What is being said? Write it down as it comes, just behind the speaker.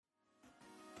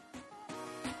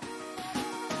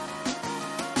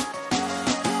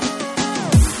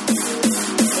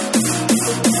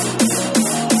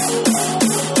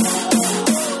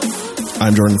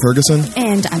I'm Jordan Ferguson.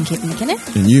 And I'm Caitlin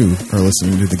McKinnon. And you are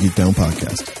listening to the Geek Down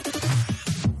Podcast.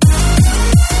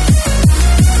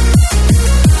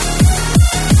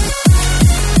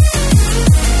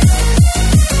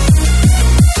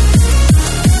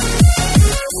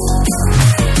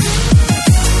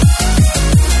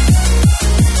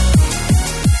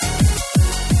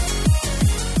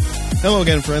 Hello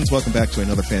again, friends. Welcome back to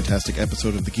another fantastic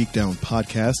episode of the Geek Down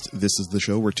Podcast. This is the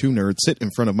show where two nerds sit in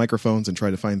front of microphones and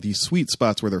try to find these sweet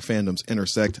spots where their fandoms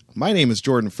intersect. My name is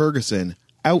Jordan Ferguson.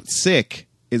 Out sick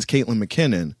is Caitlin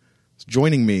McKinnon.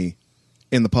 Joining me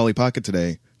in the Polly Pocket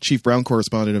today, Chief Brown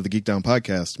correspondent of the Geek Down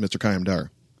Podcast, Mr. Chaim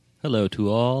Dar. Hello to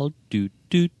all. Chaim,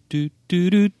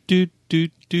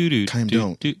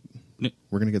 don't.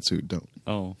 We're going to get sued. Don't.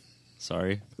 Oh,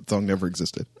 sorry. That song never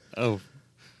existed. Oh,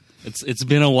 it's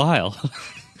been a while.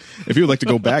 If you would like to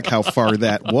go back how far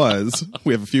that was,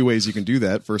 we have a few ways you can do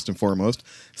that. First and foremost,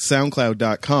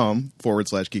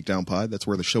 soundcloud.com/geekdownpod. That's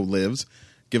where the show lives.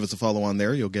 Give us a follow on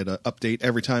there. You'll get an update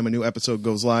every time a new episode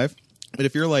goes live. But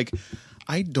if you're like,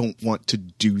 I don't want to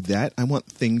do that. I want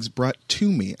things brought to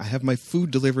me. I have my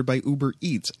food delivered by Uber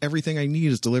Eats. Everything I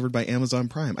need is delivered by Amazon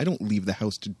Prime. I don't leave the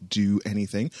house to do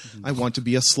anything. I want to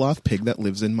be a sloth pig that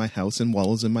lives in my house and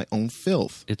wallows in my own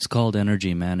filth. It's called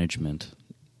energy management.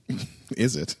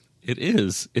 Is it? It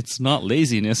is. It's not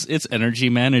laziness. It's energy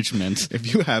management.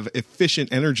 If you have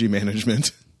efficient energy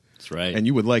management... That's right. And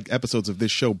you would like episodes of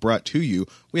this show brought to you,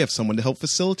 we have someone to help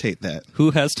facilitate that.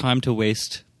 Who has time to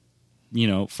waste,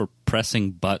 for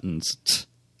pressing buttons?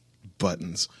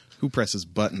 Buttons. Who presses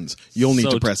buttons? You'll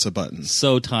need to press a button.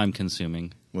 So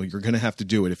time-consuming. Well, you're going to have to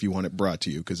do it if you want it brought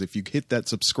to you, because if you hit that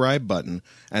subscribe button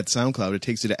at SoundCloud, it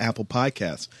takes you to Apple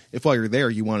Podcasts. If while you're there,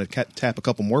 you want to tap a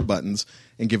couple more buttons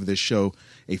and give this show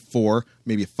a 4,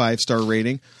 maybe a 5-star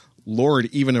rating, Lord,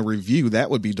 even a review,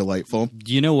 that would be delightful.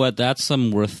 You know what? That's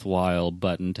some worthwhile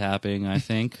button tapping, I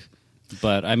think.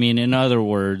 But I mean, in other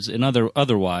words,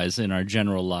 otherwise, in our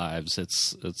general lives,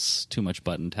 it's too much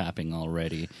button tapping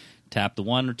already. Tap the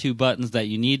 1 or 2 buttons that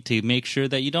you need to make sure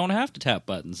that you don't have to tap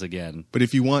buttons again. But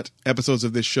if you want episodes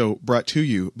of this show brought to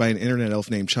you by an internet elf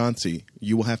named Chauncey,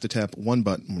 you will have to tap 1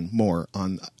 button more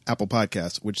on Apple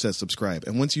Podcasts, which says subscribe.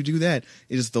 And once you do that,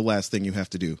 it is the last thing you have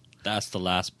to do. That's the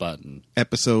last button.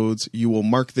 Episodes, you will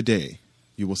mark the day.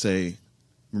 You will say,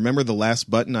 remember the last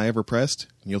button I ever pressed?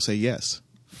 And you'll say yes.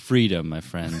 Freedom, my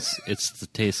friends. It's the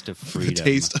taste of freedom. The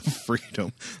taste of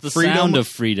freedom. The sound of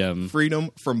freedom. Freedom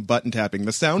from button tapping.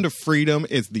 The sound of freedom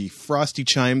is the frosty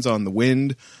chimes on the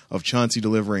wind of Chauncey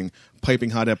delivering piping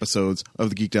hot episodes of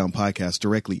the Geek Down Podcast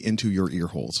directly into your ear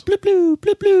holes. Bloop, bloop,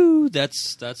 bloop, bloop.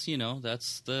 That's that's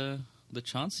the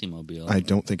Chauncey mobile. I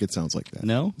don't think it sounds like that.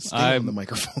 No? Stay on the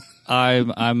microphone.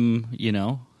 I'm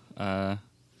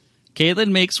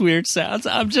Caitlin makes weird sounds.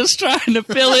 I'm just trying to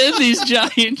fill in these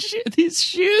giant these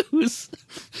shoes.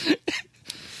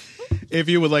 If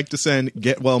you would like to send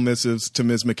get well missives to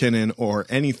Ms. McKinnon or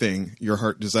anything your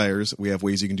heart desires, we have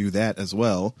ways you can do that as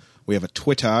well. We have a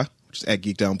Twitter, which is at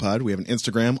GeekDownPod. We have an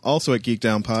Instagram, also at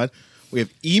GeekDownPod. We have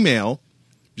email,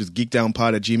 which is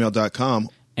geekdownpod@gmail.com.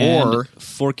 And or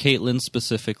for Caitlin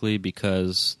specifically,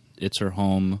 because it's her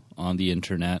home on the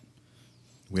internet.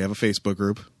 We have a Facebook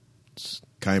group.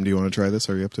 Chaim, do you want to try this?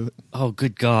 Are you up to it? Oh,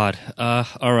 good God.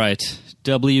 All right.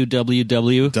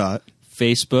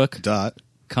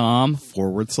 www.facebook.com /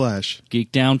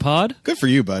 GeekDownPod. Good for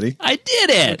you, buddy. I did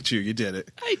Look it. at you. You did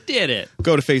it. I did it.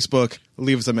 Go to Facebook,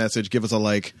 leave us a message, give us a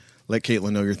like, let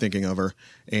Caitlin know you're thinking of her,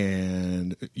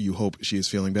 and you hope she is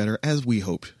feeling better, as we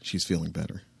hope she's feeling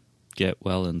better. Get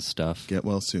well and stuff. Get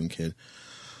well soon, kid.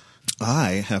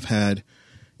 I have had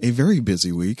a very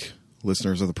busy week.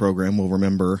 Listeners of the program will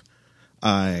remember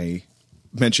I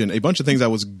mentioned a bunch of things I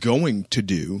was going to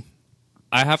do.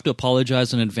 I have to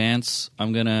apologize in advance.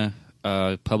 I'm going to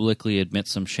publicly admit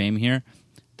some shame here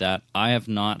that I have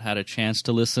not had a chance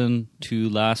to listen to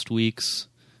last week's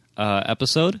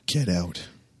episode. Get out.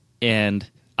 And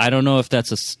I don't know if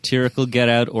that's a satirical get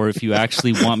out or if you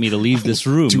actually want me to leave this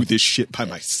room. Do this shit by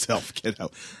myself. Get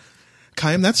out.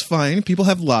 Chaim, that's fine. People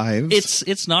have lives.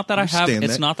 It's not that I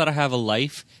have a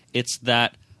life. It's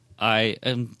that I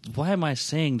am. Why am I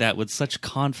saying that with such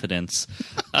confidence?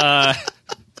 But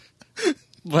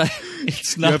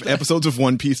it's not. You have episodes of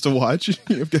One Piece to watch.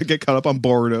 You have to get caught up on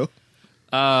Boruto.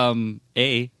 Don't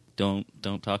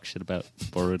talk shit about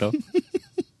Boruto.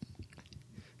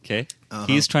 Okay,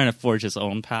 He's trying to forge his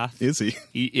own path. Is he?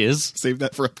 He is. Save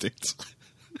that for updates.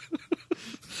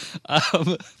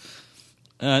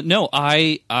 No,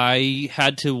 I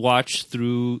had to watch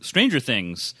through Stranger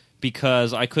Things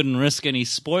because I couldn't risk any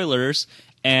spoilers,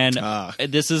 and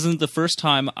this isn't the first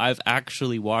time I've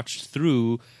actually watched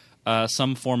through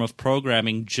some form of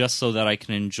programming just so that I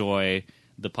can enjoy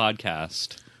the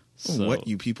podcast. So What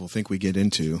you people think we get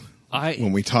into I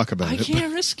when we talk about I it.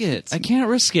 can't risk it. I can't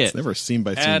risk it. It's never a scene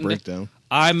by scene And breakdown.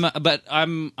 I'm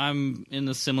in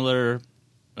a similar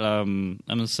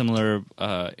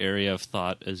area of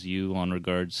thought as you on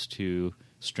regards to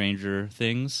Stranger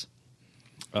Things,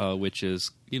 which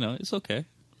is it's okay.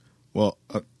 Well,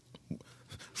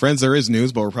 friends, there is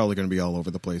news, but we're probably going to be all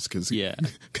over the place because Yeah.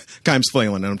 Keim's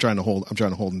flailing, and I'm trying to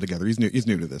hold him together. He's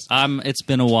new to this. It's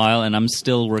been a while, and I'm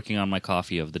still working on my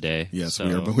coffee of the day. Yes,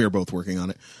 so. we are both working on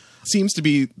it. Seems to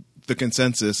be the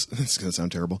consensus. It's going to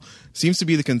sound terrible. Seems to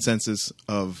be the consensus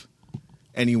of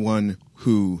anyone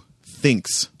who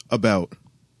thinks about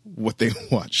what they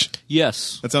watch.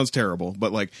 Yes, That sounds terrible,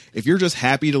 but like if you're just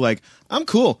happy to I'm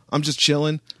cool, I'm just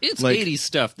chilling. it's like 80s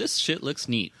stuff. This shit looks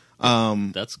neat.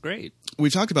 That's great.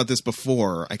 we've talked about this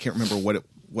before. I can't remember what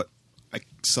I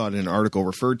saw it in an article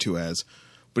referred to as,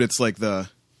 but it's like it's the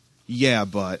yeah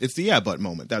but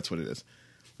moment. That's what it is.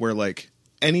 Where like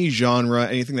any genre,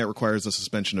 anything that requires a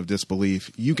suspension of disbelief,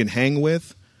 you can hang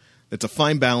with. It's a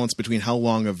fine balance between how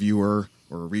long a viewer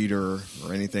or a reader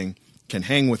or anything can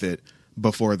hang with it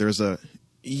before there's a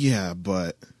yeah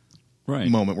but Right.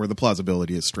 moment where the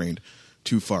plausibility is strained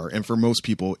too far. And for most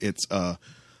people, it's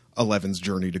Eleven's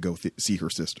journey to go see her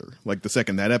sister. Like the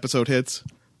second that episode hits,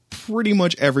 pretty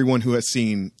much everyone who has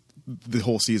seen the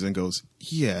whole season goes,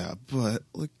 yeah, but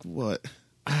like what?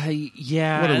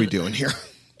 What are we doing here?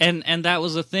 And that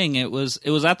was the thing. It was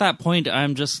at that point I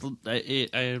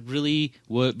really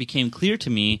became clear to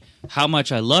me how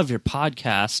much I love your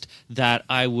podcast that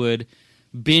I would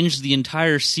binge the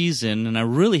entire season, and I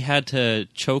really had to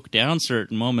choke down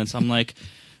certain moments. I'm like,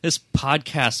 this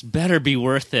podcast better be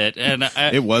worth it, and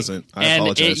It wasn't. I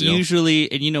apologize. It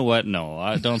usually, and you know what?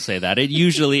 No, don't say that. It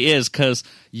usually is because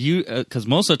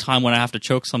most of the time when I have to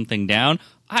choke something down,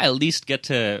 I at least get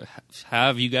to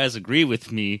have you guys agree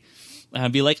with me.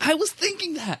 And be like, I was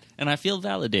thinking that, and I feel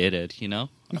validated. I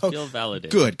feel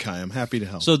validated. Good, Kai. I'm happy to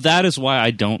help. So that is why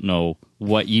I don't know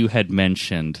what you had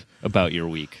mentioned about your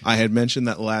week. I had mentioned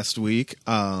that last week.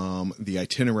 The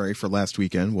itinerary for last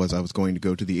weekend was I was going to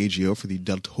go to the AGO for the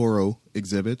Del Toro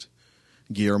exhibit.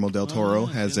 Guillermo del Toro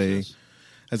has a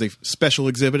special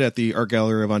exhibit at the Art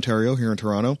Gallery of Ontario here in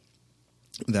Toronto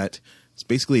that is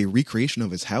basically a recreation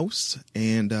of his house.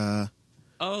 And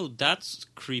Oh, that's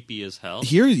creepy as hell.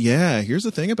 here's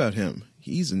the thing about him.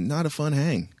 He's not a fun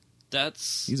hang.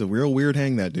 He's a real weird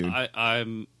hang, that dude.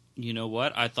 I'm. You know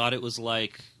what? I thought it was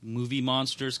like movie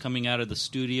monsters coming out of the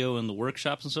studio and the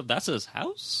workshops and stuff. That's his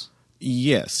house?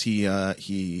 Yes, he as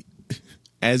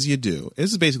you do.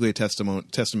 This is basically a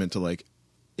testament to like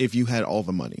if you had all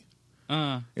the money.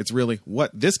 It's really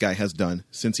what this guy has done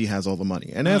since he has all the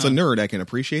money. And as a nerd, I can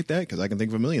appreciate that because I can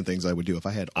think of a million things I would do if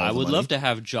I had all the money. I would love to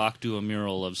have Jock do a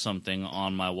mural of something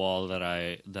on my wall that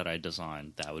I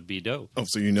designed. That would be dope. Oh,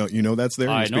 so you know that's there?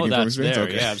 I You're know speaking from that's experience? there.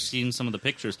 Okay. Yeah, I've seen some of the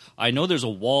pictures. I know there's a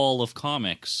wall of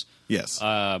comics. Yes.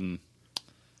 Um,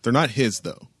 They're not his,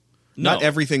 though. No. Not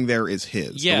everything there is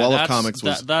his. Yeah, the wall of comics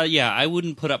was... I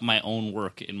wouldn't put up my own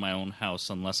work in my own house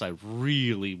unless I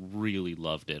really, really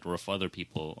loved it, or if other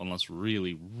people, unless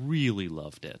really, really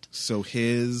loved it. So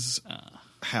his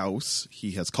house,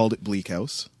 he has called it Bleak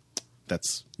House.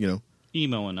 That's,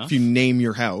 Emo enough. if you name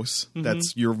your house,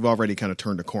 that's you've already kind of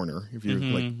turned a corner. If you're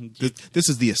like, this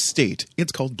is the estate.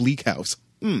 It's called Bleak House.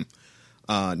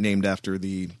 Named after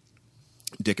the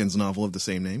Dickens novel of the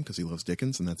same name because he loves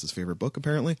Dickens and that's his favorite book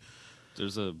apparently.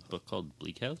 There's a book called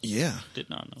Bleak House? Yeah. Did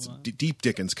not know that. Deep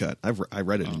Dickens cut. I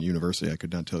read it in university. I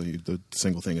could not tell you the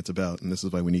single thing it's about, and this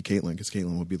is why we need Caitlin because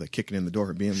Caitlin would be like kicking in the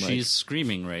door, being like, She's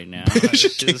screaming right now.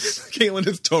 Caitlin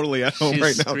is totally at home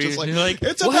right now, just like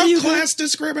it's about class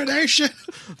discrimination.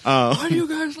 Why do you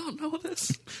guys not know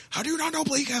this? How do you not know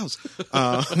Bleak House?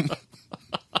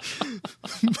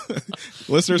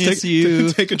 Listeners,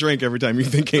 take a drink every time you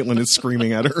think Caitlin is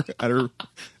screaming at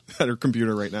her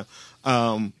computer right now.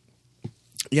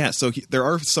 Yeah, so there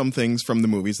are some things from the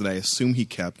movies that I assume he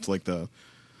kept, like this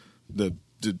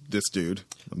dude.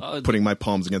 I'm putting my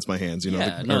palms against my hands,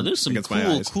 there's some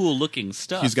cool looking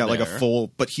stuff. He's got like a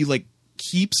full, but he like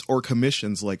keeps or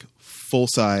commissions like full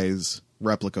size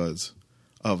replicas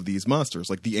of these monsters.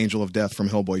 Like the Angel of Death from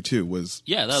Hellboy 2 was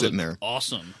sitting there.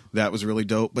 Awesome. That was really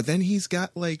dope. But then he's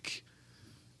got like,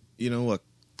 a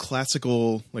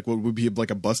classical, like what would be like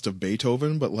a bust of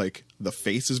Beethoven, but like the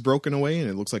face is broken away and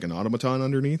it looks like an automaton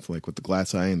underneath, like with the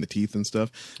glass eye and the teeth and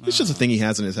stuff. It's just a thing he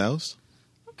has in his house.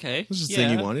 Okay. It's just a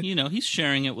thing he wanted. He's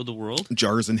sharing it with the world.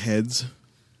 Jars and heads,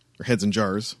 or heads and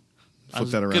jars. flip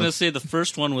that around. I was gonna say the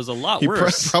first one was a lot He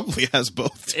worse. probably has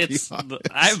both. to be honest.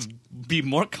 I'd be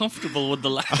more comfortable with the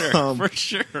latter for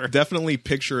sure. Definitely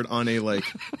pictured on a like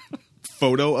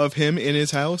photo of him in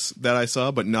his house that I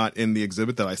saw, but not in the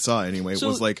exhibit that I saw anyway. So- It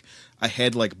was like a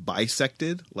head like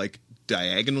bisected, like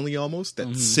diagonally almost,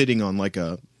 that's sitting on like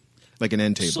an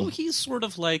end table. So he's sort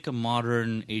of like a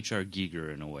modern H.R.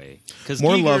 Giger in a way. 'Cause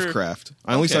More Giger- Lovecraft.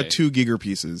 I only saw Okay. 2 Giger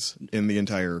pieces in the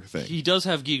entire thing. He does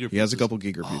have Giger. He has a pieces. couple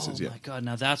Giger pieces, Oh yeah. my god!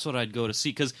 Now that's what I'd go to see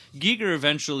because Giger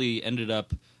eventually ended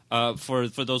up. For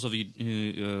those of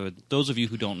you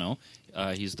who don't know,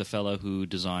 he's the fellow who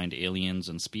designed Aliens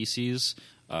and Species.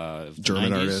 Of the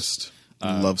German 90s, artist.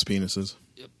 Loves penises.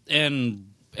 and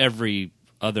every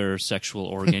other sexual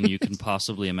organ you can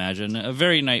possibly imagine. A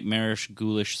very nightmarish,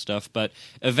 ghoulish stuff. But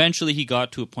eventually he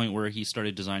got to a point where he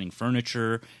started designing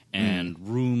furniture and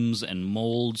rooms and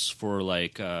molds for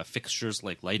like fixtures,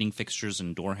 like lighting fixtures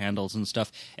and door handles and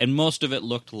stuff. And most of it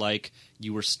looked like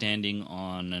you were standing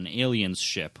on an alien's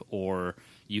ship, or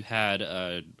you had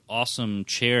an awesome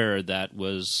chair that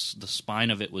was the spine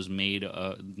of it was made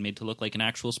to look like an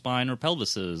actual spine or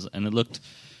pelvises, and it looked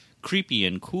creepy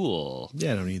and cool.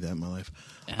 Yeah, I don't need that in my life.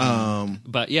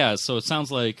 But yeah, so it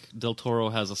sounds like Del Toro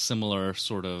has a similar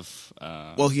sort of.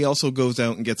 Well, he also goes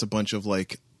out and gets a bunch of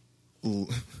like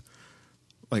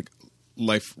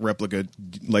life replica,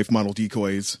 life model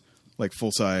decoys, like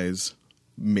full size,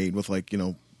 made with like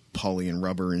poly and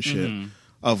rubber and shit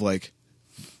of like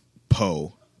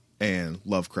Poe and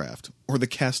Lovecraft or the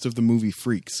cast of the movie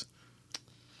Freaks.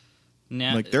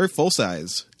 now, Like they're full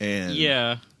size and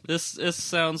yeah, this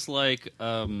sounds like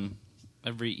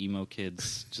every emo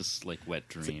kid's just like wet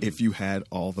dream. if you had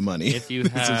all the money, If you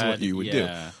this is had- what you would do.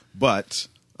 yeah. But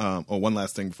one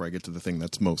last thing before I get to the thing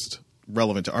that's most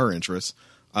relevant to our interests.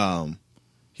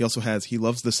 He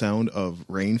loves the sound of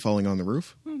rain falling on the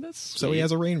roof. Oh, that's So he sweet.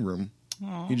 has a rain room.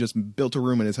 Aw. He just built a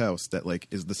room in his house that like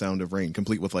is the sound of rain,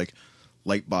 complete with like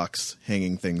light box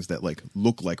hanging things that like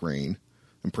look like rain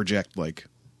and project like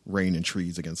rain and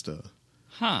trees against a.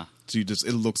 Huh. So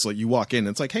it looks like you walk in and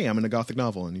it's like, hey, I'm in a gothic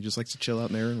novel, and he just likes to chill out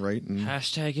in there and write. And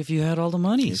Hashtag if you had all the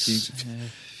money.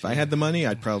 if I had the money,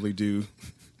 I'd probably do.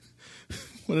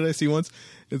 What did I see once?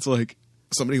 It's like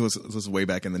this was way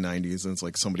back in the 90s, and it's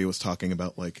like somebody was talking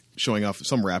about like showing off.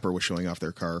 Some rapper was showing off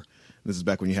their car. This is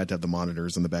back when you had to have the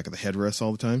monitors in the back of the headrest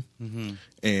all the time,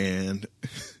 and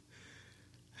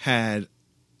had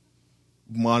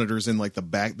monitors in like the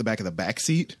back of the back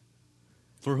seat.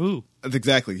 For who?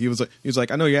 Exactly. He was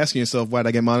like, I know you're asking yourself, why'd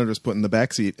I get monitors put in the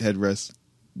back seat headrest?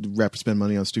 Rapper spend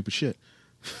money on stupid shit.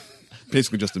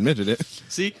 Basically, just admitted it.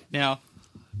 See, now,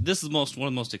 this is one of the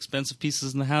most expensive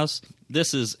pieces in the house.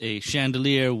 This is a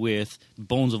chandelier with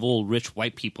bones of old rich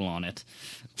white people on it.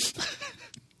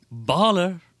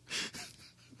 Baller.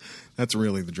 That's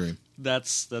really the dream.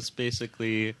 That's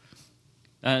basically.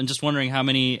 I'm just wondering how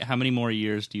many more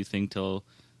years do you think till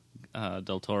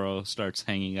Del Toro starts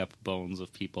hanging up bones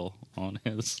of people on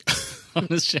his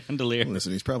chandelier?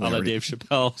 Listen, he's a probably la already, Dave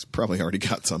Chappelle. probably already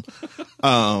got some.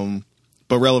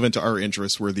 But relevant to our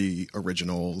interests were the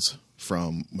originals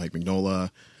from Mike Mignola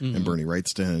and Bernie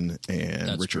Wrightston and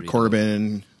That's Richard pretty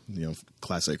Corbin,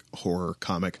 classic horror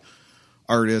comic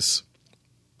artists,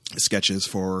 sketches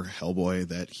for Hellboy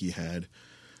that he had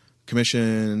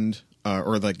commissioned,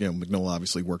 Mignola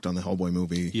obviously worked on the Hellboy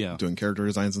movie, Yeah. doing character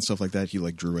designs and stuff like that. He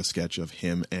like drew a sketch of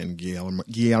him and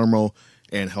Guillermo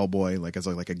and Hellboy like as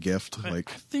like a gift. I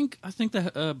think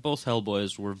that both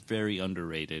Hellboys were very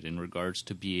underrated in regards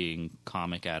to being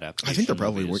comic adaptations. I think they're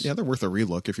probably they're worth a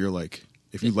relook if you're like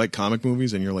if you like comic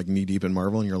movies and you're like knee deep in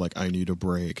Marvel and you're like I need a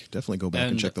break. Definitely go back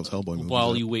and check those Hellboy movies.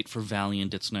 While out. you wait for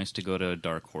Valiant, it's nice to go to a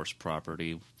Dark Horse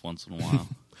property once in a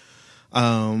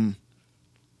while.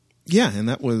 Yeah, and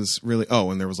that was really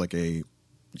and there was like a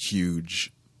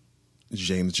huge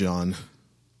James John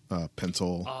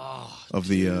pencil of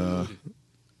the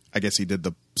I guess he did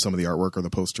some of the artwork or the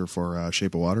poster for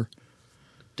Shape of Water.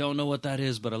 Don't know what that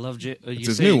is, but I love It's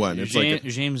his new one. It's like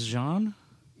James John.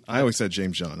 I always said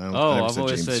James John. I I've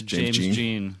always said James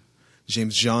Jean.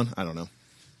 James John? I don't know.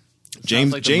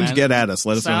 Sounds like the James, man- get at us.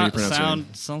 Let us know how you pronounce your name.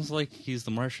 Sounds like he's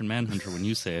the Martian Manhunter when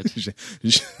you say it.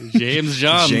 James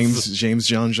John. James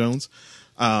John Jones.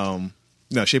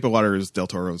 No, Shape of Water is Del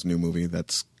Toro's new movie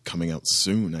that's coming out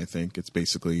soon. I think it's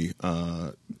basically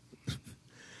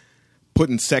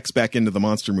putting sex back into the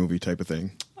monster movie type of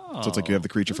thing. So it's like you have the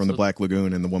creature from the Black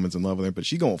Lagoon and the woman's in love with her, but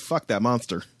she gonna fuck that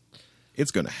monster.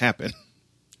 It's gonna happen.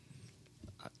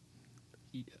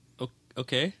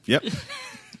 Okay. Yep.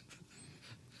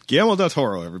 Guillermo del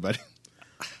Toro, everybody.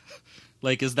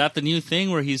 Like, is that the new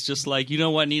thing where he's just like, you know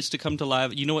what needs to come to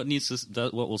live? You know what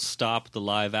what will stop the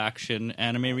live action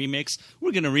anime remakes?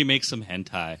 We're going to remake some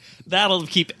hentai. That'll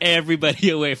keep everybody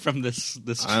away from this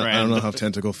trend. I don't know how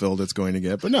tentacle filled it's going to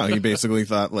get, but no, he basically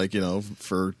thought, like,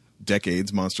 for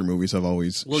decades, monster movies have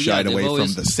always shied away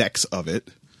from the sex of it.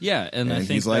 Yeah, and I think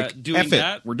he's like, that doing F it,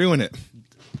 that, we're doing it.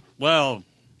 well,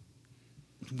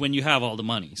 when you have all the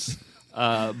monies.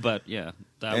 But yeah,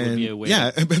 that would be a way.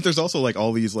 Yeah, but there's also like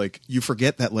all these, like, you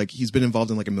forget that, like, he's been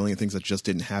involved in like a million things that just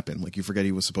didn't happen. Like, you forget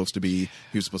he was supposed to do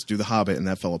The Hobbit and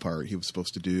that fell apart. He was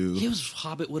supposed to do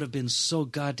Hobbit would have been so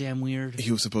goddamn weird.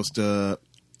 He was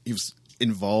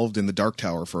involved in the Dark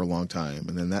Tower for a long time,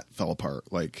 and then that fell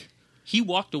apart. Like, he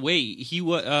walked away.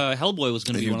 Hellboy was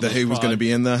going to be one of those. He was going to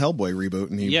be in the Hellboy reboot,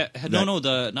 and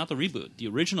not the reboot. The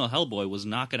original Hellboy was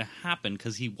not going to happen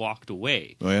because he walked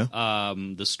away. Oh yeah.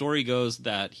 The story goes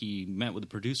that he met with the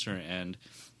producer, and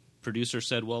producer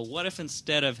said, "Well, what if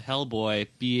instead of Hellboy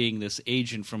being this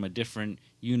agent from a different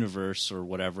universe or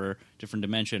whatever, different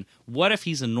dimension, what if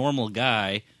he's a normal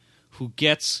guy who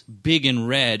gets big and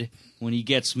red when he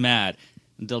gets mad?"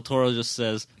 And Del Toro just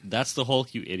says, "That's the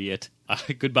Hulk, you idiot.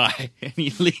 Goodbye," and he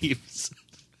leaves.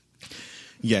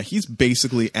 Yeah, he's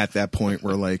basically at that point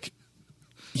where, like,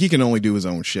 he can only do his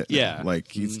own shit now. Yeah, like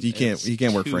he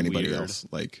can't work for anybody else.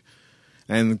 Like,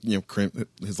 and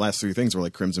his last three things were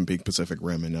like Crimson Peak, Pacific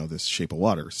Rim, and now this Shape of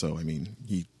Water. So I mean,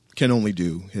 he can only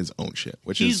do his own shit,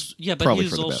 which is probably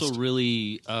for the best. But he's also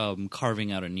really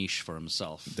carving out a niche for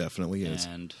himself. Definitely is,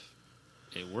 and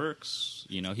it works.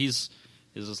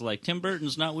 Is just like, Tim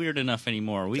Burton's not weird enough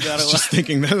anymore. We got to. Just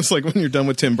thinking that it's like when you're done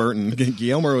with Tim Burton,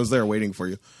 Guillermo was there waiting for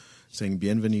you, saying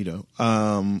 "Bienvenido."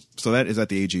 So that is at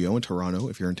the AGO in Toronto.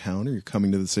 If you're in town or you're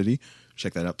coming to the city,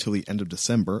 check that out till the end of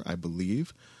December, I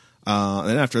believe. And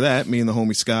then after that, me and the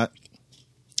homie Scott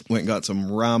went and got some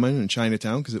ramen in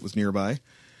Chinatown because it was nearby,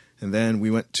 and then we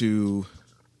went to.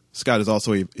 Scott is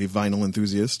also a vinyl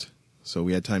enthusiast, so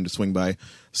we had time to swing by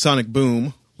Sonic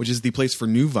Boom, which is the place for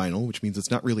new vinyl, which means it's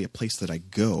not really a place that I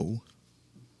go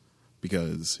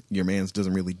because your man's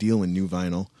doesn't really deal in new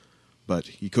vinyl. But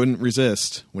he couldn't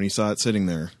resist when he saw it sitting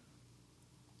there.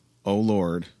 Oh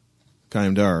Lord,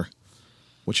 Kaim Dar,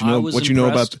 what you know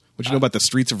about the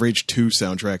Streets of Rage 2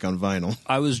 soundtrack on vinyl?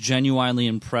 I was genuinely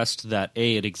impressed that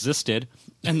A, it existed,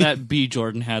 and that B,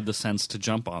 Jordan had the sense to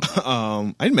jump on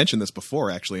that. I mentioned this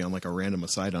before, actually, on like a random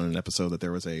aside on an episode, that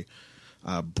there was a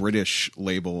British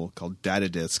label called Data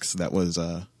Discs that was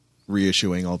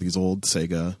reissuing all these old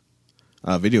Sega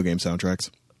video game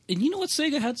soundtracks. And you know what?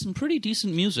 Sega had some pretty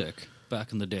decent music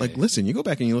back in the day. Like, listen, you go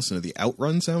back and you listen to the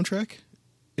Outrun soundtrack.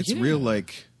 It's real,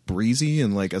 like, breezy,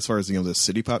 and like as far as the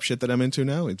city pop shit that I'm into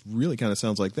now, it really kind of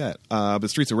sounds like that. But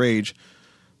Streets of Rage,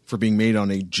 for being made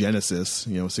on a Genesis,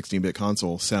 16-bit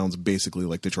console, sounds basically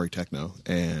like Detroit techno,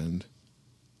 and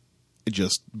it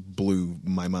just blew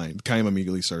my mind. Kaim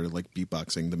immediately started like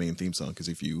beatboxing the main theme song because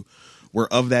if you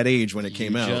were of that age when it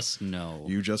came out,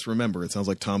 you just remember. It sounds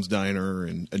like Tom's Diner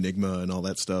and Enigma and all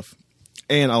that stuff.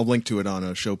 And I'll link to it on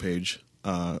a show page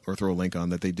or throw a link on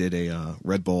that. They did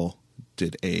Red Bull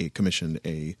commissioned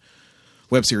a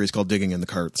web series called Digging in the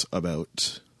Carts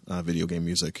about video game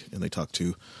music, and they talked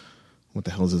to what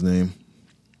the hell is his name?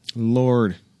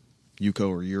 Lord Yuko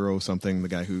or Euro something, the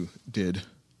guy who did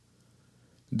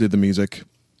the music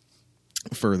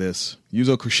for this,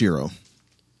 Yuzo Koshiro.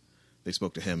 They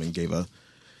spoke to him and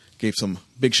gave some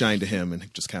big shine to him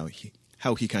and just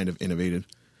how he kind of innovated.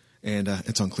 And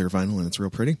it's on clear vinyl and it's real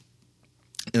pretty.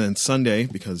 And then Sunday,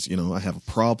 because I have a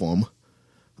problem,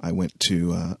 I went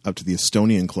to up to the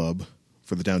Estonian Club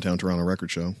for the Downtown Toronto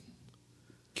Record Show.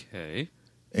 Okay.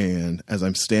 And as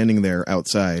I'm standing there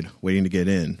outside waiting to get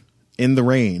in the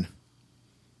rain,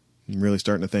 I'm really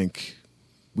starting to think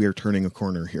we are turning a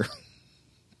corner here.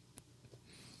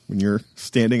 When you're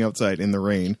standing outside in the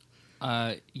rain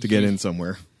to get in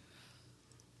somewhere,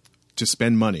 to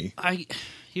spend money.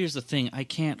 Here's the thing: I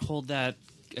can't hold that.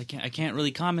 I can't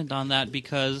really comment on that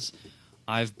because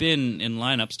I've been in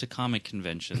lineups to comic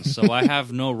conventions, so I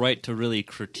have no right to really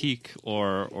critique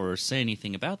or say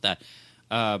anything about that.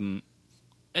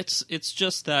 It's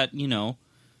just that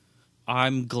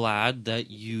I'm glad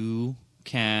that you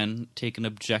can take an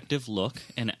objective look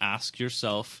and ask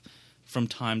yourself from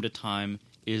time to time,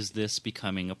 is this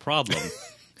becoming a problem?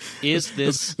 Is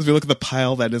this... As we look at the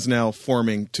pile that is now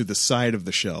forming to the side of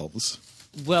the shelves.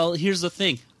 Well, here's the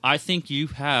thing. I think you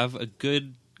have a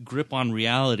good grip on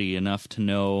reality enough to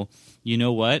know, you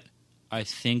know what? I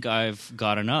think I've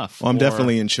got enough. Well, I'm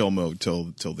definitely in chill mode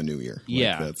till the new year.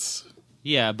 Yeah.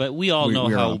 Yeah, but we all know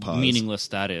how meaningless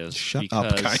that is. Shut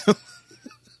up, Kyle.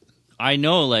 I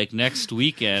know, like, next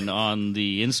weekend on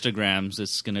the Instagrams,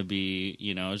 it's going to be,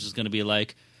 it's just going to be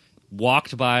like,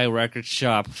 walked by a record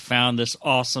shop, found this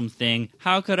awesome thing.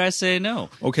 How could I say no?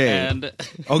 Okay.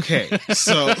 Okay.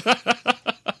 So...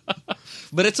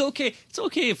 But it's okay. It's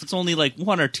okay if it's only like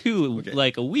one or two,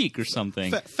 like a week or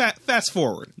something. Fast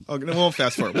forward. Okay, we won't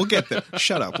fast forward. We'll get there.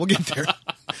 Shut up. We'll get there.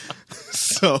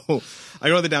 So I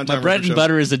go to the downtown. My bread and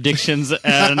butter is addictions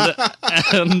and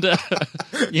mental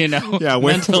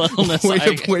illness.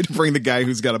 Way to bring the guy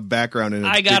who's got a background in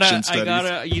addiction studies.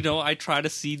 I try to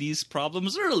see these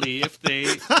problems early if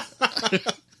they.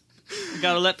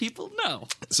 Gotta let people know.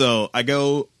 So I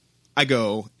go,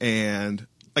 and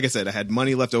like I said, I had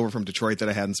money left over from Detroit that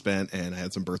I hadn't spent, and I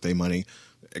had some birthday money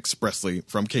expressly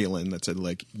from Caitlin that said,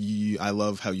 like, I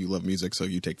love how you love music, so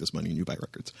you take this money and you buy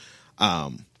records.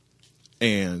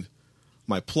 And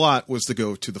my plot was to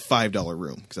go to the $5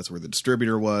 room, because that's where the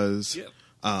distributor was,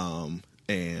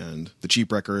 and the cheap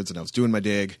records, and I was doing my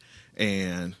dig.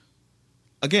 And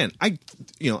again, I'm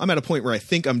at a point where I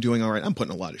think I'm doing all right. I'm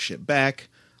putting a lot of shit back.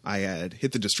 I had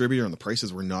hit the distributor, and the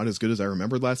prices were not as good as I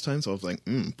remembered last time, so I was like,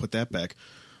 put that back.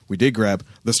 We did grab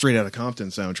the Straight Outta Compton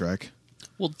soundtrack.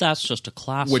 Well, that's just a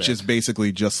classic. Which is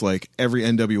basically just like every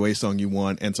NWA song you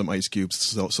want, and some Ice Cube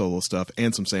solo stuff,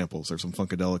 and some samples. There's some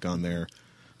Funkadelic on there,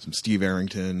 some Steve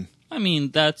Arrington. I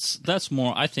mean, that's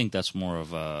more. I think that's more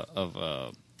of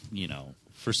a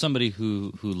for somebody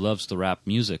who loves the rap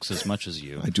music as much as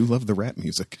you. I do love the rap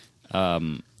music.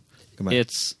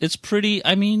 It's pretty.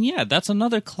 I mean, yeah, that's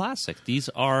another classic. These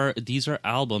are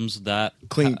albums that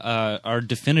are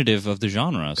definitive of the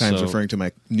genre. I'm referring to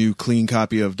my new clean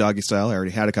copy of Doggy Style. I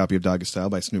already had a copy of Doggy Style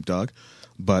by Snoop Dogg,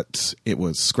 but it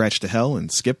was scratched to hell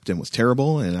and skipped and was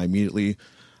terrible. And I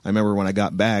remember when I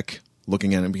got back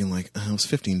looking at it and being like, it was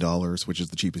 $15, which is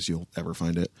the cheapest you'll ever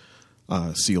find it,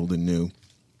 sealed and new.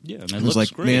 Yeah, and I was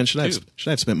like, man, should I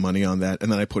have spent money on that?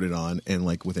 And then I put it on, and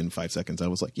like within 5 seconds, I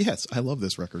was like, yes, I love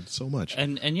this record so much.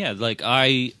 And yeah, like there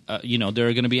are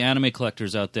going to be anime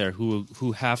collectors out there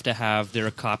who have to have their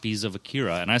copies of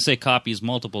Akira, and I say copies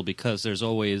multiple because there's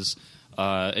always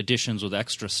editions with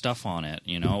extra stuff on it,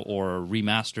 or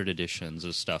remastered editions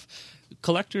of stuff.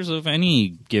 Collectors of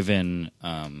any given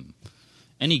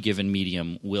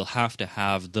medium will have to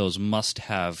have those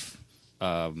must-have.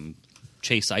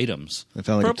 Chase items.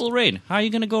 Purple Rain. How are you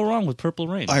going to go wrong with Purple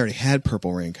Rain? I already had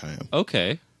Purple Rain, Kayam.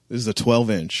 Okay. This is a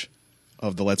 12-inch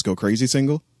of the Let's Go Crazy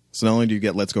single. So not only do you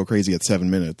get Let's Go Crazy at 7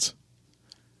 minutes,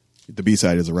 the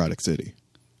B-side is Erotic City.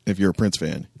 If you're a Prince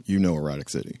fan, you know Erotic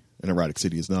City. And Erotic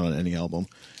City is not on any album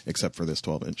except for this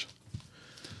 12-inch.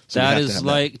 So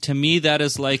to me, that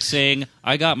is like saying,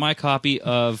 I got my copy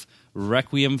of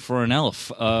Requiem for an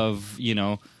Elf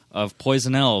of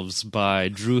Poison Elves by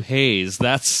Drew Hayes.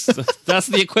 That's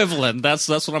the equivalent. That's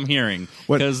what I'm hearing.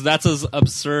 Because that's as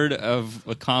absurd of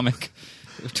a comic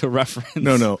to reference.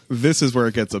 No. This is where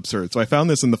it gets absurd. So I found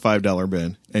this in the $5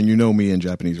 bin, and you know me and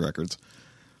Japanese records.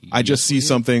 I just see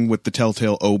something with the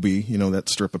telltale obi, that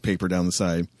strip of paper down the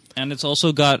side. And it's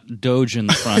also got Doge in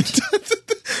the front.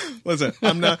 Listen,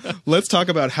 let's talk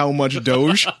about how much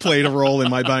Doge played a role in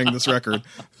my buying this record.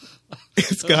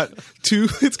 It's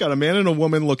got a man and a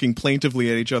woman looking plaintively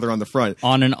at each other on the front.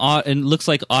 It looks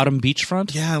like autumn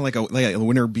beachfront? Yeah, like a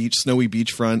winter beach, snowy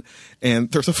beachfront.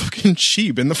 And there's a fucking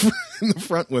sheep in the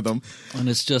front with them. And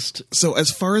it's just... So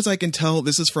as far as I can tell,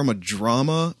 this is from a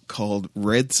drama called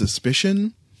Red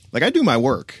Suspicion. Like, I do my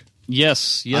work.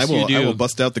 Yes, you do. I will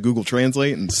bust out the Google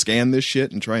Translate and scan this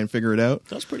shit and try and figure it out.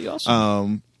 That's pretty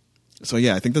awesome. So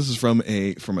yeah, I think this is from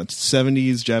a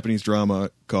 70s Japanese drama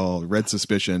called Red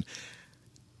Suspicion.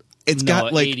 It's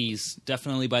got like 80s,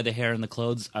 definitely by the hair and the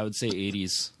clothes. I would say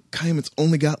 80s. Kayam, it's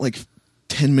only got like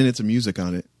 10 minutes of music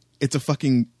on it. It's a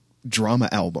fucking drama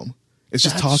album. It's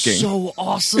just talking. So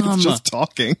awesome. It's just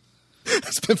talking. I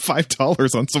spent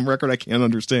 $5 on some record I can't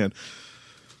understand.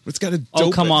 It's got a dope...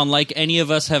 Oh, come on. Like any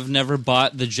of us have never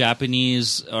bought the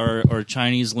Japanese or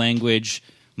Chinese language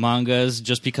mangas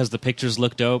just because the pictures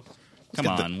look dope. Come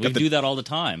on. We do that all the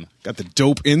time. Got the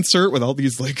dope insert with all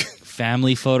these like...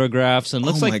 family photographs and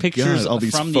looks like pictures all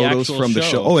these from photos the actual from the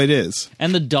show. Oh, it is.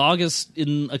 And the dog is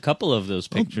in a couple of those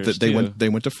pictures. They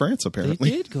went to France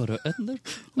apparently. They did go to.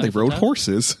 They rode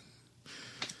horses.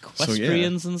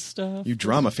 Equestrians and stuff. You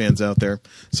drama fans out there.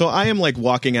 So I am like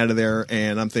walking out of there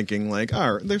and I'm thinking like,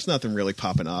 all right, there's nothing really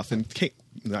popping off. And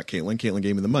Caitlin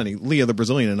gave me the money. Leah, the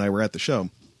Brazilian, and I were at the show,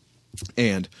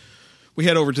 and we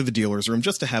head over to the dealer's room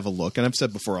just to have a look. And I've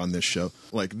said before on this show,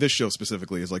 like this show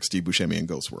specifically is like Steve Buscemi and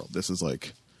Ghost World. This is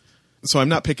like, so I'm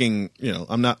not picking,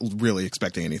 I'm not really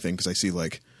expecting anything because I see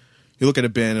like, you look at a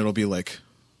bin, it'll be like,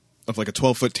 of like a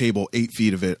 12-foot table, 8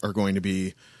 feet of it are going to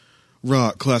be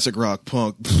rock, classic rock,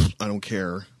 punk, pfft, I don't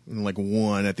care. And like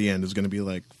one at the end is going to be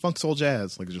like funk, soul,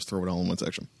 jazz. Like just throw it all in one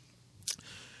section.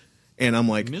 And I'm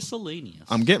like, miscellaneous.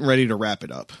 I'm getting ready to wrap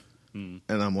it up. And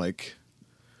I'm like,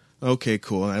 okay,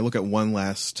 cool. And I look at one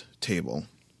last table.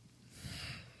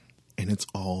 And it's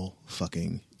all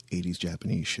fucking 80s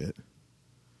Japanese shit.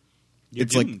 You're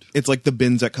doomed. It's like the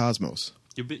bins at Cosmos.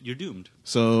 You're doomed.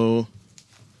 So,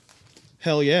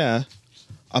 hell yeah,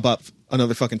 I bought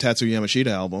another fucking Tatsuya Yamashita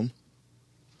album.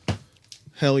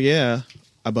 Hell yeah,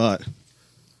 I bought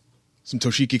some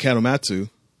Toshiki Katamatsu.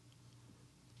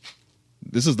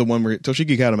 This is the one where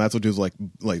Toshiki Katamatsu does like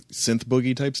synth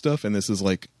boogie type stuff, and this is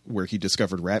like where he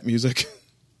discovered rap music.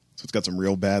 So it's got some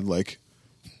real bad like,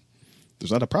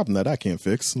 there's not a problem that I can't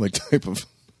fix like type of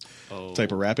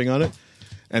rapping on it.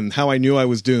 And how I knew I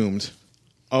was doomed.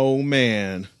 Oh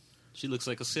man. She looks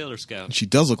like a Sailor Scout. She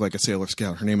does look like a Sailor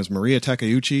Scout. Her name is Maria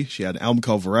Takeuchi. She had an album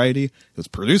called Variety. It was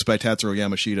produced by Tatsuro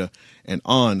Yamashita. And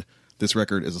on this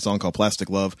record is a song called Plastic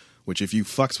Love, which if you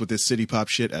fucks with this city pop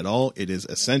shit at all, it is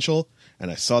essential.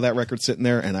 And I saw that record sitting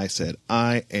there and I said,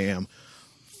 I am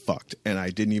fucked. And I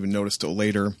didn't even notice till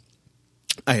later.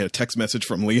 I had a text message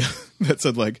from Leah that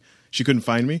said like, she couldn't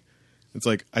find me. It's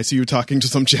like, I see you talking to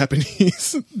some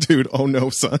Japanese dude. Oh no,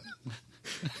 son.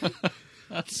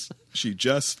 She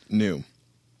just knew.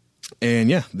 And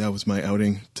yeah, that was my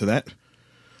outing to that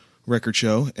record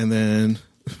show. And then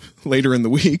later in the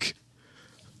week,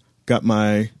 got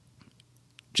my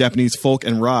Japanese folk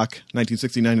and rock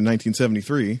 1969 to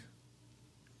 1973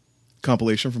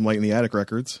 compilation from Light in the Attic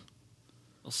Records.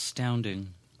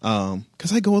 Astounding.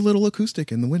 Because I go a little acoustic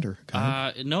in the winter.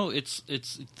 No, it's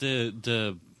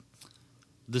the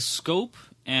scope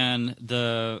and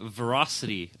the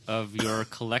veracity of your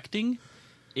collecting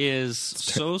is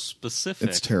so specific.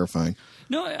 It's terrifying.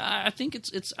 No, I think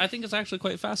it's actually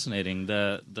quite fascinating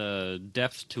the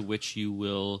depth to which you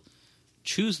will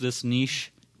choose this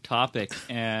niche topic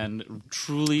and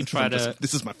truly try to.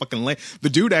 This is my fucking lane. The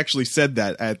dude actually said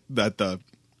that at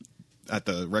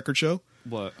the record show.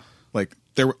 What? Like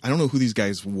I don't know who these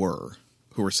guys were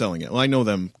who were selling it. Well, I know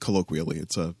them colloquially.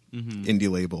 It's a indie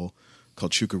label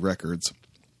called Chuku Records.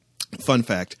 Fun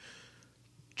fact.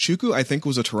 Chuku, I think,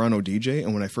 was a Toronto DJ,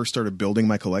 and when I first started building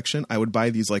my collection, I would buy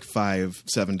these like $5,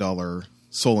 $7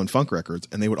 soul and funk records,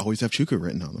 and they would always have Chuku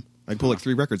written on them. I'd pull like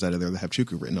 3 records out of there that have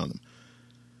Chuku written on them.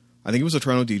 I think he was a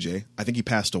Toronto DJ. I think he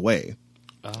passed away,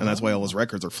 and that's why all his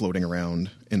records are floating around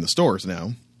in the stores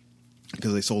now,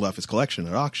 because they sold off his collection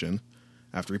at auction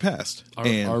after he passed.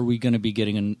 Are we going to be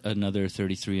getting another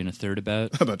 33 1/3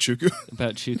 about Chuku?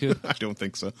 About Chuku? I don't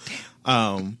think so.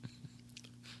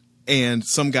 And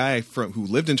some guy who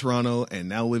lived in Toronto and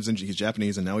now he's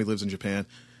Japanese and now he lives in Japan,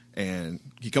 and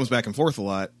he comes back and forth a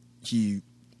lot. He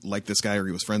liked this guy or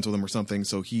he was friends with him or something,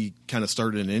 so he kind of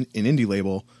started an indie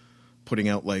label putting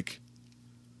out like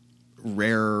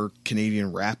rare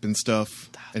Canadian rap and stuff,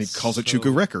 and he calls it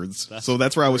Chuku Records. So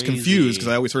that's where I was confused,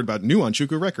 because I always heard about new on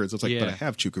Chuku Records. It's like, but I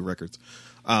have Chuku Records.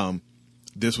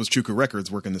 This was Chuku Records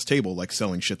working this table, like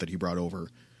selling shit that he brought over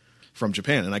from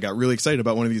Japan, and I got really excited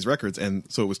about one of these records. And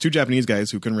so it was 2 Japanese guys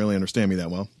who couldn't really understand me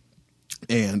that well,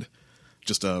 and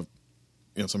just some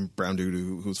brown dude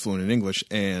who was fluent in English.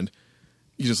 And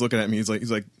he's just looking at me. He's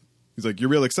like, you're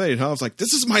real excited, huh? I was like,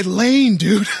 this is my lane,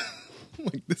 dude.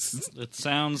 Like this is. It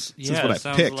sounds. This is what I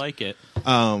sounds picked. like it.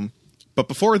 But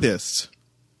before this,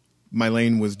 my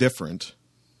lane was different.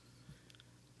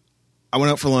 I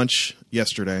went out for lunch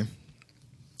yesterday.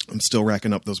 I'm still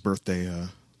racking up those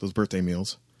birthday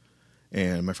meals.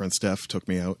 And my friend Steph took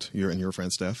me out. Your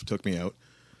friend Steph took me out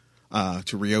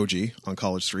to Ryoji on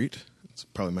College Street. It's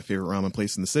probably my favorite ramen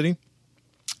place in the city.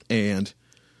 And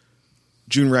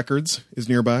June Records is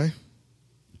nearby.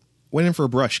 Went in for a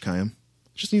brush, Kayam.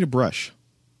 Just need a brush.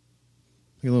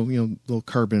 A little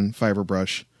carbon fiber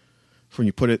brush. For when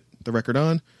you put the record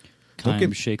on.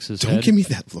 Kayam shakes his head. Don't give me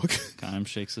that look. Kayam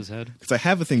shakes his head. Because I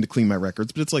have a thing to clean my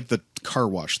records, but it's like the car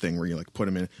wash thing where you like put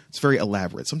them in. It's very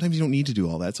elaborate. Sometimes you don't need to do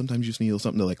all that. Sometimes you just need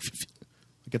something to like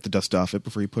get the dust off it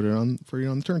before you put it on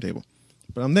the turntable.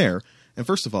 But I'm there, and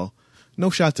first of all, no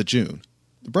shots at June.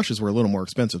 The brushes were a little more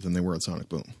expensive than they were at Sonic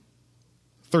Boom.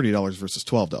 $30 versus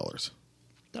 $12.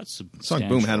 That's substantial. Sonic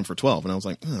Boom had them for $12, and I was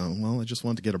like, oh well, I just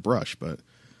wanted to get a brush, but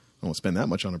I don't want to spend that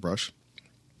much on a brush.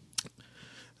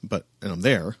 And I'm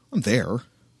there. I'm going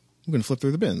to flip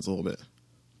through the bins a little bit.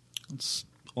 It's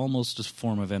almost a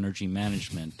form of energy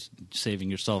management, saving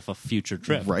yourself a future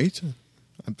trip. Right?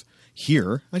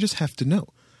 Here, I just have to know.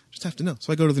 So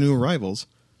I go to the new arrivals.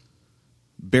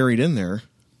 Buried in there,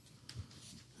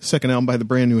 second album by the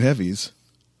Brand New Heavies.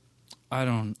 I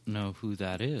don't know who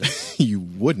that is. You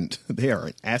wouldn't. They are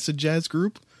an acid jazz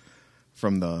group.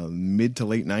 from the mid to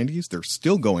late 90s. They're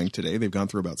still going today. They've gone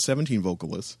through about 17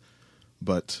 vocalists,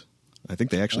 but I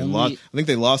think they actually lost. I think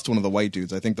they lost one of the white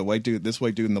dudes. I think this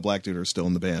white dude and the black dude are still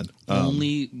in the band.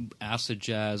 Only acid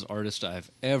jazz artist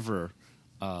I've ever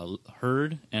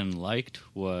heard and liked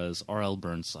was R.L.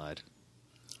 Burnside.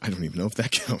 I don't even know if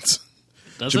that counts.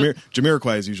 Does it?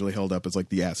 Jamiroquai is usually held up as like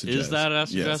the acid jazz. Is that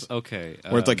acid yes. jazz? Okay.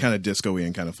 Where it's like kind of disco-y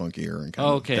and kind of funkier and kind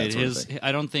of that sort of thing.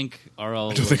 I don't think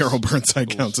R.L. I don't think R.L. Burnside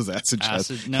counts as acid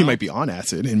jazz. No? He might be on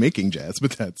acid and making jazz,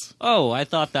 but that's... Oh, I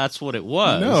thought that's what it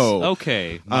was. No.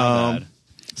 Okay. My bad.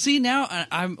 See, now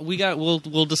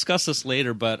we'll discuss this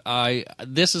later, but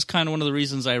this is kind of one of the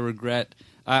reasons I regret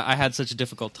I had such a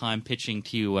difficult time pitching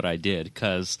to you what I did,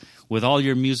 because with all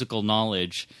your musical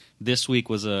knowledge, this week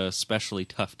was a especially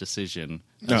tough decision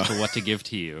as to what to give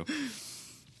to you.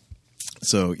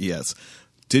 So, yes.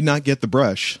 Did not get the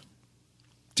brush.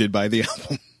 Did buy the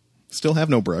album. Still have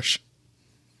no brush.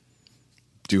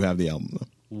 Do have the album, though.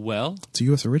 Well, it's a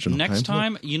U.S. original. Next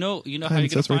time, you know how you're going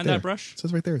to find that brush? It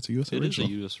says right there. It's a U.S. original. It is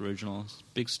a U.S. original.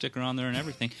 Big sticker on there and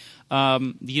everything.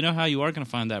 You know how you are going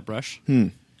to find that brush?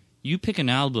 You pick an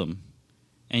album,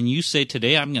 and you say,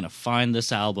 today I'm going to find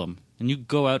this album. And you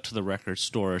go out to the record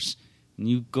stores, and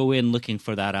you go in looking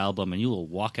for that album, and you will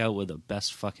walk out with the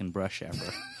best fucking brush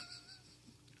ever.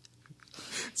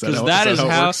 Because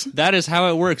that is how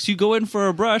it works. You go in for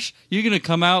a brush, you're going to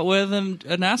come out with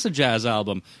an acid jazz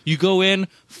album. You go in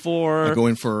for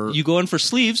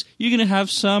sleeves, you're going to have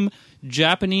some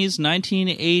Japanese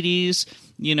 1980s,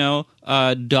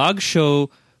 dog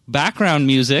show background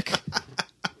music.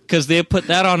 Because they put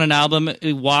that on an album.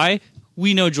 Why?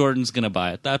 We know Jordan's going to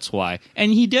buy it. That's why.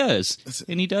 And he does.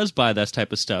 And he does buy that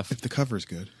type of stuff. If the cover's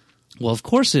good. Well, of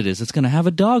course it is. It's going to have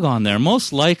a dog on there.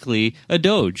 Most likely a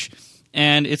Doge.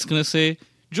 And it's going to say,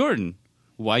 Jordan,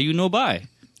 why you no buy?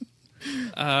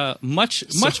 Much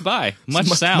buy. Much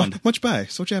sound. Much buy.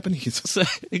 So Japanese. So,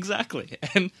 exactly.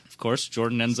 And, of course,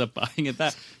 Jordan ends up buying it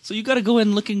that. So you got to go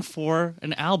in looking for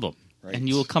an album. Right. And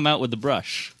you will come out with the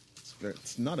brush.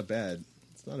 It's not a bad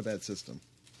system.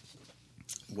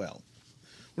 Well,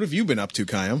 what have you been up to,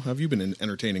 Chaim? How have you been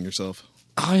entertaining yourself?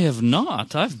 I have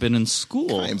not. I've been in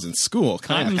school. Chaim's in school.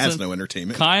 Chaim has no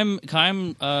entertainment.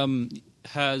 Chaim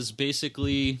has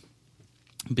basically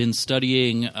been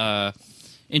studying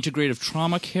integrative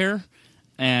trauma care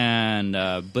and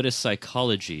Buddhist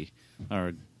psychology,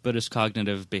 or Buddhist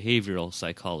cognitive behavioral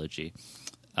psychology.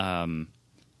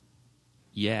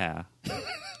 Yeah.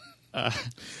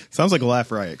 Sounds like a laugh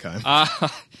riot, Chaim.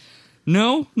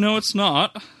 No, it's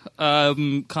not.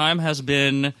 Chaim has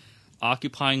been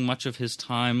occupying much of his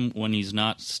time when he's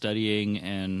not studying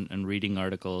and reading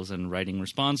articles and writing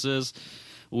responses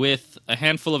with a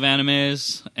handful of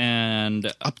animes and...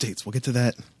 updates. We'll get to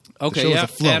that. Okay, the show is a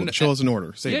flow. The show is in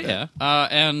order.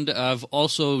 And I've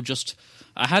also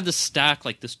I had this stack,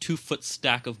 like this 2-foot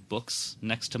stack of books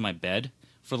next to my bed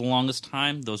for the longest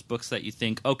time. Those books that you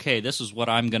think, okay, this is what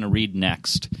I'm going to read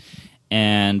next.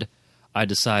 And I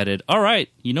decided, all right,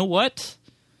 you know what?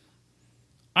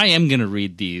 I am going to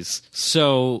read these.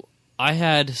 So I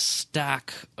had a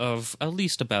stack of at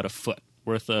least about a foot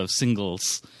worth of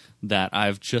singles that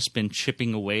I've just been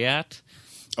chipping away at.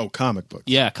 Oh, comic books.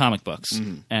 Yeah, comic books.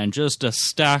 Mm-hmm. And just a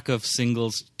stack of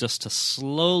singles just to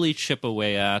slowly chip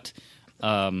away at.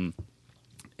 And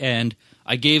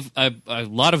I gave a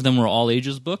lot of them were all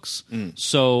ages books.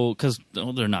 So, because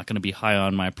they're not going to be high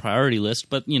on my priority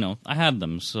list, but, I had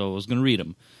them, so I was going to read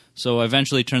them. So I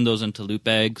eventually turned those into loot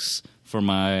bags for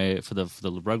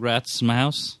the Rugrats in my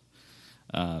house.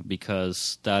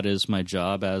 Because that is my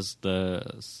job it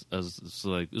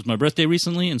was my birthday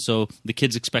recently, and so the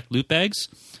kids expect loot bags.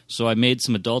 So I made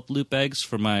some adult loot bags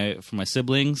for my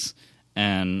siblings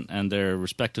and their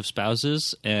respective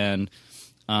spouses, and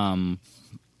it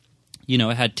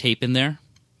had tape in there,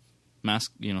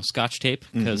 Scotch tape,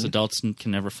 because adults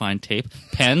can never find tape.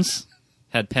 Pens,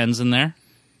 had pens in there,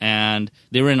 and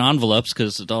they were in envelopes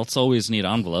because adults always need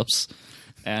envelopes,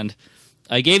 and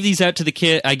I gave these out to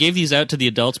the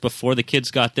adults before the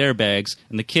kids got their bags,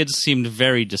 and the kids seemed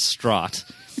very distraught.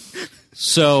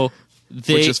 So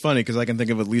which is funny because I can think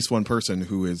of at least one person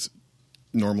who is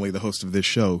normally the host of this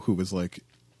show who was like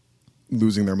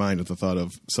losing their mind at the thought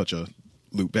of such a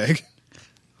loot bag.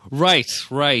 Right.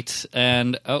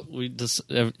 And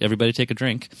everybody take a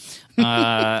drink.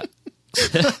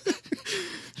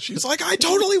 She's like, I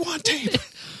totally want tape.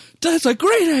 That's a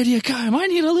great idea, Chaim. I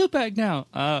need a loot bag now.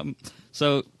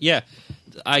 So yeah,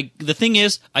 the thing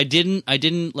is, I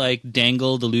didn't like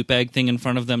dangle the loot bag thing in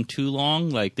front of them too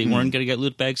long. Like they weren't going to get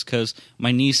loot bags because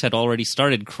my niece had already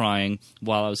started crying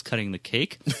while I was cutting the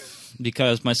cake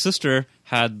because my sister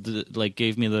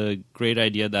gave me the great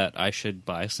idea that I should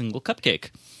buy a single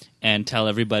cupcake and tell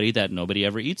everybody that nobody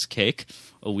ever eats cake.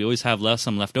 Oh, we always have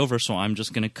some left over, so I'm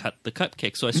just going to cut the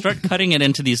cupcake. So I start cutting it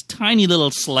into these tiny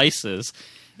little slices,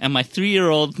 and my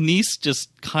 3-year-old niece just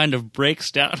kind of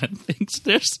breaks down and thinks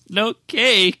there's no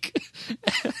cake.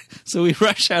 So we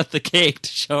rush out the cake to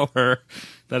show her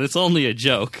that it's only a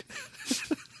joke.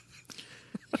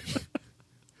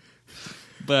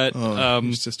 But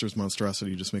your sister's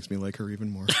monstrosity just makes me like her even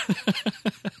more.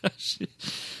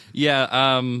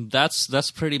 Yeah,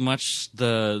 that's pretty much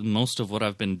the most of what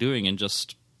I've been doing, and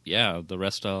just the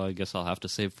rest I guess I'll have to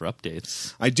save for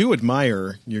updates. I do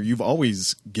admire you've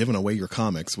always given away your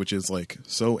comics, which is like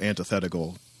so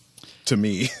antithetical to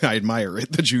me. I admire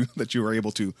it that you were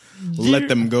able to let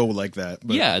them go like that.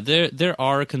 But. Yeah, there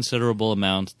are a considerable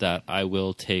amount that I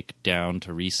will take down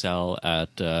to resell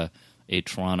at a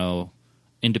Toronto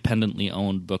independently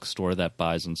owned bookstore that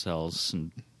buys and sells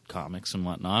some comics and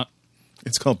whatnot.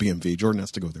 It's called BMV. Jordan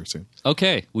has to go there soon.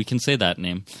 Okay, we can say that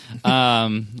name.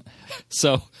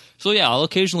 So yeah, I'll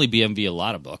occasionally BMV a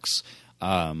lot of books,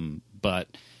 but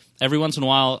every once in a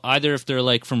while, either if they're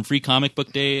like from Free Comic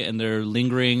Book Day and they're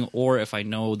lingering, or if I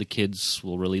know the kids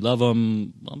will really love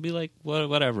them, I'll be like,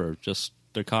 whatever, just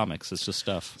they're comics. It's just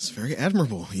stuff. It's very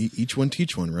admirable. Each one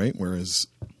teach one, right? Whereas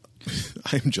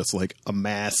I'm just like a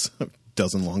mass of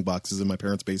dozen long boxes in my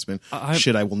parents' basement.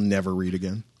 Shit I will never read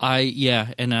again.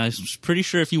 And I was pretty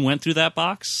sure if you went through that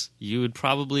box, you would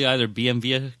probably either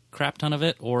BMV a crap ton of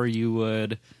it, or you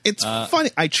would... It's funny.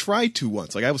 I tried to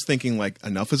once. Like, I was thinking, like,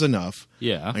 enough is enough.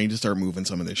 Yeah. I need to start moving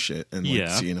some of this shit and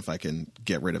seeing if I can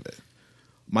get rid of it.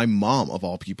 My mom, of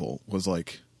all people, was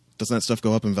like, doesn't that stuff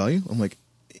go up in value? I'm like,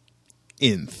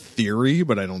 in theory,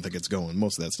 but I don't think it's going.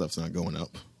 Most of that stuff's not going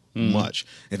up much.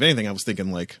 If anything, I was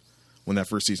thinking, like, when that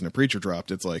first season of Preacher dropped,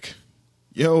 it's like,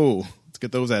 yo, let's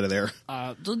get those out of there.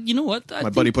 You know what? My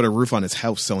buddy put a roof on his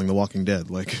house selling The Walking Dead.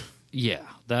 Like, yeah,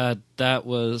 that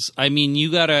was. I mean,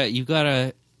 you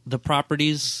gotta the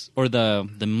properties or the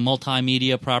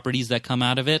multimedia properties that come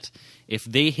out of it. If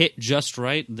they hit just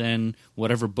right, then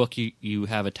whatever book you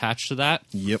have attached to that,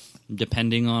 yep,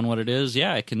 depending on what it is,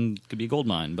 it could be a gold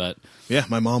mine. But yeah,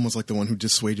 my mom was like the one who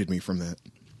dissuaded me from that.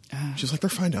 She's like, they're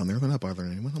fine down there. They're not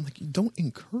bothering anyone. I'm like, you don't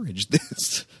encourage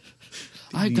this.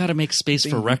 I got to make space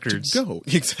for records. Go.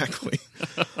 Exactly.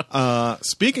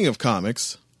 Speaking of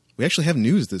comics, we actually have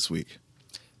news this week.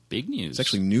 Big news. It's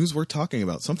actually news we're talking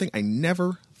about. Something I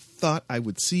never thought I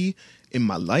would see in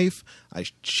my life. I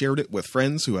shared it with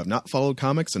friends who have not followed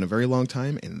comics in a very long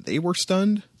time, and they were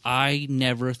stunned. I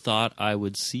never thought I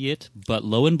would see it, but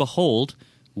lo and behold,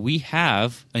 we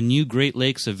have a new Great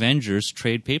Lakes Avengers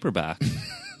trade paperback.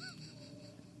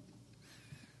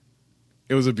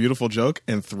 It was a beautiful joke,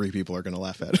 and 3 people are going to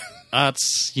laugh at it.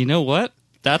 You know what?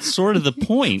 That's sort of the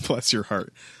point. Bless your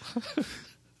heart.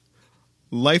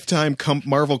 Lifetime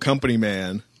Marvel company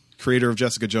man, creator of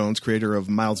Jessica Jones, creator of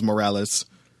Miles Morales,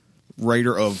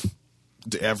 writer of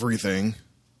everything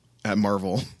at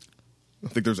Marvel. I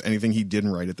don't think there's anything he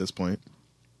didn't write at this point.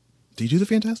 Did he do the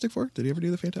Fantastic Four? Did he ever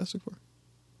do the Fantastic Four?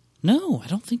 No, I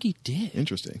don't think he did.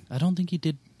 Interesting. I don't think he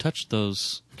did touch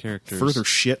those characters. Further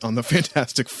shit on the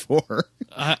Fantastic Four.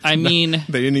 I mean...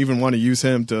 They didn't even want to use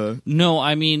him to... No,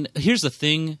 I mean, here's the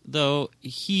thing, though.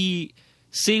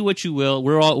 Say what you will.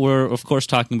 We're of course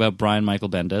talking about Brian Michael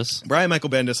Bendis. Brian Michael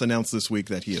Bendis announced this week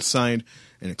that he has signed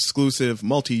an exclusive,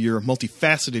 multi-year,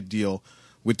 multifaceted deal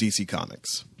with DC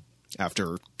Comics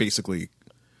after basically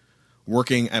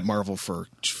working at Marvel for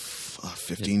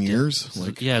 15 years.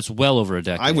 It's well over a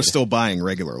decade. I was still buying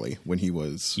regularly when he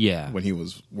was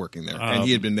working there, and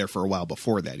he had been there for a while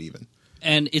before that even.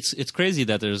 And it's crazy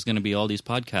that there's going to be all these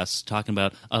podcasts talking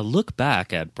about a look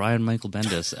back at Brian Michael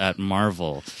Bendis at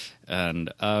Marvel.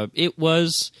 And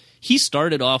he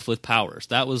started off with Powers.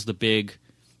 That was the big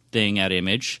thing at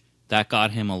Image. That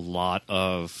got him a lot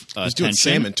of attention. He was doing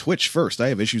Sam and Twitch first. I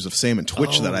have issues of Sam and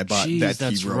Twitch that I bought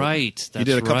that he wrote. Right. He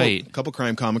did a couple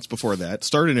crime comics before that.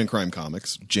 Started in crime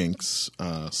comics. Jinx,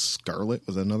 Scarlet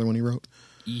was that another one he wrote?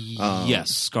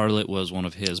 Yes, Scarlet was one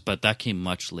of his, but that came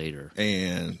much later.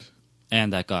 And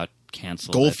that got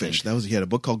canceled. Goldfish. He had a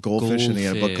book called Goldfish, and he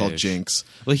had a book called Jinx.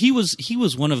 Well, he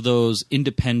was one of those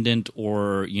independent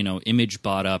or Image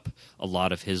bought up a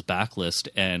lot of his backlist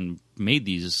and made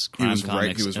these crime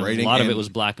comics. He was writing. A lot of it was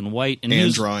black and white,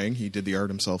 and drawing. He did the art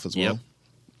himself as well. Yep.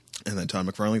 And then Todd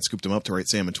McFarlane scooped him up to write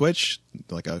Sam and Twitch,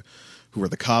 who were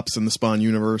the cops in the Spawn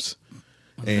universe.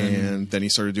 And then he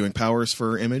started doing Powers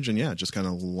for Image, and just kind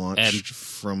of launched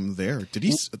from there. Did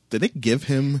they give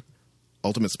him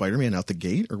Ultimate Spider-Man out the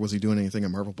gate, or was he doing anything at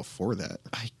Marvel before that?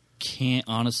 I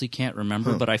can't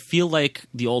remember, but I feel like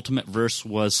the Ultimate Verse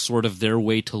was sort of their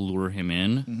way to lure him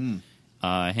in.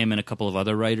 Him and a couple of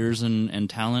other writers and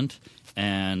talent,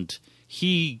 and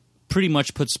he pretty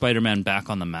much put Spider-Man back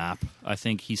on the map. I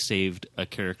think he saved a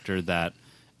character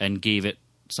and gave it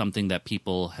something that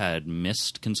people had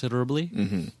missed considerably.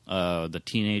 The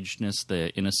teenageness,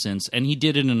 the innocence, and he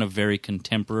did it in a very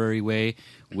contemporary way,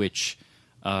 which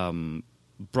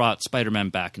brought Spider-Man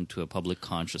back into a public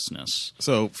consciousness.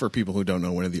 So, for people who don't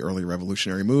know, one of the early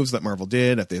revolutionary moves that Marvel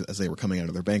did as they were coming out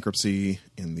of their bankruptcy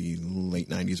in the late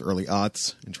 90s, early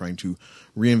aughts, and trying to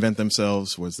reinvent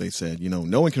themselves was they said,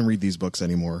 no one can read these books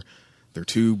anymore. They're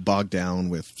too bogged down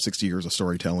with 60 years of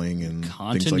storytelling and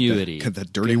continuity. Things like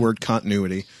that dirty word,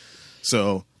 continuity.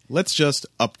 So, let's just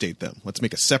update them. Let's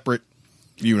make a separate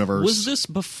universe. Was this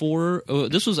before...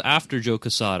 this was after Joe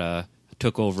Quesada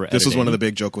took over editing. This was one of the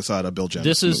big Joe Quesada, Bill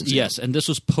Jenkins moves. Yes, and this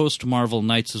was post Marvel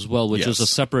Knights as well, which was a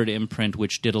separate imprint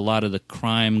which did a lot of the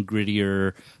crime,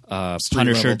 grittier,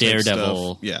 Punisher,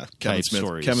 Daredevil type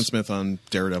stories. Kevin Smith on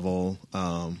Daredevil,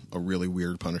 a really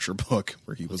weird Punisher book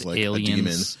where he was like Aliens. a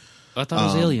demon. I thought it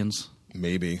was Aliens.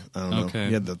 Maybe. I don't know. Okay.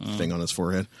 He had the thing on his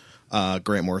forehead.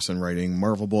 Grant Morrison writing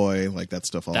Marvel Boy, like that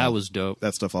stuff. That was dope.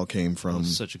 That stuff all came from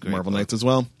such a great Marvel book. Knights as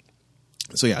well.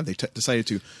 So yeah, they decided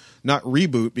to not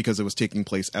reboot because it was taking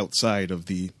place outside of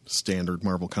the standard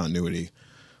Marvel continuity,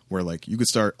 where like you could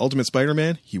start Ultimate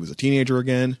Spider-Man. He was a teenager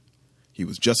again. He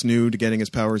was just new to getting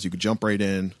his powers. You could jump right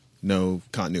in, no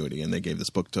continuity. And they gave this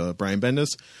book to Brian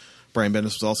Bendis. Brian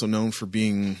Bendis was also known for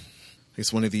being, I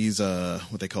guess, one of these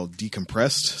what they call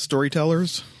decompressed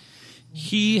storytellers.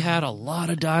 He had a lot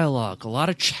of dialogue, a lot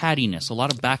of chattiness, a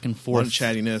lot of back and A lot forth. of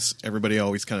chattiness. Everybody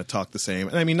always kind of talked the same.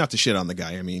 And I mean, not to shit on the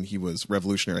guy. I mean, he was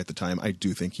revolutionary at the time. I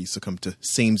do think he succumbed to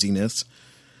samesiness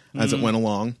as it went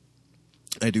along.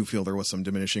 I do feel there was some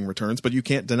diminishing returns, but you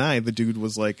can't deny the dude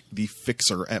was like the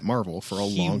fixer at Marvel for a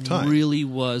long time. He really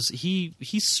was. He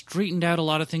straightened out a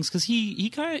lot of things because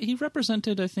he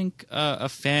represented, I think, a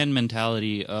fan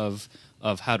mentality of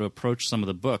how to approach some of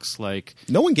the books. Like,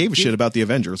 no one gave a shit about the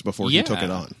Avengers before he took it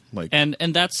on. Like, and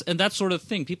that sort of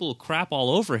thing. People crap all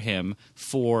over him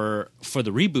for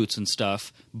the reboots and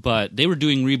stuff, but they were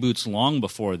doing reboots long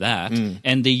before that,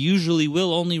 and they usually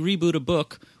will only reboot a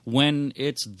book when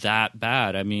it's that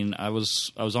bad. I mean, I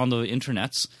was on the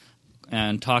internets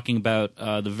and talking about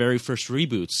the very first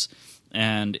reboots,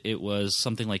 and it was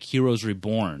something like Heroes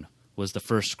Reborn was the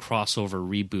first crossover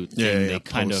reboot thing. They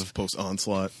kind of post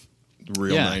Onslaught.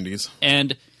 Real 90s.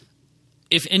 And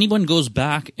if anyone goes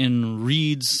back and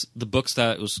reads the books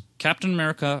that it was Captain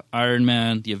America, Iron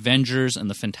Man, the Avengers, and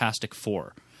the Fantastic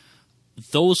Four,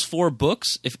 those 4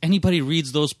 books, if anybody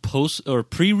reads those post or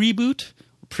pre-reboot,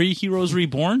 pre-Heroes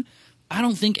Reborn, I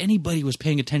don't think anybody was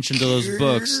paying attention to those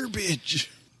books.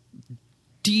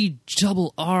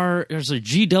 D-double-R, there's a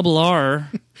G-double-R.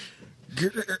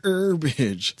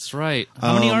 Garbage. That's right.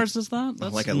 How many R's is that?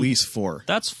 That's like at least 4.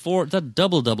 That's 4. That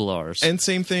double R's. And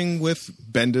same thing with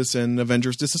Bendis and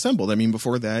Avengers Disassembled. I mean,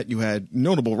 before that, you had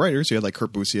notable writers. You had like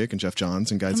Kurt Busiek and Jeff Johns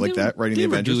and guys like that writing the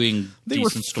Avengers. They were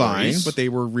fine, but they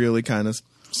were really kind of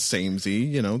samey.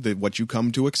 You know, what you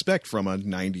come to expect from a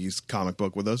 90s comic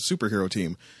book with a superhero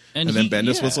team. And then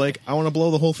Bendis was like, I want to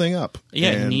blow the whole thing up.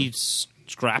 Yeah, and he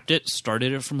scrapped it,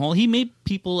 started it from whole. He made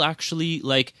people actually,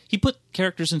 like, he put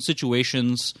characters in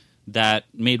situations that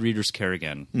made readers care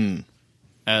again.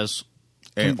 As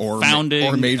or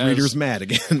made readers mad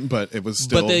again, but it was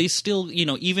still... But they still,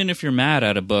 even if you're mad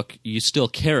at a book, you still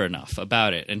care enough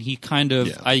about it. And he kind of,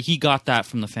 he got that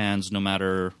from the fans no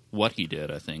matter what he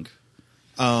did, I think.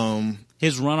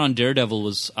 His run on Daredevil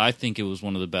was, I think it was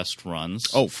one of the best runs.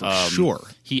 Oh, for sure.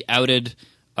 He outed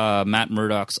Matt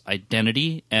Murdock's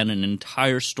identity, and an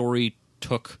entire story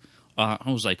took... it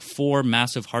was like 4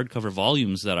 massive hardcover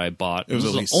volumes that I bought. It was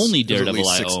the only Daredevil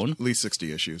I own. At least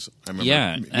 60 issues. I remember.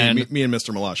 Yeah, me and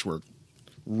Mr. Malash were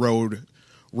rode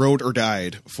or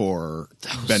died for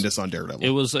Bendis on Daredevil.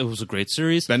 It was a great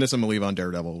series. Bendis and Malieve on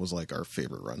Daredevil was like our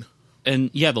favorite run.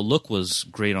 And yeah, the look was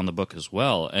great on the book as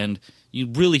well. And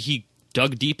he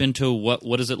dug deep into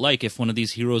what is it like if one of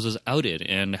these heroes is outed,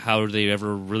 and how do they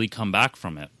ever really come back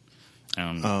from it.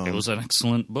 It was an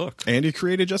excellent book. And he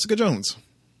created Jessica Jones.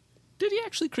 Did he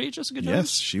actually create Jessica Jones? Yes,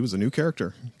 she was a new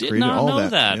character. Did not know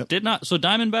that. Yep. Did not. So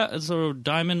Diamond, what was her?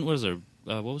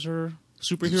 What was her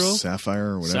superhero?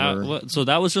 Sapphire or whatever. So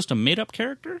that was just a made-up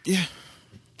character? Yeah.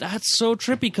 That's so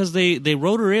trippy because they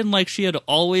wrote her in like she had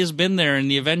always been there in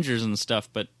the Avengers and stuff,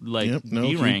 but like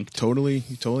B-ranked.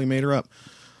 He totally made her up.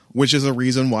 Which is a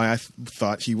reason why I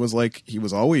thought he was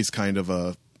always kind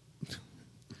of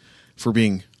for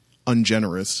being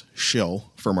ungenerous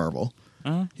shill for Marvel.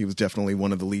 He was definitely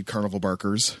one of the lead carnival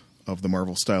barkers of the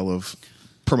Marvel style of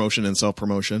promotion and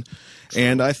self-promotion.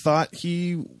 And I thought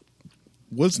he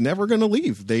was never going to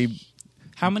leave. They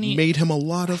made him a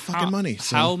lot of fucking money.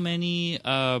 So. How many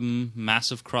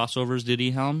massive crossovers did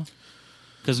he helm?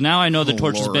 Because now I know the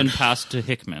torch has been passed to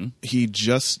Hickman. He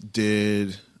just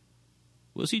did...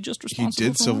 Was he just responsible He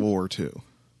did for Civil one? War 2.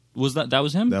 Was that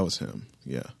was him? That was him,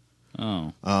 yeah.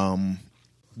 Oh.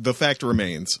 The fact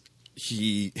remains,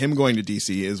 him going to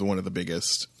DC is one of the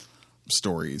biggest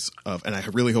stories of... And I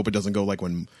really hope it doesn't go like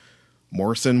when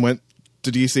Morrison went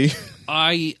to DC.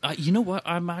 You know what?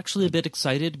 I'm actually a bit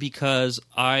excited because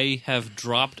I have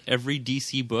dropped every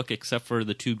DC book except for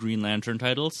the 2 Green Lantern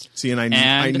titles. See, and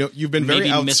I know you've been very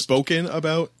outspoken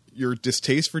about your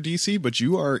distaste for DC, but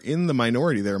you are in the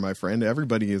minority there, my friend.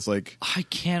 Everybody is like... I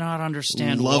cannot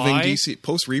understand loving why. DC.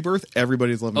 Post-Rebirth,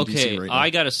 everybody's loving DC right now. I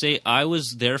gotta say, I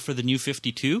was there for the New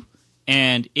 52,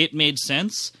 and it made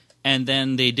sense, and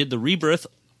then they did the Rebirth.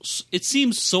 It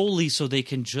seems solely so they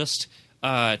can just...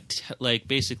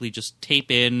 basically just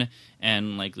tape in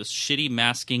and like this shitty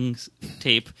masking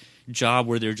tape job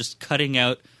where they're just cutting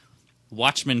out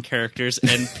Watchmen characters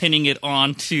and pinning it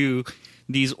onto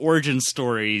these origin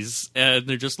stories, and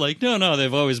they're just like, no,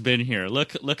 they've always been here.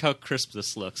 Look how crisp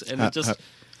this looks. And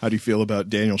how do you feel about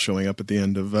Daniel showing up at the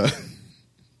end of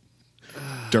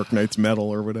Dark Knight's Metal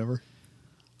or whatever?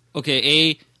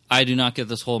 Okay, I do not get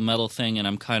this whole metal thing, and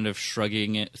I'm kind of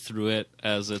shrugging it through it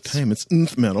as it's... Damn,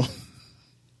 it's metal.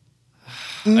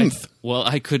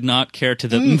 I could not care to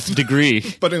the nth degree.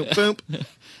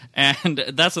 And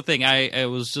that's the thing. I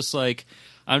was just like,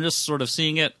 I'm just sort of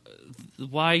seeing it.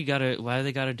 Why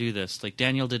they gotta do this? Like,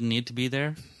 Daniel didn't need to be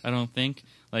there, I don't think.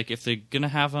 Like, if they're gonna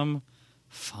have him,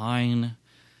 fine.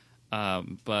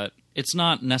 But it's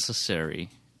not necessary.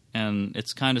 And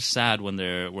it's kind of sad when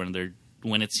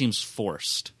it seems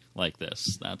forced like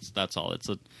this. That's all. It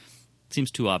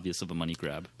seems too obvious of a money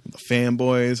grab. The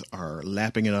fanboys are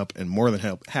lapping it up and more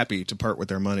than happy to part with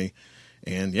their money.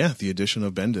 And yeah, the addition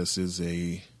of Bendis is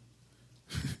a...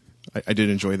 I did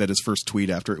enjoy that his first tweet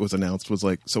after it was announced was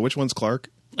like, so which one's Clark?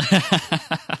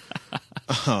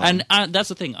 And that's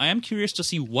the thing. I am curious to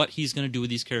see what he's going to do with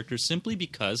these characters simply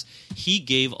because he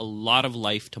gave a lot of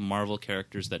life to Marvel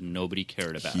characters that nobody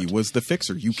cared about. He was the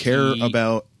fixer. You care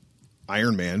about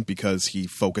Iron Man because he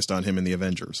focused on him in the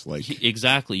Avengers.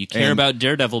 Exactly. You care about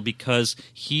Daredevil because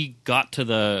he got to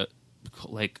the,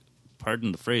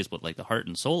 pardon the phrase, but the heart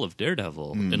and soul of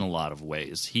Daredevil in a lot of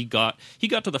ways. He got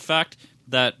to the fact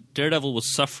that Daredevil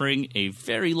was suffering a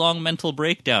very long mental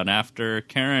breakdown after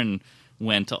Karen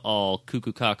went all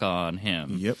cuckoo caca on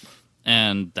him. Yep.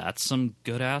 And that's some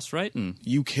good-ass writing.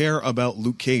 You care about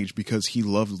Luke Cage because he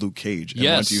loved Luke Cage and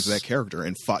wanted to use that character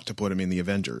and fought to put him in the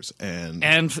Avengers. And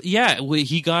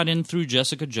he got in through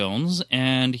Jessica Jones,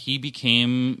 and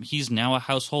he's now a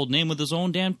household name with his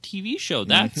own damn TV show.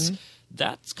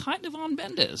 That's kind of on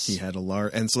Bendis. He had a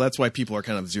large... And so that's why people are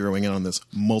kind of zeroing in on this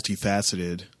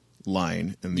multifaceted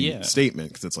line in the statement,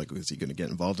 because it's like, is he going to get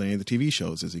involved in any of the TV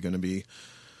shows? Is he going to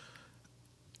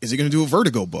do a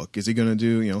Vertigo book? Is he going to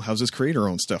do, how's his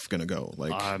creator-owned stuff going to go?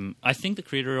 I think the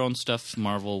creator-owned stuff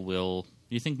Marvel will...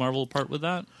 Do you think Marvel will part with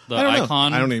that? I don't know.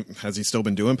 I don't even... Has he still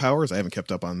been doing Powers? I haven't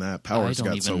kept up on that. Powers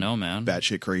got so man.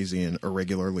 batshit crazy and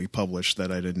irregularly published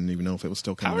that I didn't even know if it was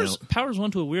still coming out. Powers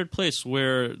went to a weird place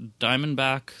where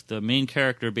Diamondback, the main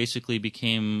character, basically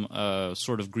became a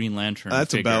sort of Green Lantern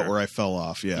That's figure. about where I fell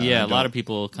off, yeah. Yeah, a lot of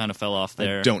people kind of fell off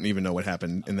there. I don't even know what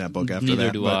happened in that book after that.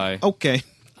 Neither do I. Okay.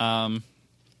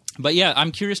 But yeah,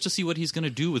 I'm curious to see what he's going to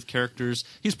do with characters.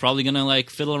 He's probably going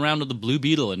to fiddle around with the Blue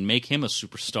Beetle and make him a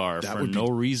superstar for no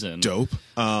reason. Dope.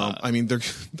 I mean, they're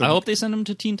I hope they send him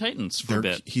to Teen Titans for a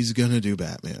bit. He's going to do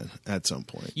Batman at some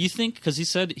point. You think? Because he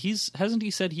said hasn't he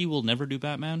said he will never do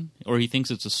Batman, or he thinks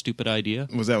it's a stupid idea?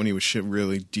 Was that when he was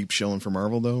really deep shilling for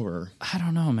Marvel though, or I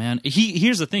don't know, man.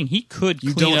 Here's the thing: he could.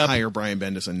 You don't hire Brian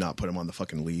Bendis and not put him on the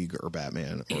fucking League or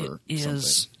Batman or it something.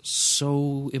 Is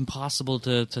so impossible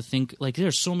to think.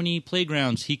 There's so many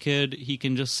playgrounds he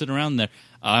can just sit around there.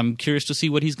 I'm curious to see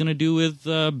what he's going to do with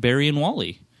Barry and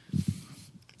Wally.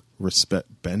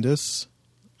 Respect Bendis.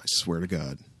 I swear to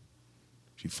God,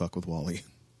 if you fuck with Wally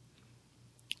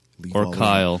or Wally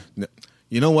Kyle, no,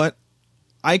 you know what?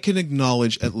 I can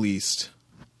acknowledge at least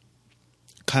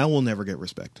Kyle will never get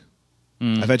respect.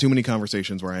 I've had too many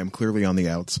conversations where I am clearly on the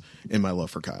outs in my love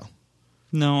for Kyle.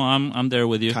 No, I'm there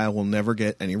with you. Kyle will never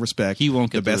get any respect. He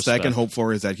won't get the best respect. I can hope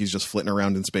for is that he's just flitting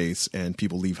around in space and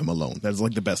people leave him alone. That is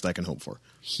the best I can hope for.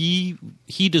 He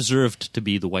deserved to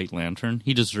be the White Lantern.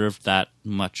 He deserved that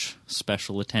much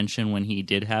special attention when he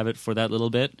did have it for that little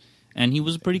bit. And he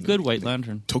was a pretty good White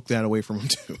Lantern. Took that away from him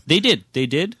too. They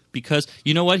did, because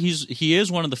you know what? He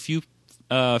is one of the few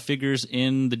figures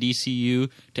in the DCU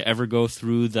to ever go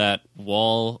through that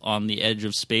wall on the edge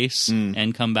of space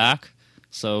and come back.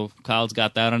 So Kyle's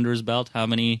got that under his belt. How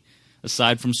many,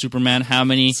 aside from Superman, how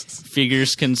many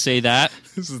figures can say that?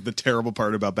 This is the terrible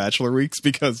part about Bachelor Weeks,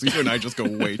 because you and I just go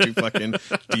way too fucking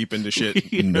deep into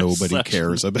shit nobody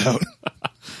cares about.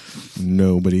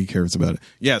 Nobody cares about it.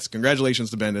 Yes, congratulations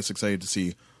to Bendis. Excited to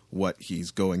see what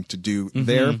he's going to do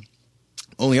there.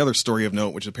 Only other story of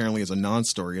note, which apparently is a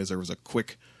non-story, is there was a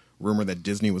quick rumor that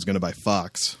Disney was going to buy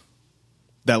Fox.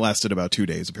 That lasted about 2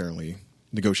 days, apparently.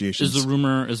 Negotiations. Is the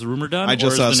rumor done? I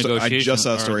just saw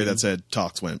a story that said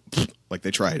talks went like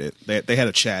they tried it. They had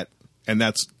a chat, and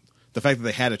that's the fact that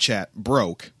they had a chat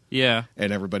broke. Yeah.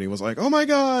 And everybody was like, "Oh my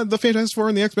god, the Fantastic Four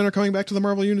and the X-Men are coming back to the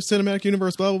Marvel Cinematic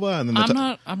Universe, blah blah blah." And then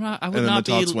I would not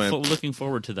be looking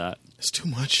forward to that. It's too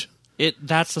much.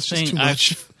 That's the thing. Too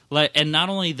much. And not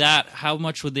only that, how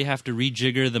much would they have to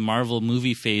rejigger the Marvel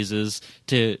movie phases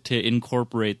to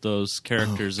incorporate those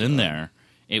characters in there?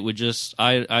 It would just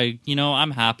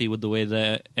I'm happy with the way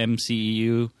the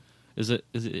MCU is it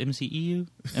MCEU?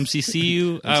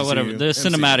 MCCU? Whatever. The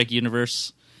cinematic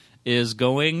universe is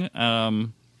going.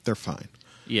 They're fine.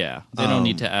 Yeah. They don't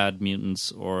need to add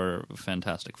mutants or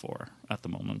Fantastic Four at the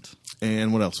moment.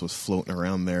 And what else was floating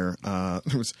around there?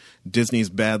 There was Disney's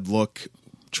bad look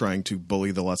trying to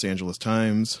bully the Los Angeles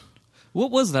Times.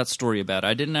 What was that story about?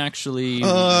 I didn't actually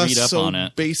read up on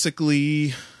it.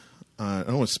 Basically, I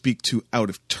don't want to speak too out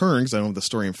of turn because I don't have the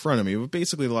story in front of me, but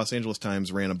basically the Los Angeles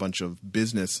Times ran a bunch of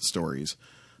business stories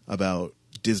about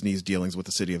Disney's dealings with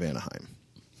the city of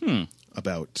Anaheim.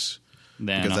 About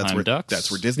the Anaheim Ducks.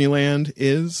 That's where Disneyland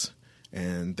is,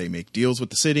 and they make deals with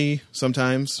the city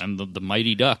sometimes. And the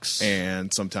Mighty Ducks.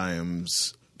 And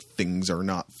sometimes things are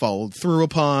not followed through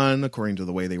upon according to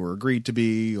the way they were agreed to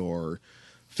be, or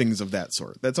things of that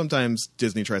sort. That sometimes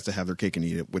Disney tries to have their cake and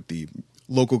eat it with the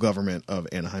local government of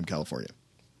Anaheim, California.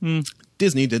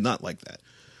 Disney did not like that.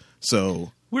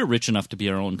 So we're rich enough to be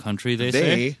our own country, they say.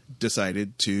 They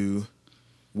decided to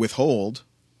withhold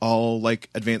all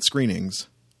advanced screenings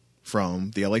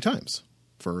from the LA Times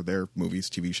for their movies,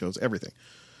 TV shows, everything.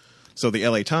 So the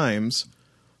LA Times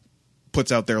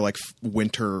puts out their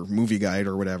winter movie guide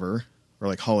or whatever,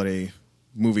 or holiday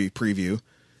movie preview,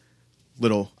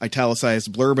 little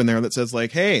italicized blurb in there that says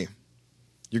hey,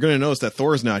 you're going to notice that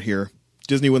Thor's not here.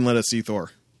 Disney wouldn't let us see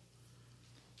Thor.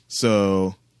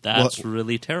 So that's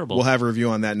really terrible. We'll have a review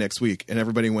on that next week. And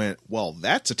everybody went, well,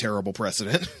 that's a terrible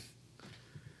precedent.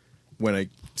 When a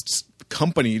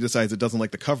company decides it doesn't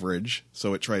like the coverage,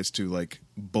 so it tries to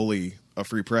bully a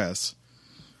free press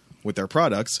with their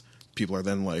products, people are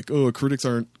then critics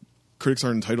aren't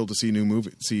entitled to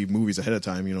see movies ahead of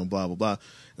time, blah blah blah. And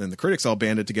then the critics all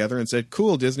banded together and said,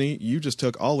 "Cool, Disney, you just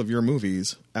took all of your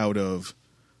movies out of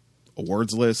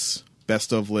awards lists,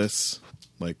 best of lists,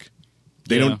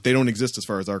 they don't exist as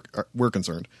far as we're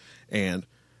concerned." And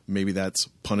maybe that's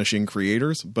punishing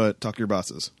creators, but talk to your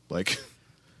bosses,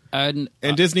 And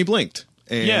Disney blinked.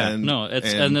 And,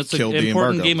 it's an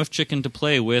important game of chicken to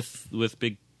play with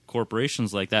big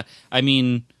corporations like that. I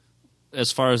mean,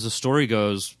 as far as the story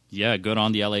goes, yeah, good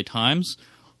on the LA Times.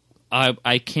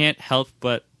 I can't help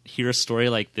but hear a story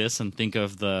like this and think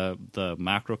of the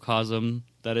macrocosm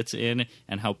that it's in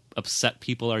and how upset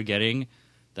people are getting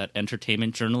that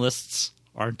entertainment journalists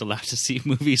aren't allowed to see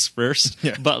movies first,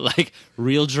 but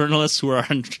real journalists who are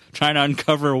trying to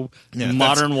uncover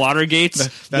modern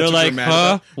Watergates, they're like,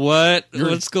 huh?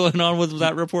 What's going on with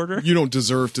that reporter? You don't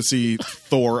deserve to see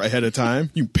Thor ahead of time.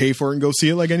 You pay for it and go see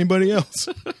it like anybody else.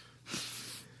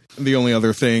 The only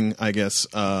other thing, I guess,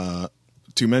 to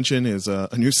mention is a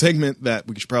new segment that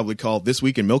we should probably call This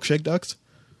Week in Milkshake Ducks.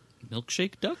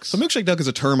 Milkshake Ducks? So milkshake duck is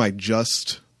a term I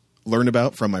just learned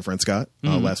about from my friend Scott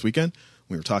last weekend.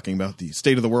 We were talking about the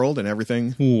state of the world and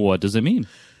everything. What does it mean?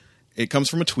 It comes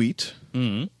from a tweet.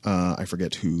 I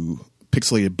forget who,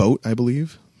 Pixelated Boat, I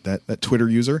believe, that Twitter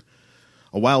user,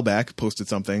 a while back posted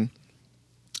something.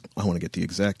 I want to get the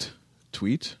exact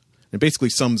tweet. It basically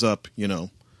sums up,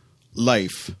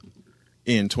 life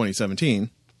in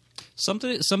 2017.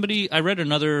 Somebody, I read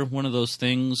another one of those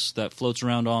things that floats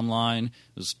around online.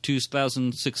 It was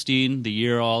 2016, the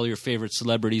year all your favorite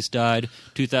celebrities died.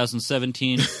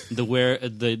 2017,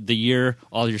 the year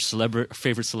all your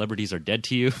favorite celebrities are dead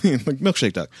to you.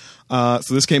 Milkshake Duck.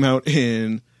 So this came out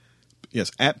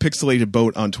at Pixelated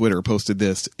Boat on Twitter posted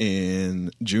this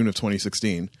in June of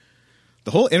 2016.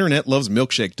 The whole internet loves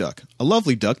Milkshake Duck, a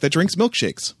lovely duck that drinks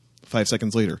milkshakes. 5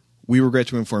 seconds later, we regret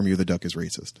to inform you the duck is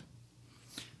racist.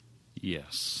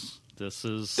 Yes.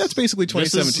 That's basically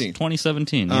 2017.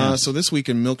 2017, yeah. So this week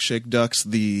in Milkshake Ducks,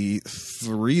 the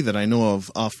three that I know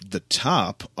of off the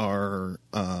top are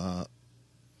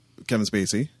Kevin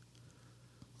Spacey.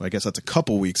 Well, I guess that's a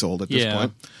couple weeks old at this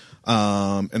point.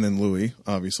 And then Louis,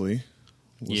 obviously,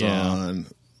 was on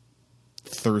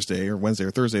Thursday or Wednesday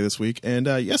or Thursday this week. And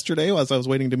yesterday, as I was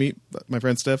waiting to meet my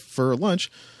friend Steph for lunch,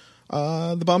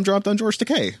 the bomb dropped on George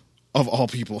Takei, of all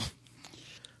people.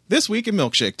 This week in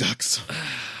Milkshake Ducks.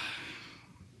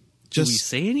 Do we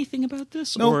say anything about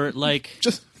this? No, or like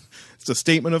just it's a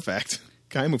statement of fact.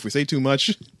 Kaim, if we say too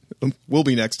much, we'll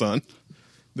be next on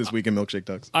this week in Milkshake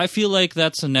Ducks. I feel like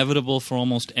that's inevitable for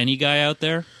almost any guy out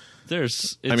there.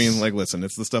 I mean, like, listen,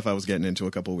 it's the stuff I was getting into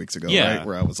a couple of weeks ago, right?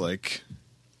 Where I was like,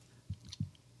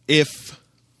 if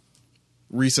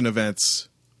recent events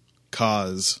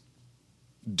cause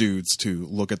dudes to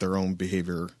look at their own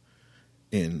behavior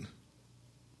in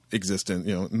existence,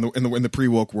 you know, in the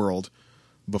pre-woke world,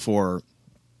 before,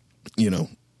 you know,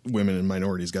 women and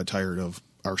minorities got tired of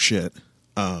our shit,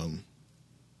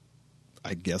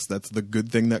 I guess that's the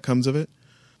good thing that comes of it.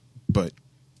 But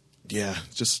yeah,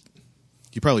 just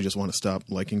you probably just want to stop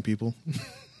liking people.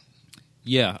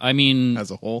 Yeah, I mean,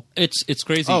 as a whole, it's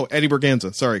crazy. Oh, Eddie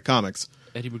Berganza, sorry, comics.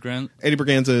 Eddie Berganza. Eddie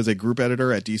Berganza is a group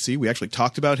editor at DC. We actually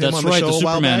talked about him on the right, show the a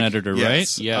while Superman back. editor,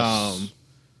 yes. right? Yes.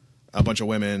 A bunch of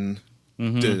women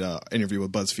did an interview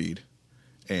with BuzzFeed,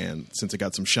 and since it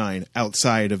got some shine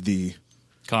outside of the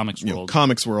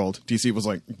comics world, DC was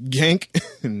like yank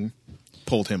and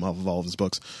pulled him off of all of his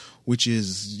books, which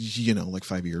is, you know, like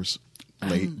 5 years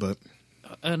late. But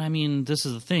and I mean, this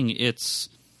is the thing.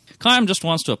 Kaim just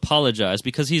wants to apologize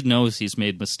because he knows he's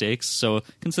made mistakes. So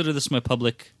consider this my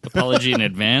public apology in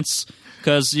advance,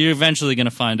 because you're eventually going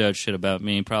to find out shit about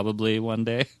me probably one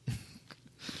day.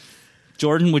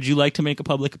 Jordan, would you like to make a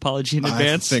public apology in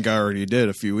advance? I think I already did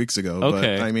a few weeks ago.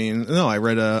 Okay. But, I mean, no, I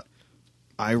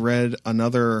read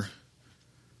another.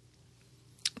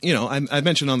 You know, I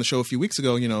mentioned on the show a few weeks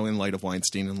ago, you know, in light of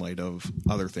Weinstein, in light of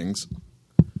other things,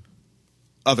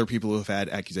 other people who have had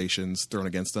accusations thrown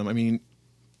against them. I mean,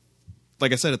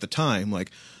 like I said at the time,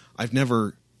 like, I've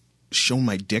never shown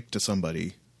my dick to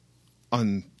somebody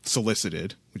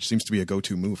unsolicited, which seems to be a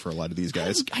go-to move for a lot of these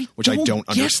guys, which I don't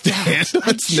understand.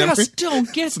 I just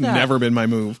don't get it's that. It's never been my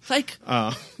move. Like,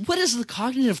 what is the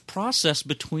cognitive process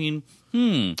between,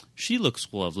 she looks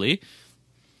lovely.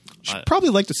 She'd probably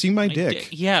like to see my dick.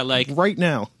 Yeah, like... right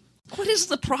now. What is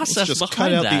the process Let's just behind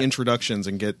cut out that? the introductions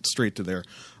and get straight to there.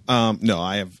 No,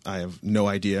 I have no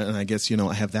idea, and I guess, you know,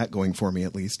 I have that going for me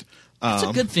at least. It's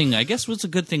a good thing. I guess it's a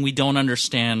good thing we don't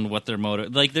understand what their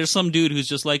motive... Like, there's some dude who's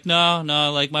just like, no,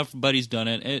 like, my buddy's done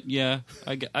it. Yeah,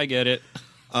 I get it.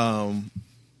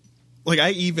 Like,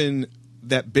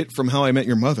 that bit from How I Met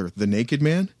Your Mother, the naked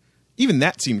man, even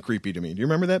that seemed creepy to me. Do you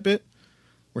remember that bit?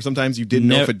 Where sometimes you didn't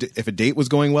know if a date was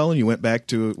going well and you went back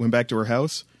to her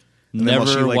house?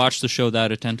 Never watched the show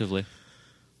that attentively.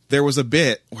 There was a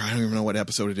bit where I don't even know what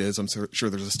episode it is. I'm sure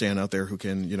there's a stan out there who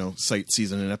can, you know, cite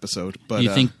season and episode. But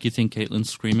you think Caitlin's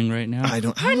screaming right now? I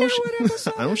don't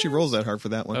know if she rolls that hard for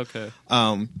that one. Okay.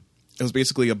 It was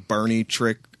basically a Barney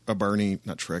trick. It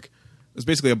was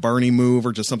basically a Barney move,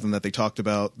 or just something that they talked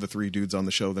about, the three dudes on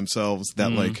the show themselves,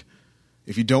 that like,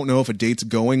 if you don't know if a date's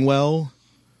going well,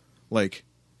 like,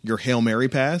 your Hail Mary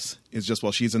pass is just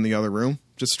while she's in the other room,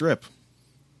 just strip.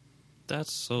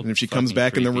 That's so. And if she comes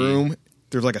back in the room,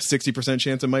 there's like a 60%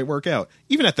 chance it might work out.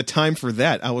 Even at the time for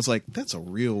that, I was like, that's a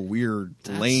real weird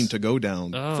lane to go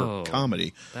down for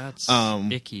comedy. That's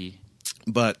icky.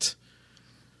 But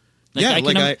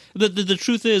the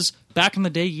truth is, back in the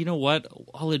day, you know what?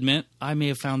 I'll admit, I may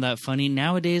have found that funny.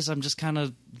 Nowadays, I'm just kind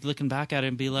of looking back at it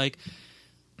and be like,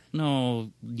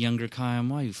 no, younger Kaim,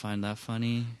 why you find that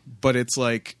funny? But it's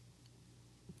like,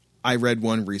 I read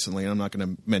one recently, and I'm not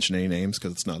going to mention any names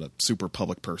because it's not a super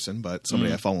public person, but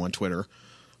somebody I follow on Twitter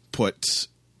put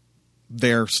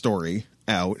their story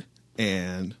out,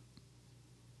 and,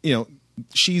 you know,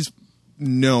 she's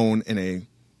known in a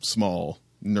small,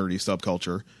 nerdy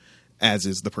subculture, as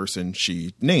is the person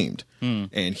she named.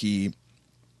 And he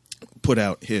put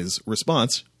out his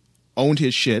response, owned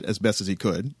his shit as best as he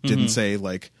could, didn't say,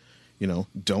 like, you know,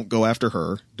 don't go after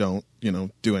her, don't, you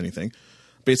know, do anything.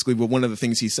 Basically, but one of the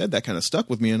things he said that kind of stuck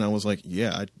with me, and I was like,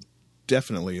 yeah,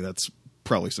 definitely, that's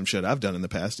probably some shit I've done in the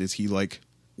past, is he, like,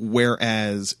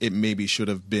 whereas it maybe should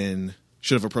have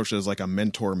approached it as like a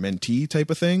mentor-mentee type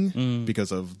of thing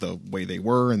because of the way they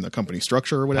were and the company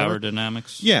structure or whatever. Power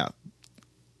dynamics. Yeah.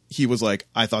 He was like,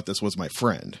 I thought this was my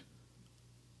friend.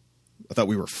 I thought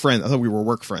we were friends. I thought we were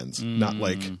work friends, not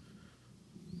like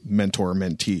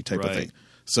mentor-mentee type of thing.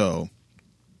 So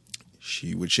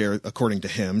She would share, according to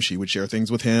him, she would share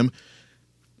things with him.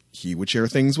 He would share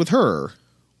things with her.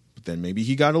 But then maybe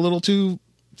he got a little too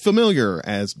familiar,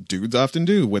 as dudes often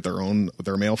do, with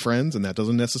their male friends, and that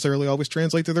doesn't necessarily always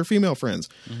translate to their female friends.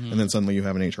 And then suddenly you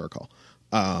have an HR call.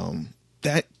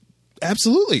 That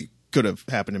absolutely could have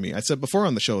happened to me. I said before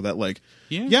on the show that, like,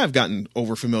 yeah, I've gotten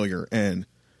over familiar, and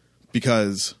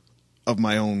because of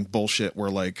my own bullshit, where,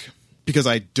 like, because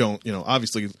I don't,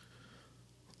 obviously,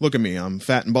 look at me, I'm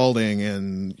fat and balding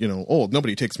and, old.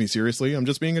 Nobody takes me seriously. I'm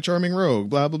just being a charming rogue,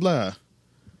 blah, blah, blah,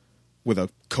 with a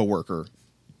coworker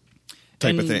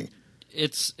type of thing.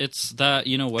 It's that,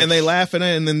 what? And they laugh, and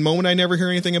then the moment I never hear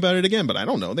anything about it again. But I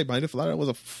don't know. They might have thought I was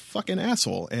a fucking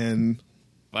asshole. And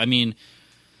I mean,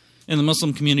 in the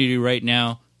Muslim community right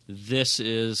now, this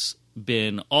has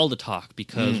been all the talk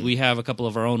because we have a couple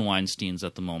of our own Weinsteins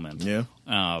at the moment.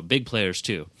 Yeah. Big players,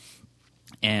 too.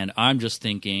 And I'm just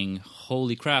thinking,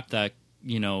 holy crap, that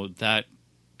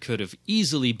could have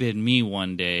easily been me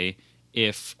one day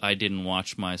if I didn't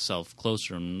watch myself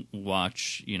closer and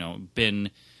been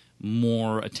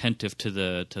more attentive to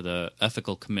the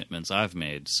ethical commitments I've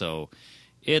made. So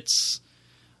it's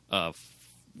a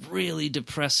really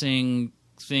depressing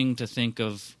thing to think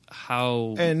of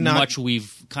how much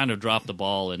we've kind of dropped the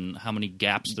ball and how many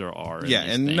gaps there are. Yeah,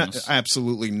 in these and things.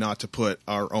 absolutely not to put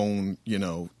our own,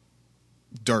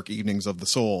 dark evenings of the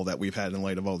soul that we've had in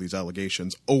light of all these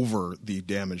allegations over the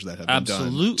damage that have been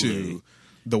done to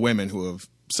the women who have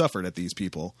suffered at these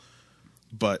people.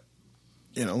 But,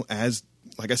 as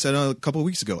like I said a couple of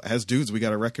weeks ago, as dudes, we got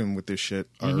to reckon with this shit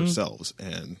ourselves.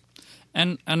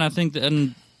 And I think that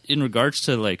in regards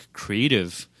to, like,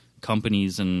 creative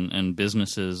companies and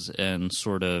businesses and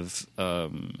sort of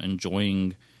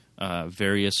enjoying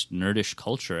various nerdish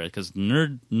culture, because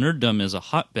nerddom is a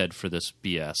hotbed for this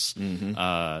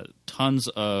BS. Tons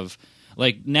of,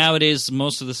 like, nowadays,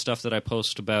 most of the stuff that I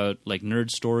post about, like, nerd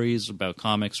stories about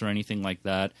comics or anything like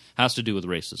that has to do with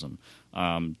racism.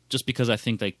 Just because I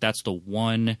think, like, that's the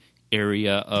one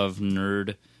area of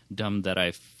nerddom that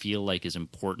I feel like is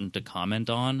important to comment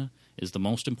on. Is the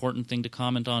most important thing to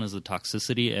comment on is the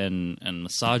toxicity, and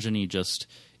misogyny just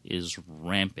is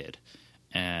rampant.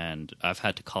 And I've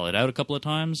had to call it out a couple of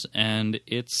times, and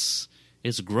it's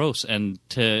gross. And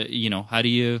how do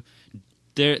you?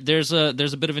 There's a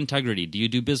bit of integrity. Do you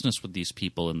do business with these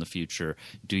people in the future?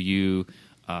 Do you,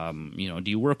 do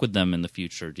you work with them in the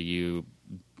future? Do you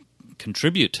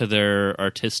contribute to their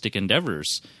artistic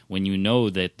endeavors when you know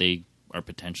that they are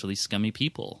potentially scummy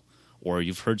people, or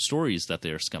you've heard stories that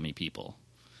they are scummy people?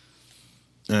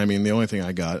 I mean, the only thing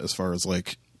I got as far as,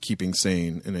 like, keeping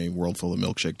sane in a world full of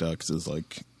milkshake ducks is,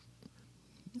 like,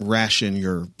 ration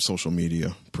your social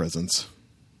media presence.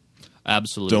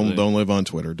 Absolutely. Don't live on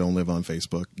Twitter. Don't live on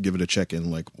Facebook. Give it a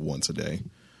check-in, like, once a day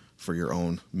for your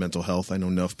own mental health. I know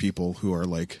enough people who are,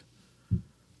 like,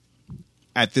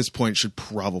 at this point should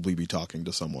probably be talking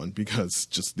to someone, because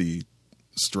just the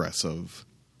stress of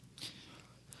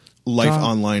life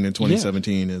online in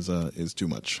 2017 is too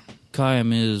much.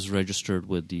 Kayam is registered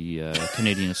with the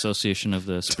Canadian Association of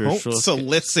the Spiritual. Don't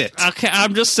solicit. Okay,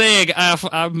 I'm just saying.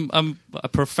 I'm a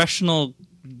professional.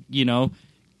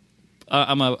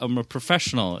 I'm a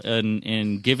professional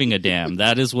in giving a damn.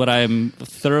 That is what I'm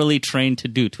thoroughly trained to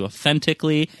do, to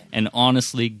authentically and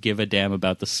honestly give a damn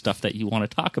about the stuff that you want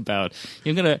to talk about.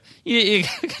 You're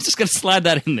just gonna slide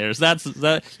that in there.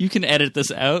 That you can edit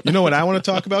this out. You know what I want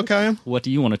to talk about, Kayam? What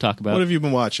do you want to talk about? What have you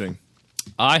been watching?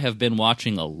 I have been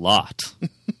watching a lot.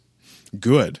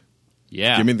 Good.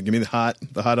 Yeah. Give me the hot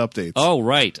updates. Oh,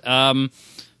 right.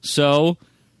 So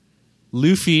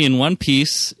Luffy in One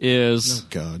Piece is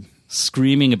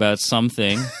screaming about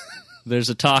something. There's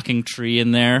a talking tree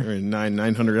in there. We're in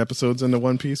 900 episodes into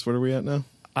One Piece. What are we at now?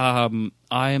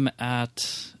 I'm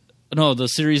at... No, the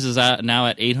series is now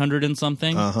at 800 and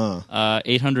something.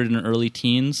 800 in early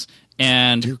teens.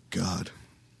 And dear God.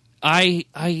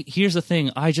 Here's the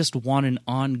thing. I just want an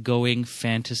ongoing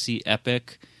fantasy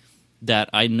epic that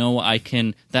I know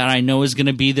is going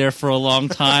to be there for a long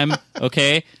time.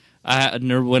 Okay, when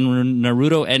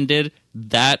Naruto ended,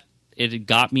 it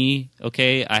got me.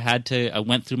 Okay, I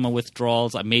went through my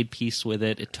withdrawals. I made peace with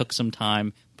it. It took some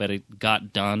time, but it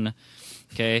got done.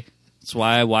 Okay, that's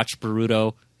why I watched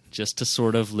Boruto, just to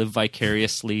sort of live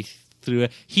vicariously through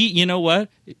it. You know what?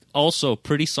 Also,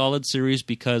 pretty solid series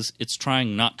because it's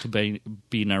trying not to be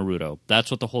Naruto.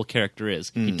 That's what the whole character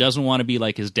is. He doesn't want to be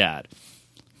like his dad.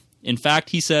 In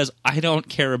fact, he says, "I don't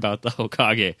care about the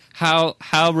Hokage."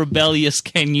 How rebellious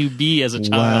can you be as a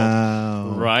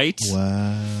child? Wow. Right?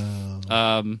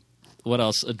 Wow. What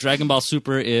else? Dragon Ball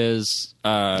Super is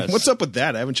What's up with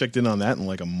that? I haven't checked in on that in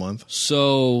like a month.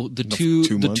 so the two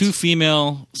months? two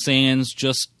female Saiyans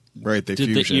just Right, they did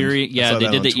fusioned. the earring. I Yeah, saw they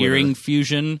that did on the Twitter. earring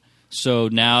fusion. So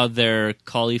now they're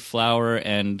cauliflower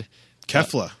and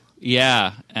Kefla.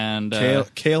 yeah, and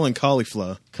Kale and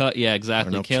cauliflower. yeah,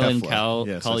 exactly. Or no, Kale and Kefla.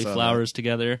 Yes, I saw cauliflowers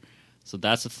together. So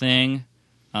that's a thing.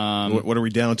 What are we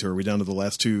down to? Are we down to the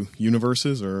last two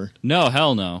universes, or No,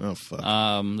 hell no. oh fuck?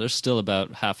 There's still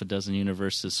about half a dozen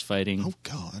universes fighting. Oh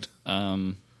god,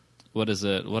 What is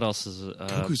it? What else is it?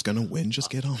 Goku's gonna win. Just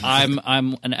get on. with it.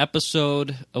 I'm an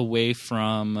episode away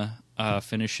from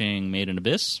finishing Made in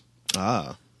Abyss.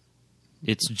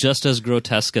 It's just as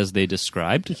grotesque as they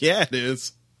described. Yeah, it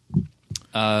is.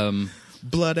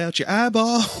 Blood out your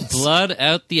eyeballs. Blood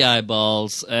out the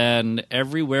eyeballs, and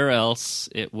everywhere else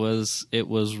it was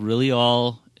really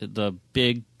all the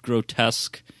big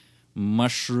grotesque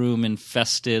mushroom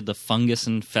infested, the fungus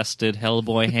infested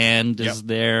Hellboy hand is Yep.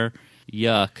 there.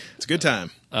 Yuck. It's a good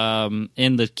time.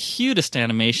 In the cutest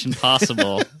animation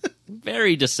possible.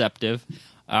 Very deceptive.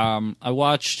 I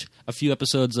watched a few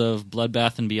episodes of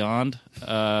Bloodbath and Beyond,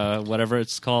 whatever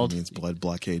it's called. It means Blood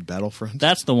Blockade Battlefront.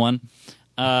 That's the one.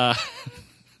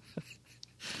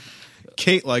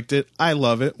 Kate liked it. I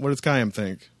love it. What does Kayam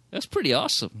think? That's pretty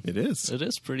awesome. It is. It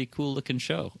is pretty cool looking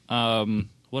show.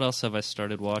 What else have I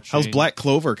started watching? How's Black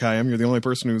Clover, Kayam? You're the only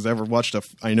person who's ever watched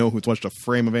who's watched a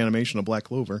frame of animation of Black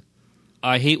Clover.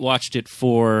 I hate watched it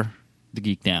for the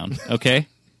Geek Down. Okay.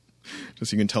 Just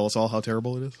so you can tell us all how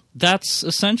terrible it is. That's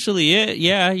essentially it.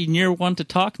 Yeah, you're one to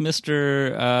talk,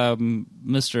 Mr.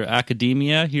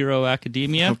 Academia, Hero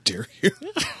Academia. How dare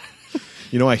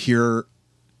you? I hear...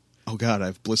 Oh, God,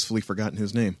 I've blissfully forgotten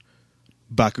his name.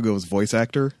 Bakugo's voice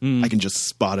actor. I can just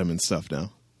spot him and stuff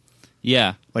now.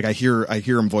 Yeah. Like, I hear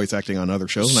him voice acting on other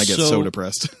shows, and I get so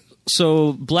depressed.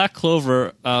 So, Black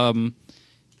Clover,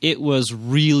 it was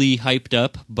really hyped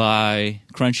up by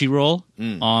Crunchyroll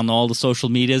on all the social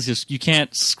medias. You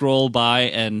can't scroll by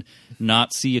and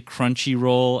not see a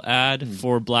Crunchyroll ad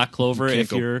for Black Clover You can't if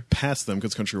go you're... past them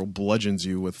because Crunchyroll bludgeons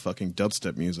you with fucking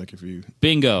dubstep music if you...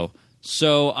 Bingo.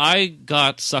 So I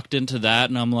got sucked into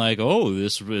that, and I'm like, oh,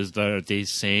 are they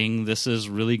saying this is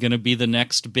really going to be the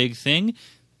next big thing?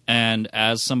 And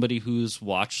as somebody who's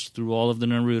watched through all of the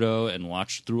Naruto and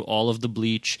watched through all of the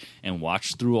Bleach and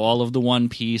watched through all of the One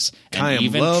Piece and Kayam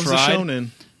even loves tried, a shonen.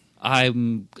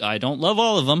 I don't love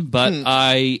all of them, but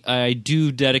I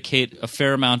do dedicate a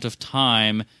fair amount of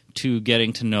time to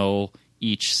getting to know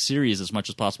each series as much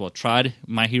as possible. I tried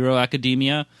My Hero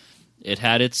Academia. It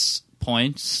had its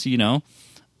points,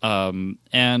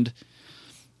 and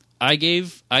I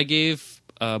gave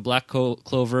Black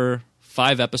Clover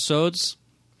 5 episodes.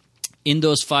 In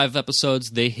those 5 episodes,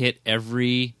 they hit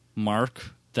every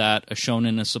mark that a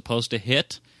shonen is supposed to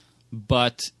hit,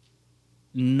 but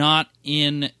not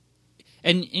in...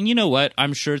 And you know what?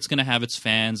 I'm sure it's going to have its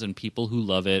fans and people who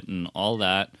love it and all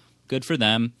that. Good for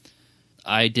them.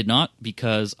 I did not,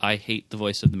 because I hate the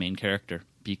voice of the main character.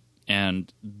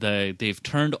 And they've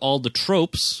turned all the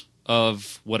tropes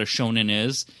of what a shonen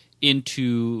is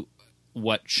into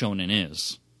what shonen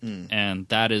is. And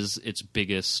that is its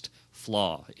biggest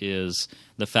flaw, is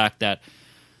the fact that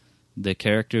the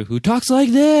character who talks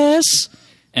like this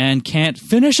and can't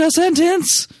finish a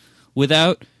sentence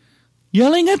without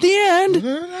yelling at the end,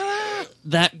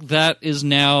 that is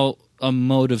now a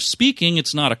mode of speaking.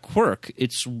 It's not a quirk.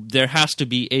 There has to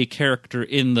be a character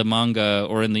in the manga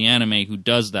or in the anime who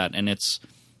does that, and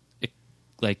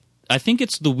I think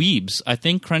it's the weebs. I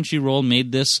think Crunchyroll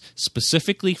made this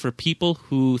specifically for people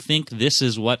who think this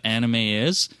is what anime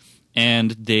is,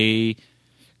 and they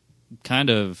kind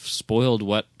of spoiled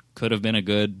what could have been a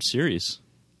good series.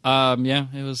 Yeah,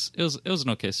 it was an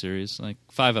okay series. Like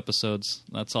 5 episodes.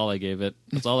 That's all I gave it.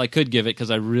 That's all I could give it because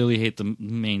I really hate the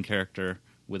main character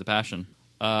with a passion.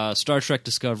 Star Trek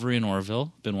Discovery and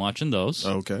Orville. Been watching those.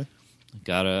 Okay.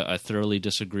 I thoroughly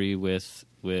disagree with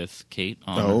Kate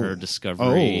on her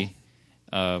Discovery.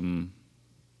 Well,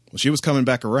 she was coming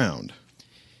back around.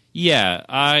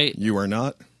 Yeah, You are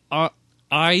not?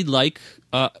 I like...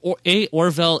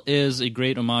 Orville is a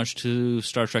great homage to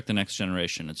Star Trek The Next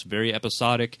Generation. It's very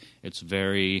episodic. It's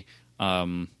very...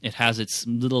 it has its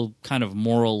little kind of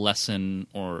moral lesson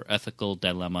or ethical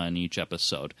dilemma in each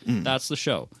episode. That's the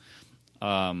show.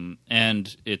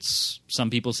 And some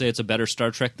people say it's a better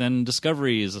Star Trek than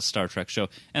Discovery is a Star Trek show.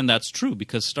 And that's true,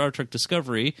 because Star Trek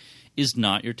Discovery is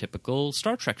not your typical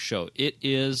Star Trek show. It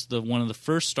is one of the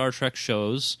first Star Trek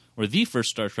shows, or the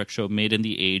first Star Trek show made in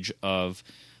the age of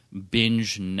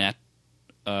binge internet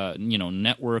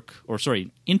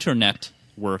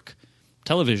work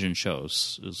television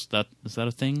shows. Is that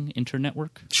a thing?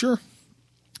 Internetwork? Sure.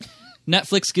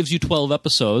 Netflix gives you 12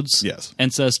 episodes. Yes.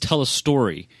 And says tell a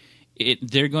story.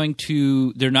 They're not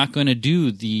going to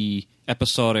do the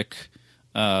episodic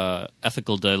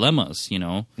ethical dilemmas,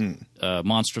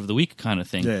 monster of the week kind of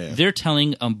thing. Yeah. They're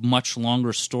telling a much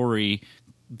longer story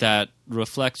that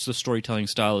reflects the storytelling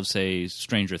style of, say,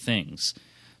 Stranger Things.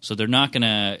 So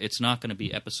it's not going to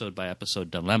be episode by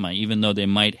episode dilemma, even though they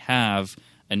might have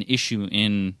an issue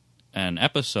in an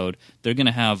episode. They're going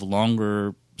to have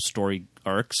longer story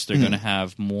arcs. They're going to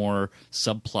have more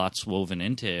subplots woven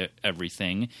into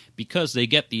everything because they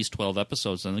get these 12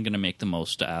 episodes and they're going to make the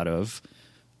most out of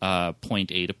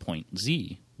point A to point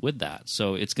Z with that.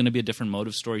 So it's going to be a different mode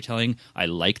of storytelling. I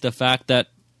like the fact that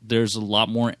there's a lot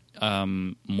more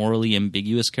morally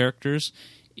ambiguous characters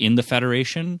in the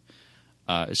Federation,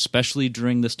 especially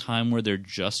during this time where they're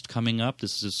just coming up.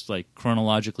 This is like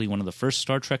chronologically one of the first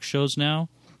Star Trek shows now.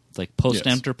 It's like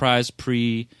post-Enterprise,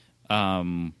 pre-OST.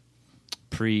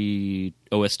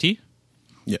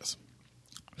 Yes.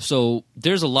 So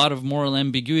there's a lot of moral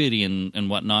ambiguity and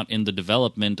whatnot in the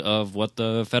development of what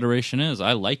the Federation is.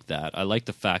 I like that. I like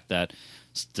the fact that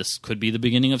this could be the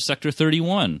beginning of Sector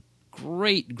 31.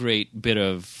 Great bit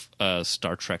of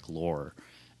Star Trek lore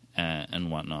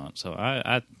and whatnot. So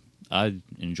I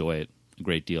enjoy it a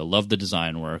great deal. Love the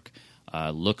design work.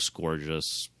 Looks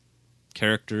gorgeous.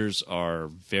 Characters are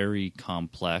very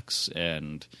complex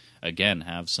and, again,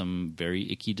 have some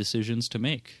very icky decisions to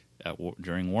make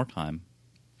during wartime.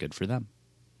 Good for them.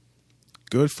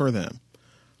 Good for them.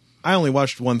 I only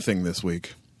watched one thing this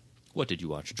week. What did you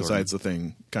watch, Jordan? Besides the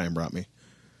thing Kyan brought me.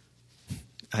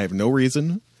 I have no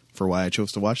reason for why I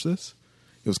chose to watch this.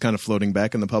 It was kind of floating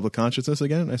back in the public consciousness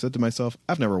again. I said to myself,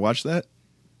 I've never watched that.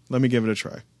 Let me give it a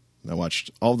try. I watched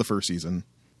all the first season.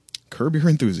 Curb Your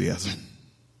Enthusiasm.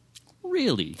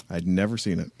 Really? I'd never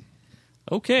seen it.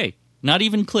 Okay. Not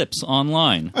even clips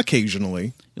online.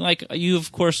 Occasionally. Like, you,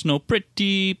 of course, know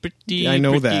pretty I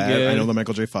know pretty that. good. I know the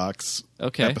Michael J. Fox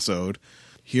episode.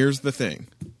 Here's the thing.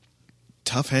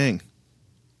 Tough hang.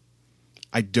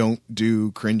 I don't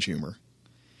do cringe humor.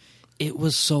 It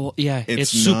was so... Yeah,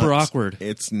 it's super awkward.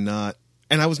 It's not...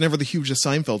 And I was never the hugest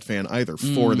Seinfeld fan either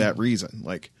for that reason.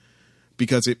 Like,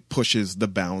 because it pushes the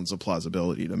bounds of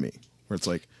plausibility to me. Where it's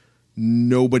like,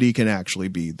 nobody can actually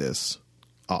be this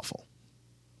awful.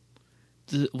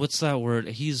 What's that word?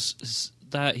 It's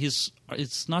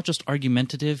not just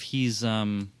argumentative. He's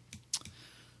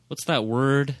what's that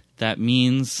word that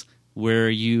means where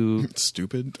you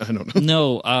stupid? I don't know.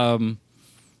 No,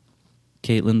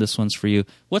 Caitlin, this one's for you.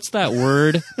 What's that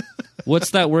word?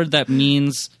 What's that word that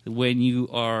means when you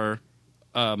are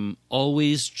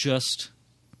always just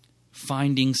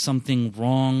finding something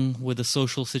wrong with a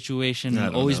social situation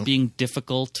and always being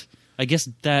difficult? I guess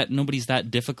that nobody's that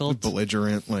difficult.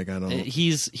 Belligerent, like I don't.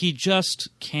 He just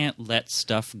can't let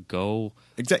stuff go.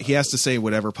 Exactly. He has to say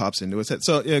whatever pops into his head.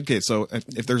 So okay, so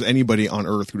if there's anybody on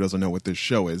Earth who doesn't know what this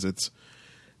show is, it's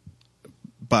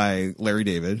by Larry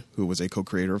David, who was a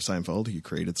co-creator of Seinfeld. He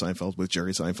created Seinfeld with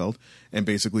Jerry Seinfeld, and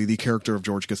basically the character of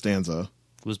George Costanza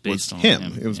was based on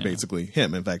him. It was basically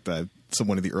him. In fact,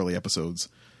 one of the early episodes,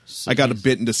 I got a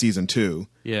bit into season 2.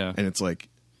 Yeah, and it's like.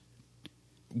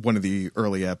 One of the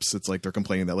early eps, it's like they're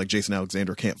complaining that like Jason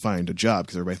Alexander can't find a job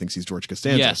because everybody thinks he's George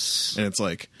Costanza. Yes, and it's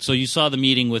like so you saw the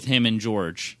meeting with him and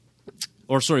George,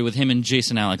 with him and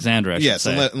Jason Alexander. I should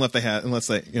say. Unless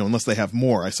they have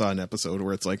more. I saw an episode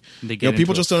where it's like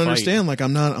people just don't understand. Like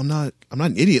I'm not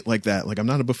an idiot like that. Like I'm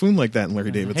not a buffoon like that. And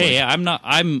Larry David's I'm not.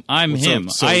 I'm him.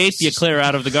 I ate the eclair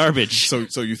out of the garbage. So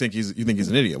you think he's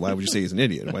an idiot? Why would you say he's an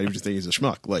idiot? Why would you say he's a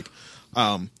schmuck? Like.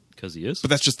 Because he is. But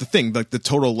that's just the thing, like the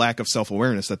total lack of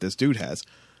self-awareness that this dude has.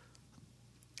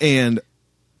 And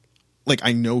like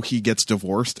I know he gets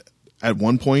divorced at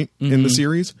one point in the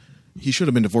series. He should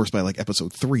have been divorced by like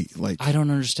episode 3. Like I don't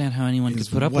understand how anyone could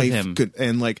put up with him.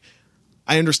 And like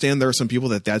I understand there are some people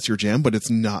that's your jam, but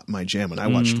it's not my jam. And I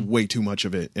watched way too much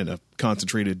of it in a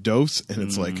concentrated dose, and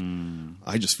it's like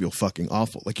I just feel fucking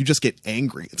awful. Like you just get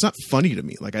angry. It's not funny to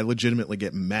me. Like I legitimately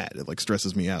get mad. It like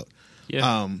stresses me out.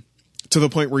 Yeah. To the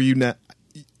point where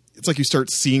it's like you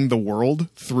start seeing the world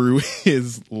through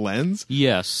his lens.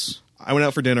 Yes. I went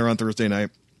out for dinner on Thursday night,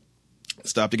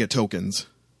 stopped to get tokens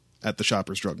at the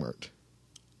Shoppers Drug Mart.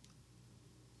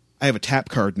 I have a tap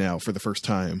card now for the first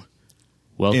time.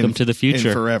 Welcome to the future.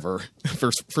 In forever.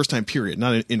 First time, period.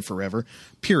 Not in forever,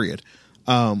 period.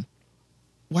 Why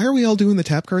are we all doing the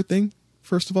tap card thing,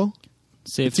 first of all?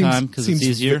 Save time because it's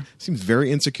easier. Seems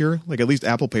very insecure. Like at least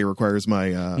Apple Pay requires my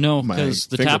no, my because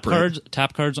the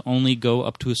tap cards only go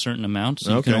up to a certain amount,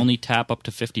 so you can only tap up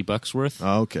to $50 worth.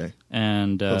 Oh, okay.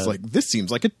 And I was like, this seems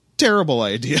like a terrible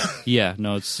idea. Yeah,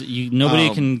 no, it's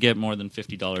nobody can get more than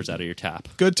 $50 out of your tap.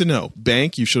 Good to know.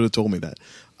 Bank, you should have told me that.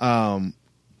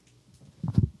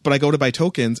 But I go to buy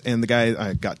tokens, and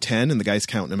I got 10, and the guy's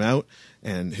counting them out,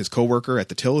 and his coworker at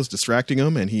the till is distracting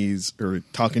him, and or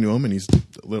talking to him, and he's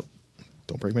a little.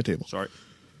 Don't break my table. Sorry.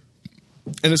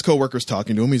 And his coworker's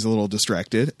talking to him. He's a little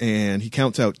distracted, and he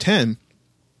counts out 10,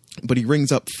 but he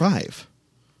rings up 5.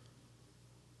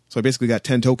 So I basically got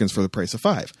 10 tokens for the price of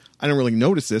 5. I didn't really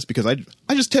notice this because I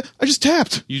just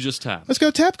tapped. You just tapped. I just got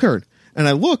a tap card, and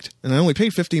I looked, and I only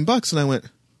paid $15, and I went,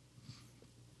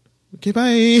 okay,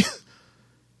 bye.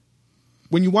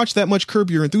 When you watch that much Curb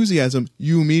Your Enthusiasm,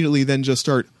 you immediately then just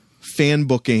start fan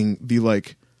booking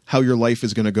the how your life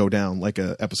is going to go down, like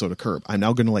a episode of Curb. I'm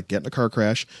now going to get in a car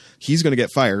crash. He's going to get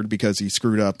fired because he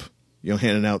screwed up,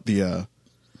 handing out the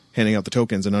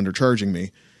tokens and undercharging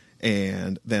me.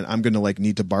 And then I'm going to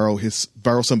need to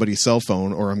borrow somebody's cell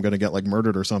phone, or I'm going to get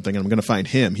murdered or something. And I'm going to find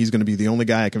him. He's going to be the only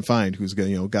guy I can find who's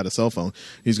got a cell phone.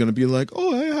 He's going to be like,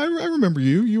 oh, I remember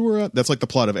you. You were that's the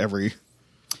plot of every.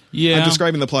 Yeah, I'm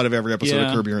describing the plot of every episode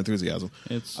of Curb Your Enthusiasm.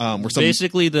 It's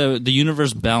basically the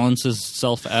universe balances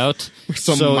itself out.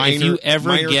 So if you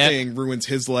ever thing ruins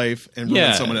his life and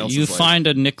ruins someone else's life. You find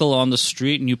a nickel on the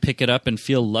street and you pick it up and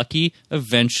feel lucky.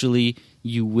 Eventually,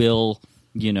 you will.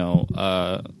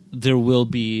 There will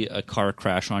be a car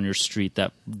crash on your street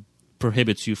that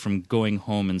prohibits you from going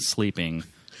home and sleeping.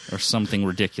 Or something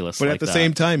ridiculous but like at the that.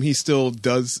 same time, he still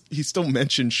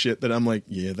mentions shit that I'm like,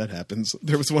 yeah, that happens.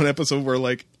 There was one episode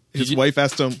where his wife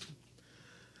asked him.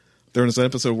 There was an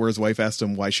episode where his wife asked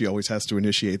him why she always has to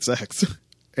initiate sex.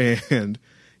 And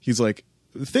he's like,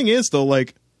 the thing is, though,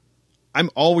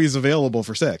 I'm always available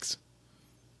for sex.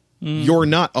 You're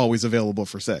not always available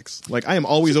for sex. I am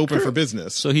always open for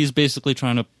business. So he's basically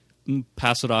trying to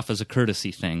pass it off as a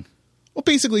courtesy thing. Well,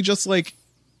 basically just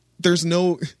there's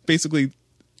no... Basically,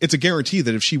 it's a guarantee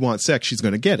that if she wants sex, she's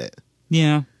going to get it.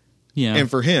 Yeah. Yeah. And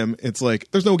for him, it's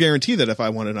there's no guarantee that if I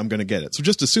want it, I'm going to get it. So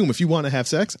just assume if you want to have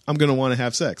sex, I'm going to want to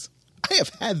have sex. I have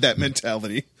had that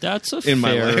mentality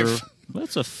my life.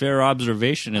 That's a fair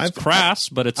observation. It's crass,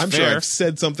 but it's fair. I'm sure I've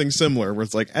said something similar where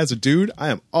it's as a dude, I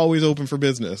am always open for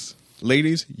business.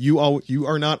 Ladies, you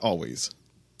are not always.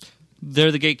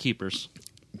 They're the gatekeepers.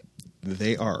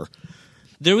 They are.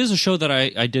 There was a show that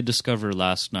I did discover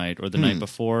last night or the night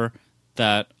before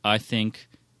that I think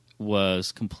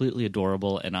was completely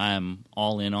adorable, and I am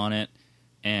all in on it.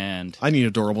 And I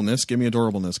need adorableness. Give me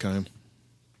adorableness, Kyle.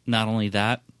 Not only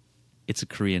that, it's a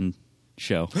Korean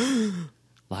show.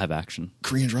 Live action.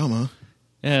 Korean drama?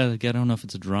 Yeah, I don't know if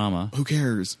it's a drama. Who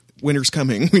cares? Winter's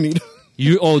coming. We need...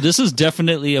 This is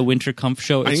definitely a winter comf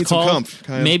show. It's some comf.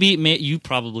 Kyle. Maybe you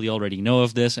probably already know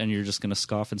of this, and you're just going to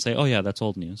scoff and say, oh yeah, that's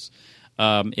old news.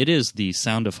 It is The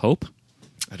Sound of Hope.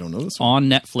 I don't know this one. On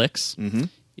Netflix. Mm-hmm.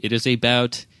 It is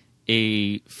about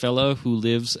a fellow who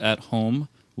lives at home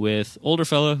older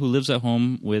fellow who lives at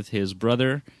home with his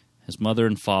brother, his mother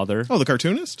and father. Oh, the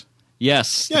cartoonist?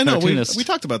 Yes. Yeah, no, we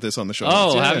talked about this on the show.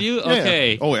 Oh, have you?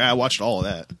 Okay. Yeah. Oh, yeah, I watched all of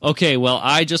that. Okay, well,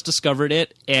 I just discovered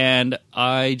it, and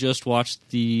I just watched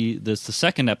the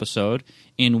second episode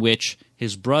in which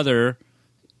his brother,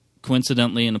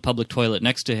 coincidentally in a public toilet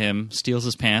next to him, steals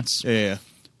his pants. Yeah.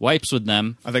 Wipes with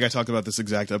them. I think I talked about this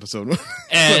exact episode when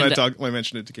I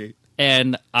mentioned it to Kate.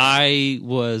 And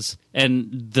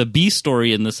the B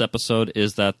story in this episode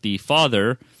is that the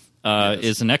father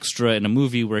is an extra in a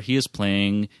movie where he is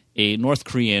playing a North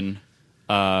Korean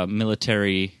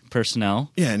military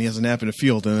personnel. Yeah, and he has a nap in a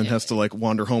field and then has to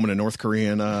wander home in a North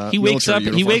Korean he wakes up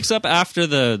uniform. He wakes up after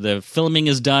the filming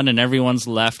is done and everyone's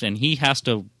left, and he has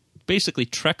to basically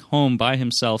trek home by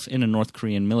himself in a North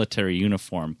Korean military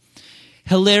uniform.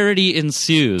 Hilarity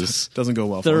ensues. Doesn't go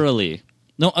well thoroughly.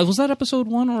 No, was that episode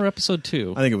 1 or episode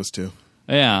 2? I think it was 2.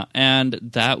 Yeah, and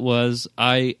that was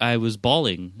I was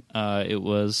bawling. It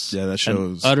was that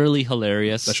show's utterly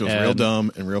hilarious. That show's real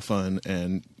dumb and real fun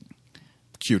and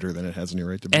cuter than it has any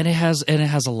right to be. And it has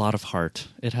a lot of heart.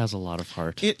 It has a lot of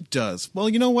heart. It does. Well,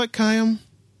 you know what, Kyle?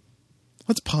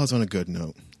 Let's pause on a good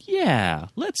note. Yeah,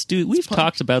 let's do. We've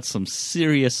talked about some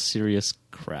serious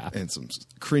crap and some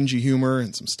cringy humor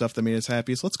and some stuff that made us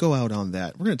happy. So let's go out on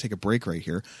that. We're going to take a break right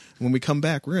here. And when we come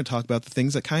back, we're going to talk about the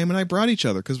things that Kyle and I brought each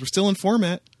other because we're still in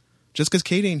format. Just because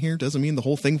Kate ain't here doesn't mean the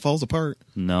whole thing falls apart.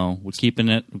 No, we're keeping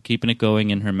it going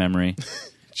in her memory.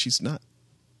 She's not.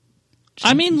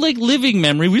 I mean, living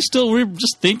memory. We're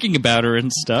just thinking about her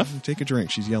and stuff. Take a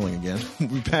drink. She's yelling again. We'll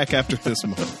be back after this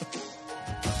moment.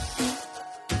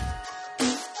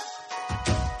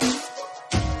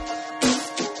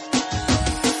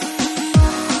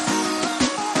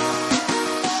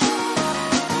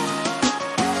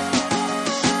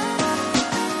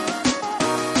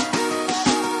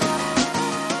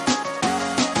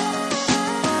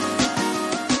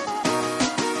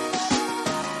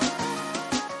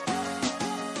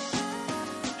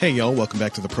 Hey, y'all. Welcome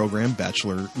back to the program.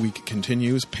 Bachelor Week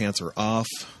continues. Pants are off.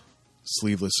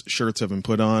 Sleeveless shirts have been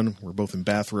put on. We're both in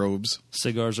bathrobes.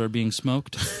 Cigars are being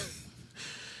smoked.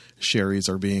 Sherries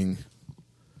are being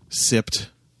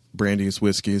sipped. Brandies,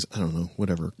 whiskeys. I don't know.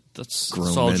 Whatever. That's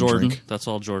grown all men Jordan. drink. That's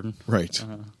all Jordan. Right.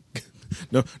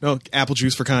 No. Apple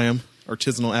juice for Kayam.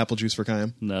 Artisanal apple juice for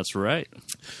Kayam. That's right.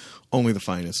 Only the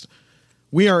finest.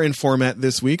 We are in format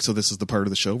this week, so this is the part of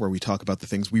the show where we talk about the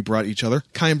things we brought each other.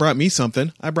 Kayam brought me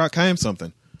something. I brought Kayam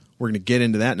something. We're going to get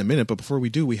into that in a minute, but before we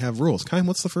do, we have rules. Kayam,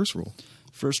 what's the first rule?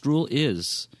 First rule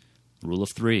is rule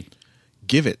of 3.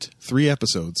 Give it 3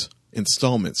 episodes,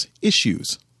 installments,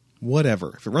 issues,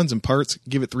 whatever. If it runs in parts,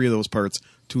 give it 3 of those parts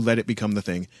to let it become the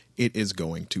thing it is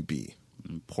going to be.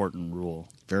 Important rule.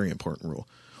 Very important rule.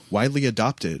 Widely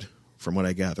adopted, from what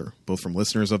I gather, both from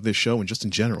listeners of this show and just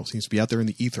in general. Seems to be out there in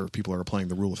the ether. People are applying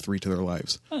the rule of 3 to their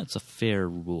lives. That's a fair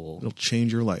rule. It'll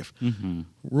change your life. Mm-hmm.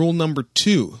 Rule number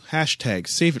 2, hashtag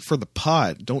save it for the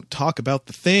pod. Don't talk about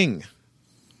the thing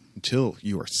until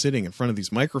you are sitting in front of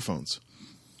these microphones.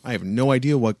 I have no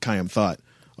idea what Kayam thought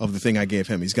of the thing I gave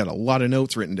him. He's got a lot of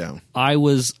notes written down. I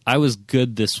was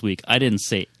good this week. I didn't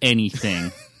say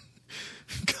anything.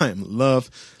 Kayam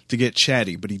love to get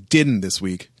chatty, but he didn't this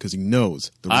week because he knows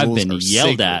the rules I've been are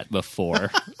yelled sacred. at before.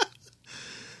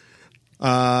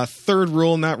 Third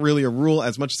rule, not really a rule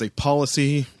as much as a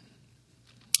policy.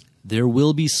 There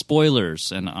will be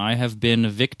spoilers, and I have been a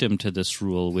victim to this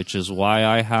rule, which is why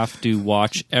I have to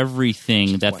watch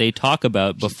everything that they talk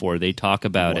about before they talk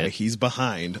about Boy, it. he's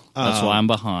behind. That's why I'm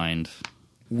behind.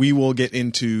 We will get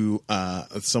into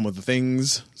some of the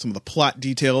things, some of the plot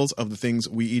details of the things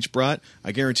we each brought.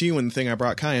 I guarantee you, when the thing I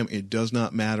brought Kayam, it does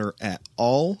not matter at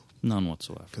all None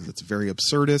whatsoever. because it's very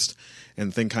absurdist.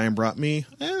 And the thing Kayam brought me,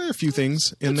 there are a few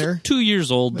things in there 2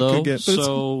 years old, That though, could get- but it's-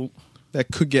 so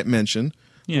that could get mentioned.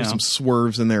 Yeah. There's some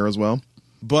swerves in there as well.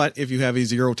 But if you have a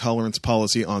zero tolerance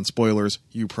policy on spoilers,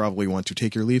 you probably want to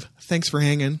take your leave. Thanks for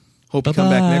hanging. Hope you come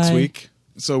back Bye-bye. next week.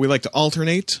 So we like to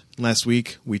alternate. Last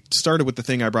week, we started with the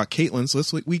thing I brought Caitlin. So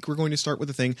this week, we're going to start with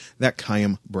the thing that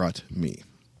Kayam brought me.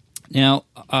 Now,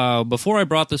 before I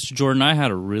brought this to Jordan, I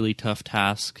had a really tough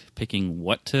task picking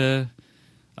what to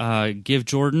give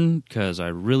Jordan, because I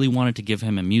really wanted to give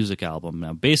him a music album.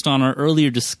 Now, based on our earlier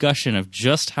discussion of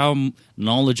just how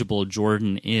knowledgeable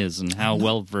Jordan is and how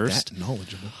well-versed, That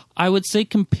knowledgeable. I would say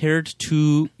compared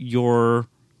to your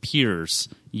peers,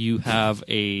 you have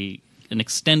an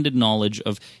extended knowledge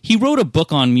of... He wrote a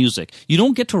book on music. You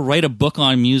don't get to write a book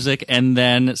on music and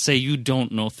then say you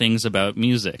don't know things about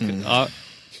music.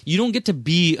 You don't get to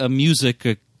be a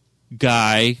music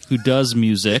guy who does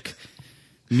music,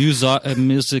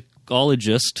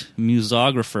 musicologist,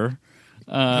 musographer.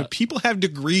 People have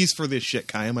degrees for this shit,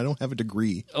 Kayam. I don't have a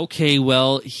degree. Okay,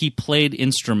 well, he played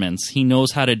instruments. He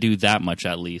knows how to do that much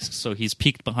at least. So he's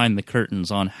peeked behind the curtains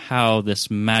on how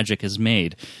this magic is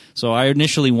made. So I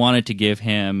initially wanted to give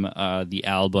him the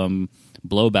album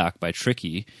Blowback by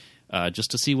Tricky, just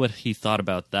to see what he thought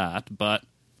about that. But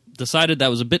decided that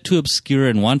was a bit too obscure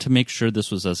and wanted to make sure this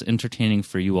was as entertaining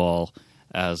for you all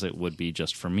as it would be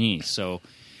just for me. So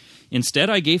instead,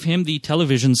 I gave him the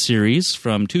television series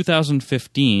from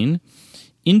 2015,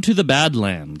 Into the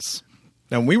Badlands.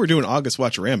 Now, when we were doing August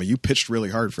Watcherama, you pitched really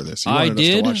hard for this. You I wanted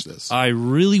did. us to watch this. I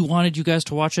really wanted you guys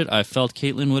to watch it. I felt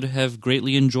Caitlin would have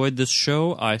greatly enjoyed this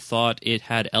show. I thought it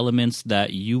had elements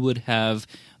that you would have,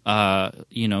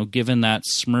 given that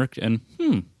smirk and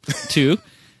to,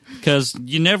 because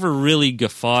you never really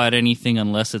guffaw at anything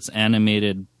unless it's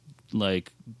animated,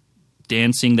 like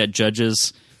dancing that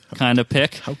judges kind of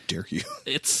pick. How dare you?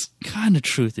 It's kind of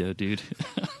true, though, dude.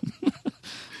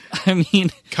 I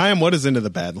mean, Kayam, what is Into the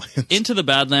Badlands? Into the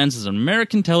Badlands is an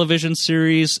American television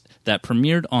series that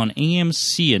premiered on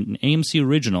AMC, an AMC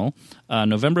original,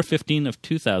 November 15 of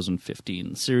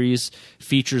 2015. The series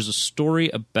features a story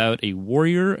about a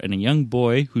warrior and a young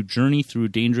boy who journey through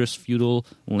dangerous feudal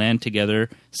land together,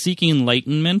 seeking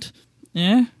enlightenment.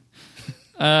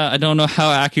 I don't know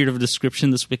how accurate of a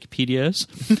description this Wikipedia is.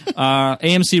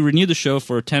 AMC renewed the show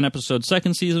for a 10-episode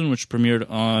second season, which premiered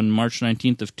on March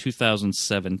 19th of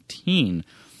 2017.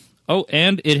 Oh,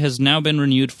 and it has now been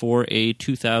renewed for a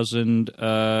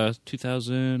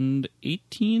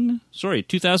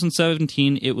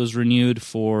 2017. It was renewed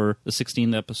for the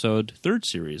 16th-episode third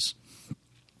series.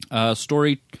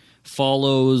 Story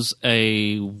follows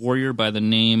a warrior by the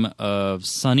name of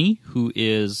Sunny, who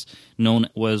is known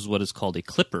as what is called a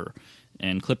clipper.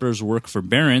 And clippers work for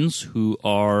barons, who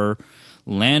are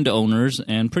landowners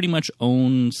and pretty much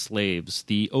own slaves.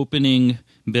 The opening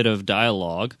bit of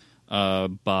dialogue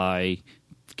by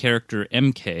character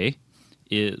MK,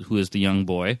 who is the young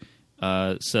boy,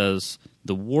 says,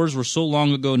 The wars were so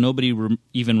long ago, nobody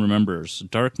even remembers.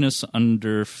 Darkness and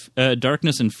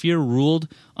fear ruled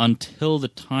until the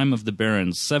time of the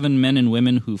barons. 7 men and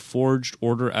women who forged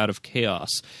order out of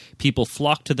chaos. People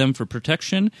flocked to them for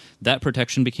protection. That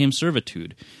protection became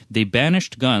servitude. They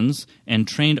banished guns and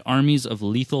trained armies of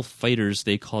lethal fighters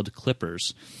they called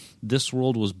clippers. This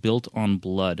world was built on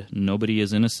blood. Nobody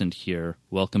is innocent here.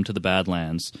 Welcome to the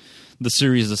Badlands. The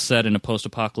series is set in a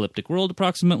post-apocalyptic world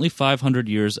approximately 500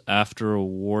 years after a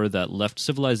war that left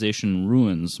civilization in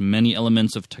ruins. Many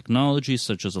elements of technology,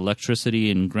 such as electricity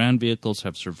and ground vehicles,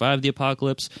 have survived the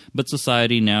apocalypse, but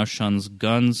society now shuns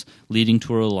guns, leading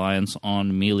to a reliance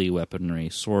on melee weaponry,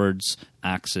 swords,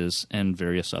 axes, and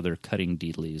various other cutting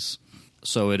deedlies.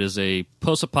 So it is a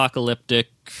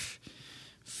post-apocalyptic,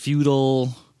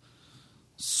 feudal,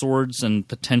 swords and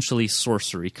potentially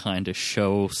sorcery kind of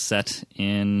show set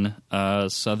in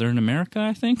Southern America,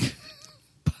 I think,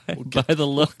 by the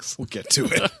looks. We'll get to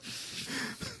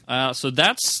it. So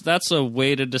that's a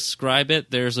way to describe it.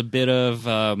 There's a bit of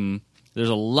there's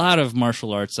a lot of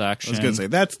martial arts action. I was going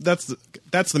to say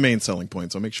that's the main selling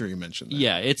point. So make sure you mention that.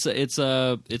 Yeah, it's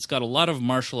got a lot of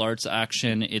martial arts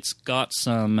action. It's got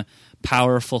some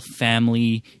powerful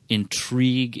family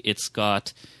intrigue. It's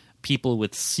got people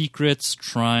with secrets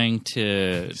trying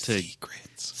to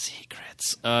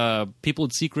secrets. People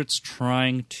with secrets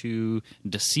trying to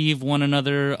deceive one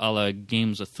another, a la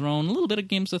Games of Thrones, a little bit of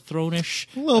Games of Thrones-ish,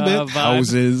 a little bit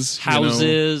vibe.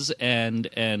 houses,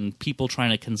 and people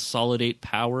trying to consolidate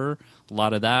power. A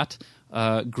lot of that.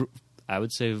 I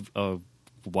would say a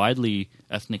widely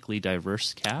ethnically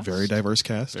diverse cast, very diverse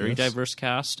cast, diverse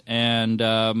cast,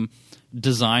 and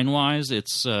design-wise,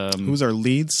 it's who's our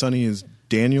lead? Sonny is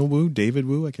Daniel Wu, David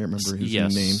Wu. I can't remember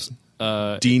his names.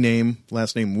 D name,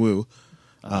 last name Wu.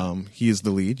 He is the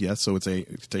lead. Yes, so it's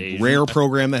a rare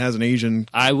program that has an Asian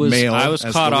male. I was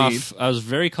as caught the off. lead. I was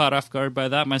very caught off guard by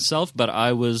that myself, but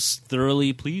I was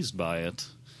thoroughly pleased by it.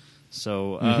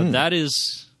 So that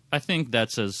is, I think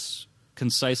that's as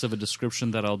concise of a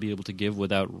description that I'll be able to give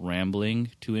without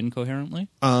rambling too incoherently.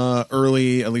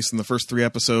 Early, at least in the first 3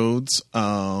 episodes,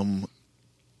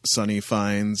 Sonny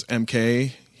finds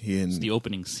MK. It's the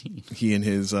opening scene. He and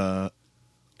his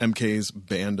MK's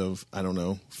band of, I don't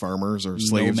know, farmers or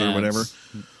slaves nomads. or whatever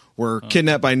were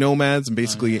kidnapped by nomads, and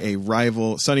basically a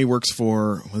rival. Sonny works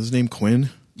for, what's his name, Quinn?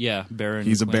 Yeah, Baron.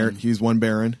 He's Quinn. a baron. He's one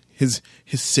baron. His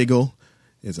sigil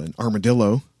is an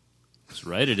armadillo. That's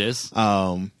right, it is.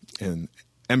 And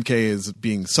MK is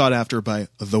being sought after by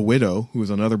the widow, who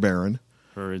is another baron.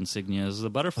 Her insignia is the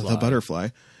butterfly. The butterfly.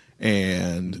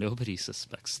 And nobody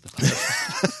suspects the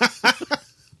butterfly.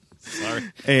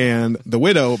 Sorry. And the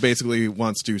widow basically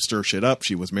wants to stir shit up.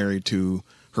 She was married to,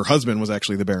 her husband was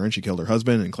actually the baron. She killed her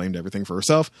husband and claimed everything for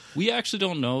herself. We actually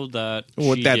don't know that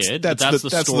did. That's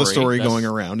the story going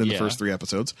around in the first 3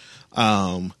 episodes.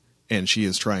 And she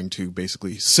is trying to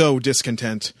basically sow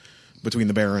discontent between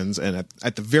the barons and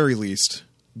at the very least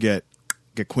get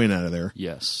Quinn out of there.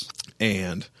 Yes.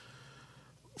 And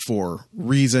for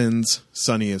reasons,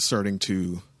 Sonny is starting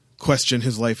to question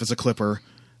his life as a clipper,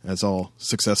 as all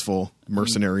successful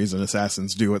mercenaries and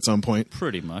assassins do at some point.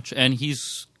 Pretty much. And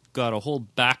he's got a whole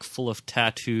back full of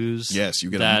tattoos. Yes, you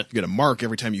get a mark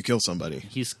every time you kill somebody.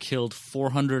 He's killed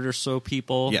 400 or so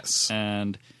people. Yes.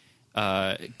 And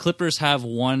clippers have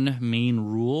one main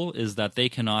rule, is that they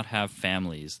cannot have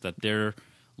families, that their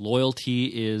loyalty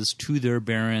is to their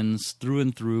barons through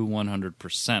and through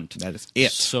 100%. That is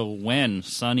it. So when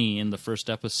Sonny in the first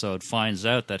episode finds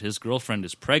out that his girlfriend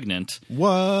is pregnant...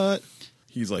 What?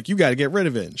 He's like, you got to get rid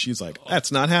of it. And she's like,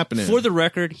 that's not happening. For the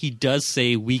record, he does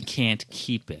say we can't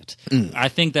keep it. I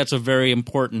think that's a very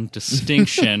important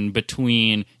distinction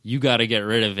between you got to get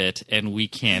rid of it and we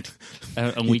can't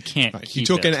keep it. He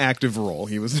took an active role.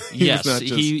 He was yes, was not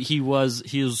just, he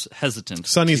was hesitant.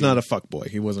 Sonny's not a fuckboy.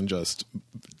 He wasn't just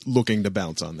looking to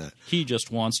bounce on that. He just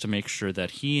wants to make sure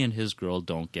that he and his girl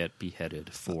don't get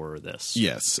beheaded for this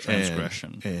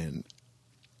transgression. And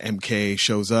MK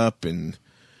shows up and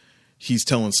he's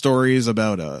telling stories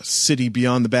about a city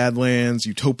beyond the Badlands,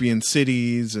 utopian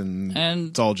cities, and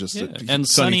it's all just... And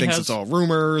Sonny thinks it's all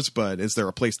rumors, but is there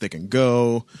a place they can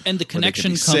go? And the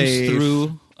connection comes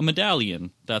through a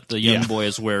medallion that the young boy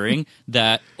is wearing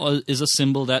that is a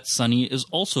symbol that Sonny is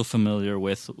also familiar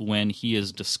with when he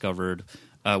is discovered...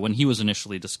 when he was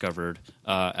initially discovered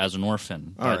as an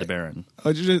orphan by the Baron.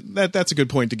 That's a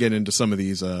good point to get into some of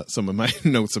these, some of my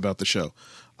notes about the show.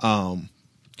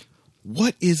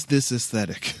 What is this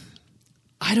aesthetic?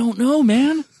 I don't know,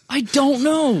 man. I don't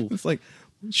know. It's like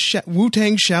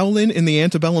Wu-Tang Shaolin in the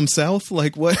antebellum South.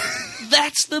 Like what?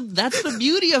 That's the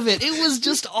beauty of it. It was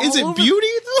just all Is it over. beauty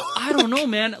though? I don't know,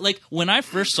 man. Like, when I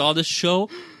first saw this show,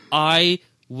 I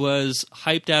was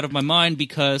hyped out of my mind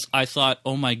because I thought,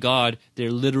 oh my god,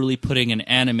 they're literally putting an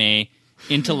anime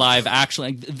into live action.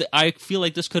 Like, I feel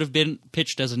like this could have been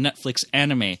pitched as a Netflix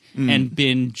anime and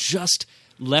been just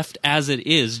left as it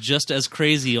is, just as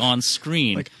crazy on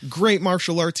screen. Like, great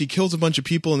martial arts. He kills a bunch of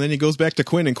people, and then he goes back to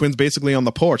Quinn, and Quinn's basically on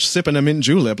the porch sipping a mint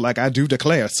julep like, I do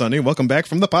declare, Sonny. Welcome back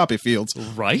from the poppy fields.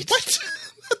 Right? What?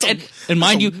 And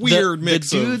mind you, weird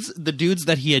mix the dudes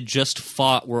that he had just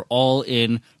fought were all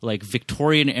in like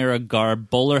Victorian era garb,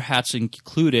 bowler hats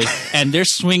included, and they're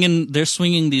swinging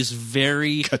these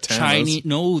very Katanas. Chinese.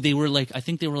 No, they were like, I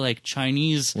think they were like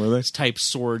Chinese Were they? type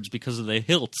swords because of the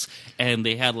hilts, and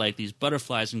they had like these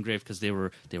butterflies engraved because they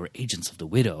were agents of the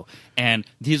Widow, and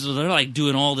they're like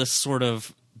doing all this sort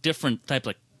of different type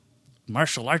like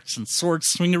martial arts and sword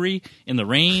swingery in the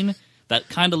rain that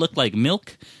kind of looked like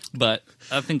milk. But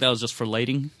I think that was just for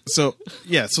lighting. So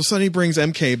Sonny brings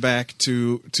MK back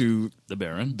to The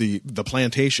Baron. the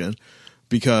plantation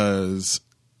because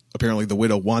apparently the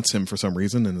Widow wants him for some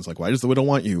reason, and it's like, why does the Widow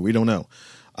want you? We don't know.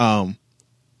 And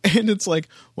it's like,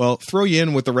 well, throw you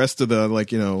in with the rest of the,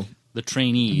 like, The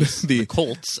trainees, The- the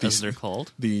Colts, as they're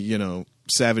called. the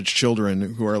savage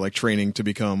children who are like training to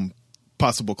become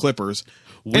possible Clippers.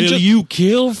 Will you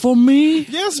kill for me?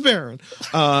 Yes, Baron.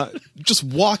 Just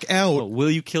walk out. Oh, will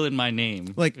you kill in my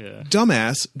name? Like, Yeah.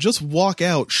 dumbass, just walk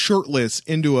out shirtless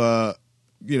into a,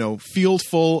 field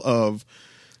full of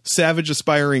savage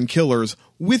aspiring killers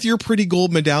with your pretty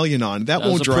gold medallion on. That was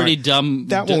won't a draw. pretty dumb.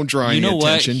 That won't draw any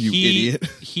attention, you idiot.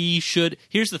 He should.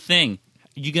 Here's the thing: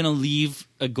 you're gonna leave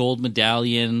a gold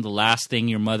medallion, the last thing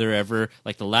your mother ever,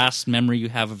 like the last memory you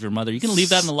have of your mother. You're gonna leave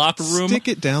that in the locker room. Stick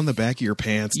it down the back of your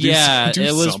pants. Yeah, do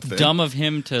it was something. dumb of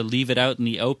him to leave it out in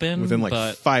the open. Within like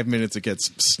but 5 minutes, it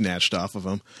gets snatched off of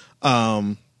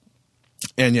him.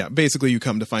 And yeah, basically, you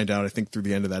come to find out, I think, through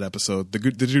the end of that episode, the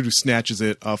dude who snatches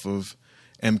it off of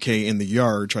MK in the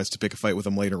yard tries to pick a fight with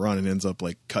him later on and ends up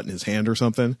like cutting his hand or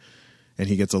something. And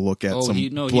he gets a look at some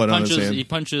blood on his hand. He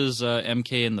punches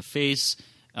MK in the face.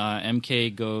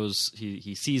 MK goes.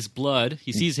 He sees blood.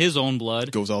 He sees his own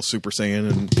blood. Goes all Super Saiyan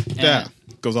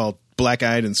and goes all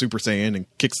black-eyed and Super Saiyan and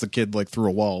kicks the kid like through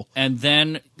a wall. And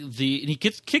then he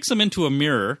kicks him into a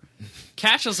mirror,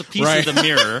 catches a piece Right. of the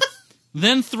mirror,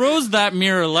 then throws that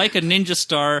mirror like a ninja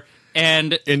star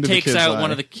and Into the takes kid's out eye.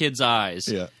 one of the kid's eyes.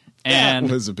 Yeah. And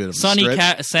That was a bit of a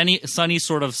stretch. Sonny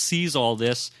sort of sees all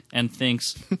this and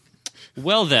thinks,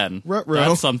 well then, Ruh-roh.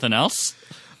 that's something else.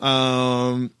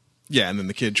 Yeah, and then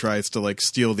the kid tries to like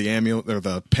steal the amulet or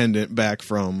the pendant back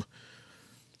from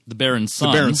The Baron's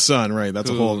son. the Baron's son, right? That's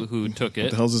a whole. who took What it.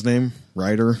 the hell's his name?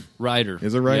 Ryder. Ryder.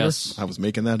 Is it Ryder? Yes. I was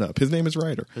making that up. His name is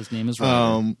Ryder. His name is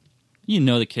Ryder. You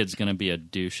know the kid's going to be a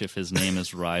douche if his name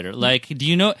is Ryder. Like,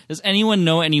 does anyone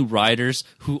know any Ryders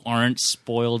who aren't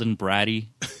spoiled and bratty?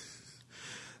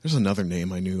 There's another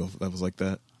name I knew of that was like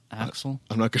that. Axel?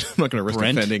 I'm not gonna risk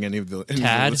Brent? offending any of the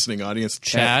Tad? listening audience.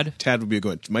 Chad? Tad would be a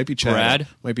good. Might be Chad. Brad?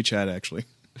 Might be Chad actually.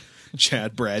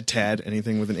 Chad, Brad, Tad,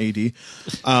 anything with an AD.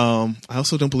 I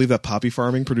also don't believe that poppy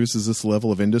farming produces this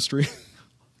level of industry.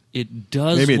 It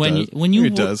does. Maybe it when does. When you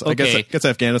Maybe it does. Okay. I guess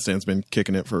Afghanistan's been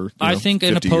kicking it for. I think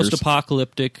in a 50 years.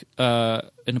 post-apocalyptic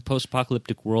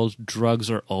world, drugs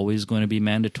are always going to be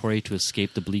mandatory to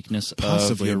escape the bleakness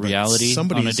Possibly, of your but reality on a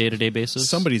somebody's- day-to-day basis.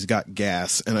 Somebody's got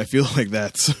gas, and I feel like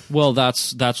that's. Well,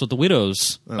 that's what the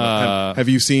widows. Have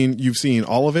you seen? You've seen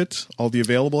all of it, all the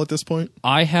available at this point.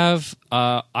 I have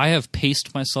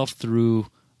paced myself through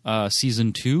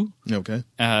season 2. Okay.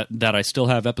 That I still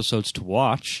have episodes to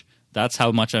watch. That's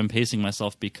how much I'm pacing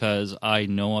myself because I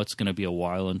know it's going to be a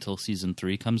while until season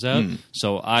 3 comes out.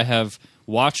 So I have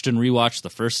watched and rewatched the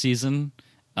first season.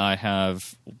 I have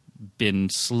been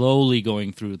slowly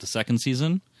going through the second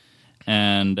season.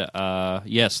 And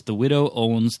yes, the Widow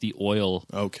owns the oil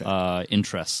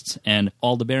interests. And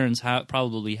all the Barons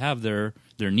probably have their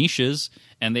niches,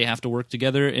 and they have to work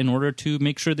together in order to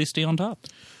make sure they stay on top.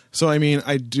 So I mean,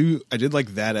 I did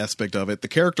like that aspect of it. The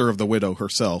character of the Widow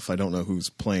herself, I don't know who's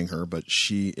playing her, but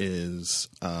she is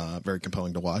very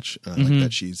compelling to watch. And I like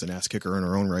that she's an ass kicker in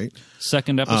her own right.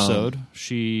 Second episode,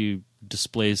 she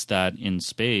displays that in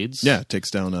spades. Yeah, takes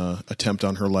down a attempt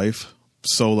on her life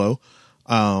solo.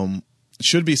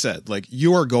 Should be said, like,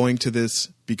 you are going to this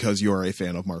because you are a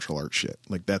fan of martial arts shit.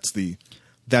 Like that's the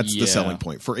selling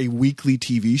point for a weekly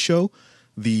TV show.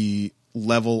 The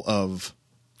level of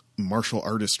martial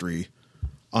artistry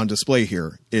on display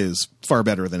here is far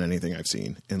better than anything I've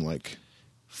seen in like.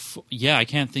 Yeah, I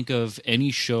can't think of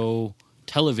any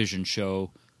television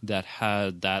show that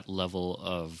had that level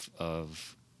of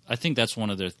I think that's one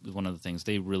of the things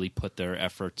they really put their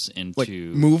efforts into. Like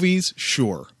movies,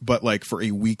 sure, but like for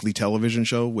a weekly television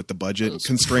show with the budget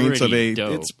constraints of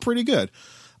it's pretty good.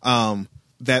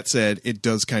 That said, it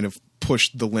does kind of push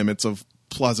the limits of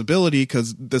plausibility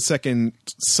because the second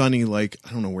Sonny, like,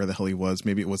 I don't know where the hell he was.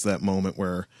 Maybe it was that moment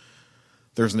where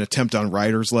there's an attempt on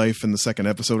Ryder's life in the second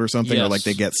episode or something, or like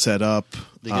they get set up.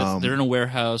 They're in a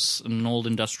warehouse, an old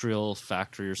industrial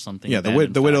factory or something. Yeah,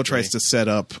 the widow tries to set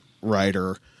up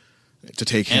Ryder to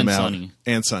take him out.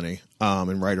 And Sonny.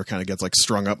 And Ryder kind of gets like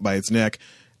strung up by its neck.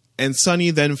 And Sonny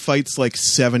then fights like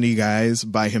 70 guys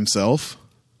by himself.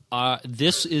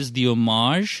 This is the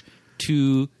homage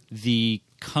to the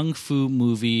Kung Fu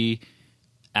movie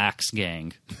Axe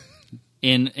Gang.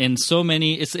 In so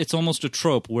many, it's almost a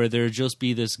trope where there just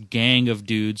be this gang of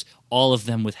dudes, all of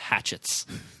them with hatchets,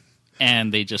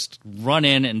 and they just run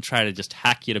in and try to just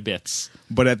hack you to bits.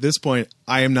 But at this point,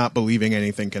 I am not believing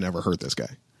anything can ever hurt this guy.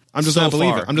 I'm just not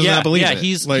believing. I'm just not believing. Yeah,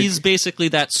 he's basically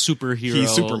that superhero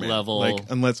he's Superman level. Like,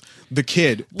 unless the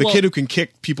kid who can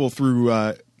kick people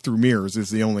through mirrors is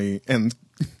the only and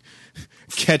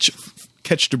catch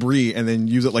debris and then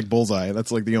use it like bullseye.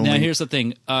 That's like the only. Now here's the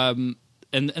thing.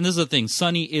 And this is the thing.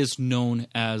 Sonny is known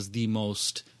as the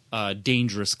most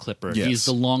dangerous clipper. Yes. He's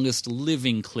the longest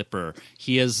living clipper.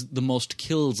 He has the most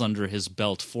kills under his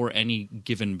belt for any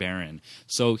given Baron.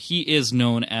 So he is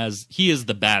known as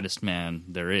the baddest man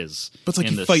there is. But it's like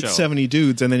he fights 70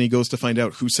 dudes and then he goes to find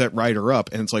out who set Ryder up,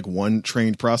 and it's like one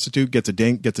trained prostitute gets a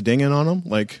ding in on him.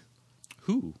 Like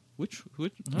who? Which?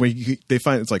 When they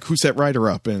find it's like who set Ryder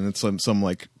up, and it's some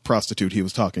like prostitute he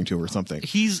was talking to or something.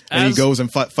 He goes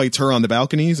and fights her on the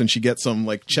balconies, and she gets some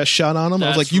like chest shot on him. I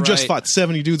was like, you just fought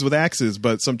 70 dudes with axes,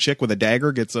 but some chick with a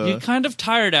dagger gets a. You're kind of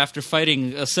tired after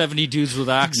fighting 70 dudes with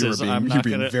axes. You're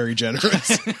being very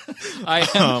generous. I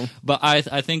am, but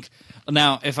I think.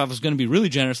 Now, if I was going to be really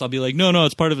generous, I'll be like, no,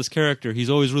 it's part of his character. He's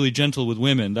always really gentle with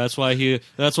women. That's why they're,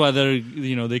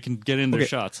 they can get in their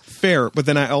shots. Fair, but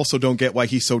then I also don't get why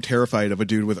he's so terrified of a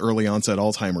dude with early onset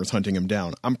Alzheimer's hunting him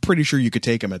down. I'm pretty sure you could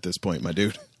take him at this point, my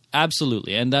dude.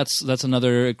 Absolutely, and that's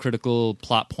another critical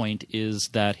plot point is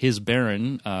that his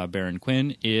Baron, Baron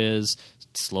Quinn, is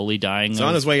slowly dying. He's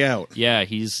on his way out. Yeah,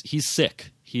 he's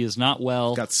sick. He is not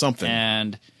well. Got something,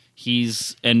 and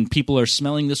people are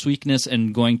smelling this weakness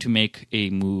and going to make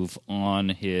a move on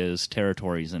his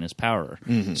territories and his power.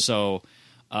 Mm-hmm. So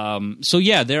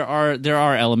yeah, there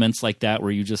are elements like that where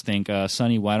you just think,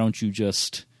 Sonny, why don't you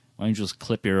just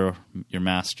clip your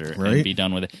master and be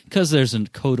done with it? Because there's a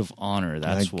code of honor.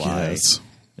 That's why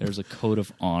there's a code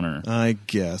of honor. I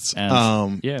guess.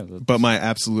 And, but my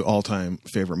absolute all-time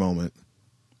favorite moment.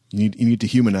 You need to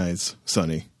humanize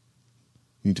Sonny.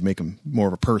 You need to make him more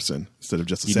of a person instead of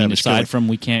just a savage. Aside from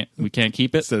we can't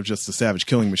keep it instead of just a savage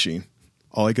killing machine.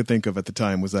 All I could think of at the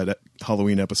time was that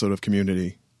Halloween episode of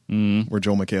Community where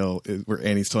Joel McHale, where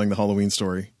Annie's telling the Halloween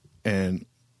story, and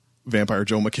Vampire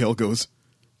Joel McHale goes,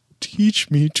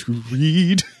 "Teach me to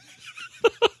read."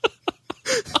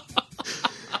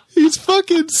 He's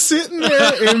fucking sitting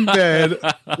there in bed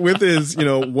with his,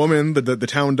 woman, the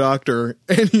town doctor,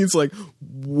 and he's like,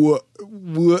 what?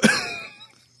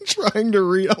 Trying to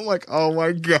read. I'm like, oh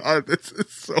my God, this is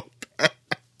so bad.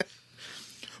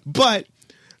 But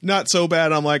not so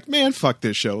bad. I'm like, man, fuck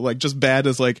this show. Like, just bad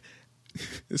as like,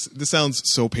 this sounds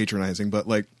so patronizing, but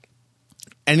like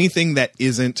anything that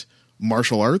isn't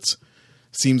martial arts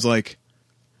seems like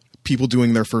people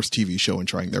doing their first TV show and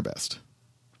trying their best.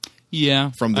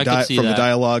 Yeah. From the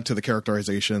dialogue to the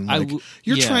characterization. Like,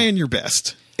 you're trying your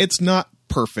best. It's not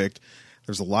perfect.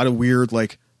 There's a lot of weird,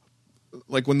 like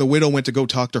when the widow went to go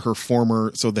talk to her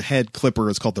so the head clipper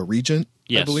is called the Regent,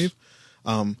 I believe.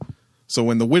 So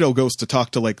when the widow goes to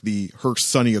talk to like her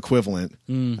Sonny equivalent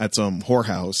at some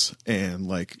whorehouse, and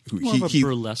like he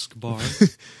burlesque bar,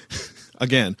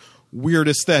 again, weird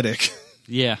aesthetic.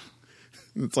 Yeah,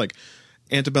 it's like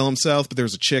antebellum South, but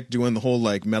there's a chick doing the whole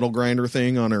like metal grinder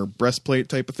thing on her breastplate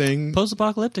type of thing.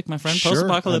 Post-apocalyptic, my friend. Sure.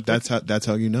 Post-apocalyptic. That's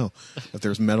how you know if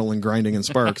there's metal and grinding and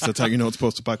sparks. That's how you know it's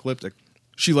post-apocalyptic.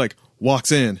 She like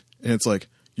walks in and it's like,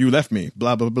 you left me,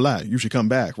 blah, blah, blah. You should come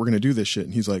back. We're going to do this shit.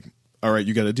 And he's like, all right,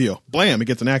 you got a deal. Blam, he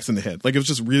gets an axe in the head. Like, it was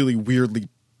just really weirdly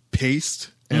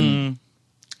paced and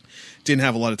didn't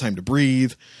have a lot of time to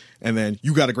breathe. And then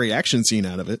you got a great action scene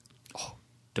out of it. Oh,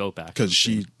 dope action. Because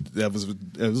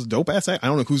it was a dope ass act. I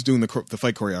don't know who's doing the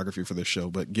fight choreography for this show,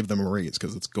 but give them a raise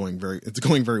because it's going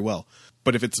very well.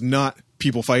 But if it's not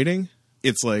people fighting,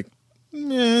 it's like,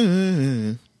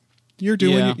 you're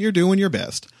doing your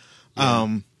best.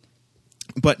 Yeah.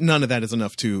 But none of that is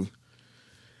enough to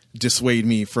dissuade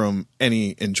me from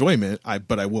any enjoyment.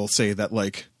 But I will say that,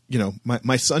 like,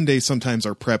 my Sundays sometimes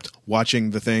are prepped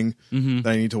watching the thing that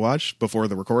I need to watch before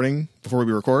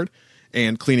we record,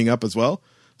 and cleaning up as well.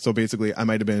 So basically, I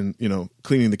might have been,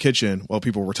 cleaning the kitchen while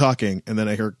people were talking, and then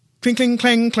I hear cling, cling,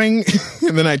 clang, clang,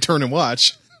 and then I turn and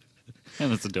watch.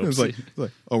 And that's a dope It's scene.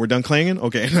 like, oh, we're done clanging?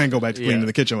 Okay. And I go back to cleaning Yeah.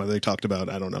 the kitchen while they talked about,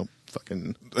 I don't know,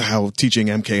 fucking how teaching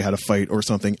MK how to fight or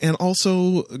something. And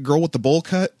also, girl with the bowl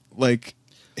cut, like,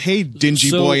 hey, dingy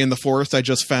So- boy in the forest I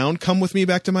just found, come with me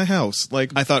back to my house.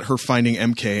 Like, I thought her finding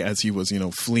MK as he was,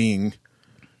 fleeing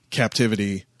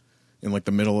captivity in, like,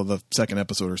 the middle of the second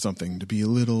episode or something to be a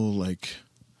little, like,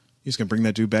 you just gonna bring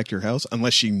that dude back to your house?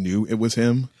 Unless she knew it was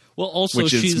him, Well, also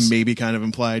which she's is maybe kind of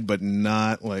implied, but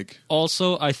not, like,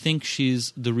 also I think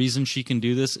the reason she can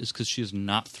do this is because she's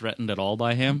not threatened at all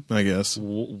by him. I guess.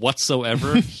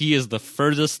 Whatsoever. He is the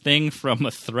furthest thing from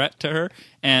a threat to her,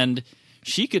 and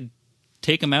she could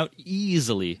take him out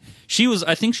easily.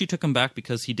 I think she took him back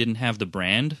because he didn't have the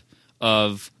brand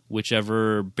of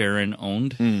whichever baron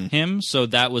owned him. So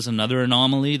that was another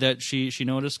anomaly that she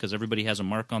noticed, because everybody has a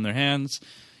mark on their hands.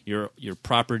 Your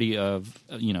property of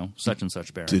such and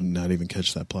such baron. Did not even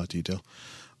catch that plot detail.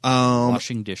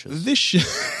 Washing dishes. This show,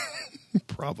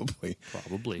 probably.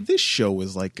 This show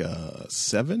is like a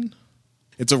 7.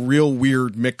 It's a real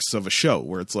weird mix of a show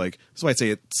where it's like, that's why I say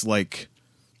it's like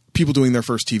people doing their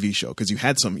first TV show, because you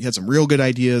had some real good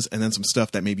ideas, and then some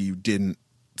stuff that maybe you didn't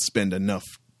spend enough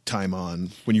time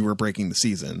on when you were breaking the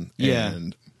season. Yeah.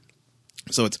 And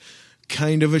so it's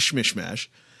kind of a schmishmash.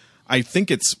 I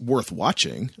think it's worth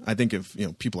watching. I think if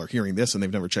people are hearing this and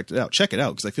they've never checked it out, check it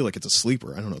out, because I feel like it's a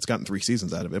sleeper. I don't know. It's gotten 3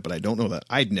 seasons out of it, but I don't know that.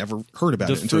 I'd never heard about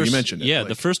it until you mentioned it. Yeah,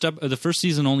 Like, the first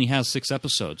season only has 6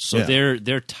 episodes, so Yeah.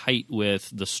 they're tight with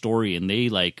the story, and they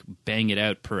like bang it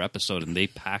out per episode, and they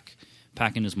pack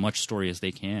in as much story as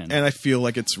they can. and I feel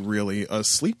like it's really a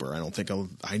sleeper.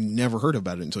 I never heard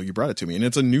about it until you brought it to me, and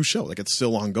it's a new show. Like, it's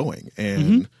still ongoing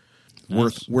and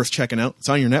worth checking out. It's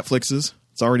on your Netflixes.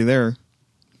 It's already there.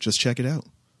 Just check it out.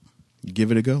 Give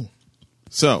it a go.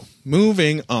 So,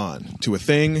 moving on to a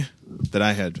thing that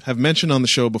I have mentioned on the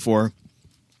show before,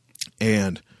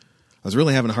 and I was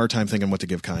really having a hard time thinking what to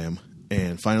give Kayam,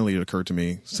 and finally it occurred to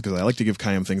me, because I like to give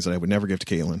Kayam things that I would never give to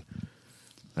Caitlin.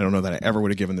 I don't know that I ever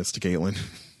would have given this to Caitlin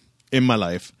in my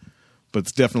life, but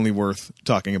it's definitely worth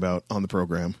talking about on the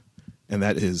program, and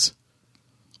that is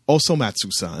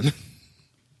Osomatsu-san.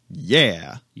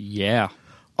 Yeah. Yeah.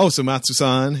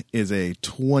 Osomatsu-san is a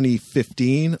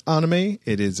 2015 anime.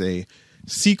 It is a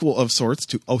sequel of sorts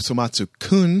to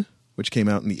Osomatsu-kun, which came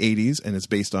out in the 80s and is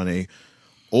based on a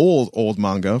old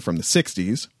manga from the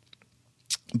 60s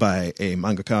by a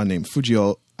mangaka named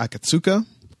Fujio Akatsuka.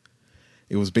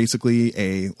 It was basically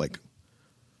a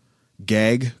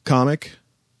gag comic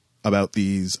about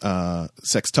these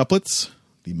sextuplets,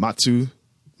 the Matsuno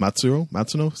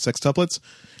sextuplets,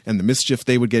 and the mischief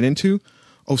they would get into.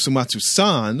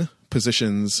 Osomatsu-san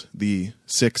positions the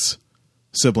 6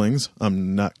 siblings.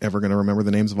 I'm not ever going to remember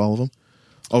the names of all of them.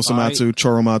 Osomatsu,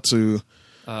 Choromatsu,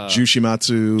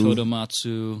 Jushimatsu,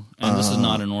 Todomatsu, and this is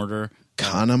not in order.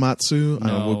 Kanamatsu.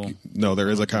 No. No, there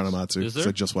is a Kanamatsu. Is there? So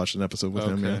I just watched an episode with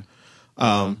him. Okay.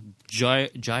 Yeah.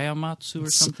 Jayamatsu or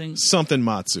something? Something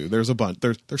Matsu. There's a bunch.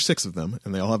 There's 6 of them,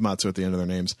 and they all have Matsu at the end of their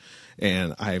names.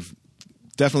 And I've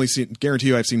definitely guarantee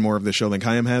you I've seen more of this show than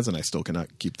Kayam has, and I still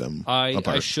cannot keep them apart.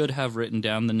 I should have written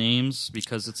down the names,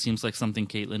 because it seems like something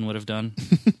Caitlin would have done.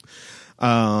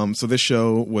 So this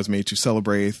show was made to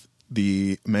celebrate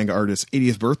the manga artist's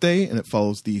 80th birthday, and it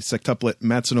follows the sextuplet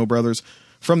Matsuno brothers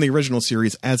from the original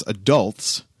series as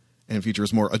adults, and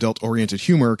features more adult-oriented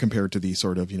humor compared to the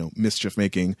sort of,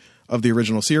 mischief-making of the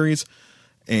original series.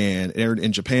 And it aired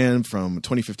in Japan from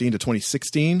 2015 to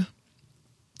 2016.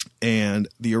 And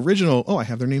the original, I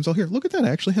have their names all here. Look at that. I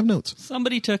actually have notes.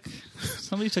 Somebody took the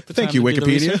Thank time you, to do the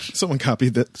Wikipedia. research. Someone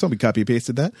copied that. Somebody copy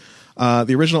pasted that.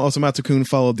 The original Osomatsu-kun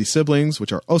followed the siblings,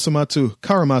 which are Osomatsu,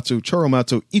 Karamatsu,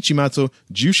 Choromatsu, Ichimatsu,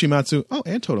 Jushimatsu,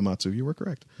 and Todomatsu. You were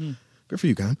correct. Good for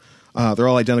you, Khan. They're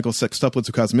all identical sextuplets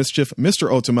who cause mischief. Mr.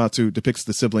 Otomatsu depicts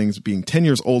the siblings being 10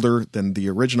 years older than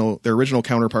their original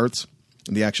counterparts,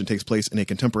 and the action takes place in a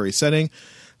contemporary setting.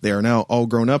 They are now all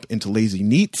grown up into lazy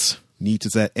neets. Neat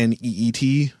is that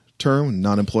NEET term,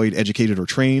 non-employed, educated, or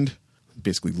trained.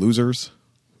 Basically losers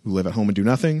who live at home and do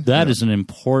nothing. That is an and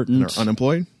important. are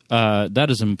unemployed. That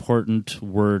is an important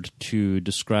word to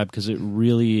describe, because it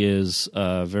really is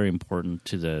very important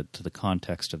to the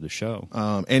context of the show.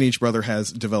 And each brother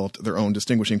has developed their own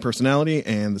distinguishing personality,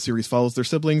 and the series follows their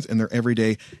siblings in their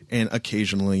everyday and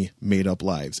occasionally made-up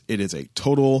lives. It is a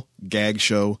total gag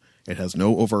show. It has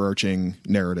no overarching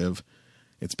narrative.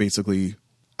 It's basically,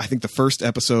 I think the first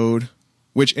episode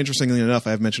which, interestingly enough,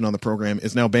 I've mentioned on the program,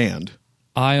 is now banned.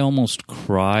 I almost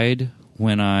cried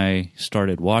when I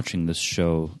started watching this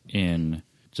show in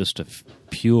just a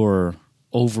pure,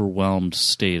 overwhelmed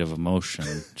state of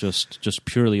emotion. just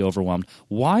purely overwhelmed.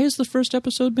 Why is the first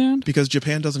episode banned? Because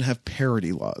Japan doesn't have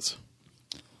parody laws.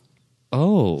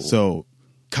 Oh. So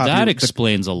that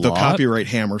explains a lot. The copyright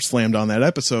hammer slammed on that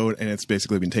episode, and it's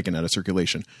basically been taken out of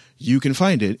circulation. You can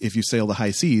find it if you sail the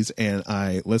high seas,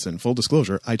 and full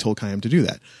disclosure, I told Chaim to do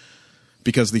that.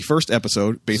 Because the first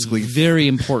episode basically... It's very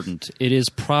important. It is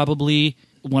probably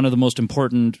one of the most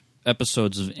important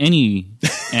episodes of any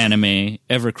anime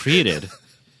ever created.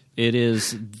 It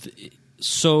is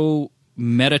so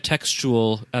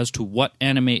metatextual as to what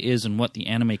anime is and what the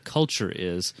anime culture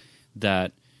is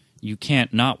that you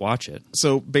can't not watch it.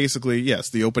 So basically, yes,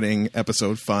 the opening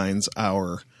episode finds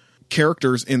our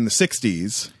characters in the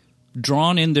 60s.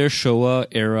 Drawn in their Showa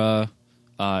era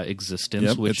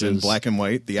existence, which it's in black and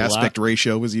white. The aspect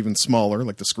ratio was even smaller,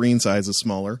 like the screen size is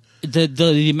smaller.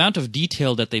 The amount of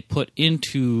detail that they put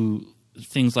into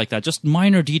things like that, just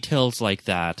minor details like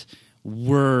that,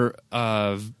 were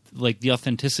like the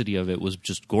authenticity of it was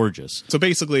just gorgeous. So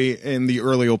basically, in the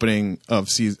early opening of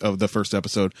the first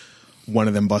episode, one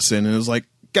of them busts in and is like,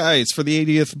 "Guys, for the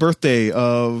 80th birthday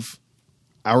of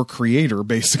our creator,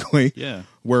 basically,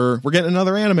 we're getting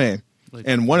another anime."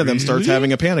 And one of them starts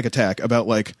having a panic attack about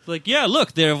yeah,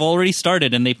 look, they've already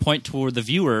started, and they point toward the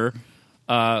viewer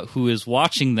who is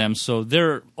watching them, so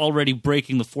they're already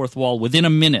breaking the fourth wall within a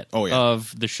minute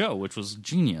of the show, which was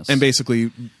genius. And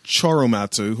basically,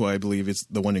 Choromatsu, who I believe is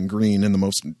the one in green and the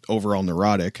most overall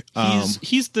neurotic.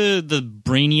 He's the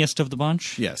brainiest of the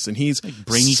bunch. Yes, and he's like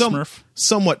brainy Smurf.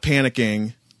 Somewhat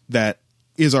panicking that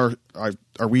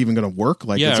are we even going to work?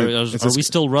 Like, are we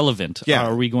still relevant? Yeah,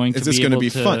 are we going to is this going to be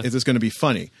fun? Is this going to be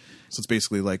funny? So it's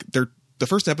basically like the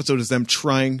first episode is them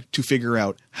trying to figure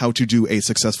out how to do a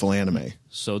successful anime.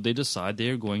 So they decide they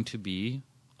are going to be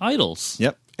idols.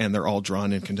 Yep, and they're all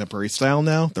drawn in contemporary style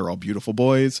now. They're all beautiful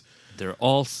boys. They're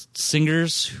all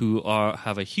singers who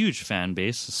have a huge fan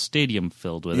base, a stadium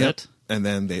filled with it. And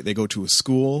then they go to a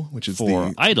school, which is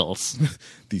for idols,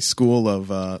 the school of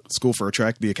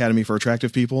the Academy for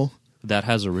Attractive People. That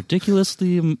has a ridiculous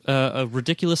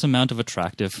amount of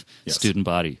attractive student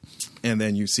body. And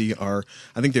then you see I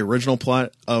think the original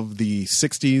plot of the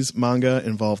 60s manga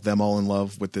involved them all in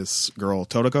love with this girl,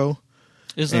 Totoko.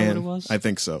 Is that what it was? I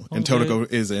think so. And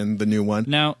Totoko is in the new one.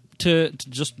 Now, to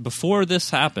just before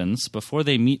this happens, before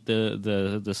they meet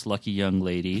this lucky young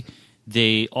lady,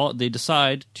 they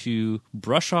decide to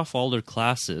brush off all their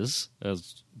classes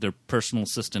as their personal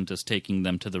assistant is taking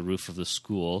them to the roof of the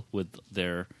school with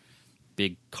their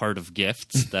big cart of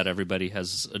gifts that everybody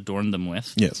has adorned them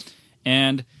with. Yes.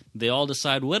 And they all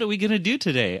decide, what are we going to do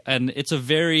today? And it's a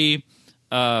very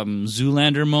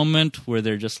Zoolander moment where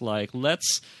they're just like,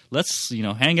 let's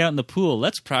hang out in the pool.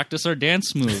 Let's practice our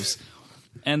dance moves.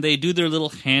 And they do their little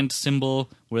hand symbol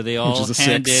where they all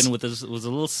hand in with a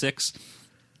little six.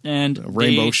 And a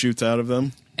rainbow shoots out of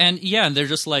them. And they're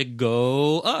just like,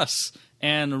 go us.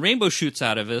 And a rainbow shoots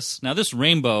out of us. Now this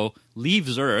rainbow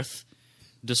leaves Earth,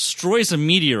 destroys a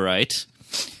meteorite.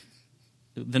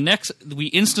 We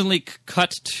instantly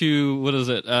cut to, what is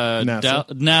it?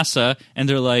 NASA. And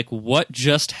they're like, what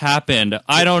just happened?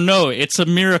 I don't know. It's a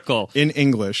miracle. In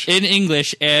English.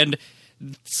 And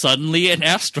suddenly an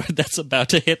asteroid that's about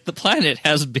to hit the planet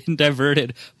has been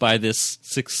diverted by this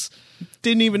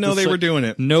Didn't even know they were doing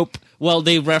it. Nope. Well,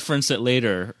 they reference it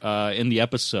later in the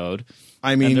episode.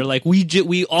 I mean, and they're like, we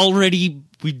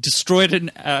destroyed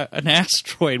an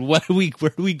asteroid. Where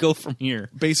do we go from here?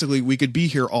 Basically, we could be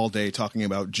here all day talking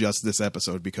about just this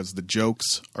episode because the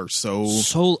jokes are so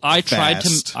I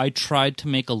tried to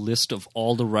make a list of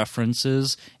all the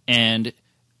references, and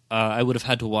I would have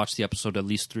had to watch the episode at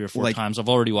least 3 or 4 times. I've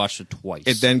already watched it twice.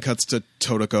 It then cuts to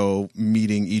Totoko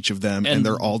meeting each of them, and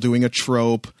they're all doing a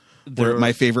trope. Where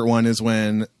my favorite one is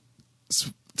when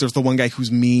there's the one guy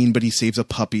who's mean, but he saves a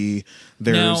puppy.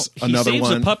 There's another one. He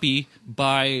saves a puppy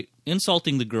by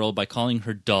insulting the girl by calling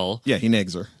her dull. Yeah, he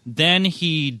nags her. Then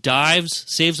he dives,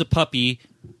 saves a puppy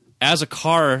as a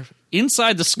car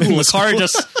inside the school. The car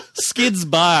just skids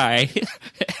by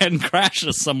and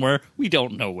crashes somewhere. We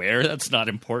don't know where. That's not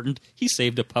important. He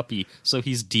saved a puppy, so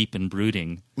he's deep and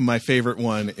brooding. My favorite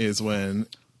one is when...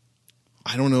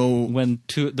 I don't know when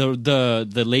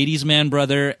the ladies' man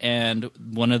brother and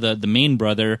one of the main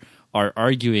brother are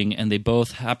arguing, and they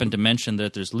both happen to mention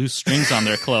that there's loose strings on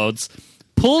their clothes.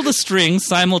 Pull the strings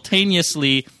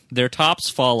simultaneously, their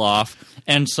tops fall off,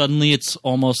 and suddenly it's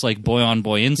almost like boy on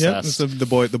boy Yeah, incest. the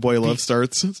boy love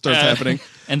starts happening.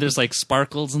 And there's like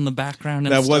sparkles in the background.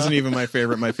 And That stuff. wasn't even my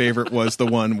favorite. My favorite was the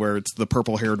one where it's the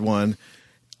purple haired one.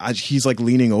 He's like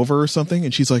leaning over or something,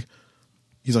 and he's like,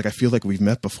 I feel like we've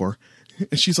met before.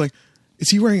 And she's like, is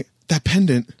he wearing that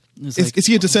pendant? It's Is, like, is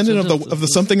he a descendant of the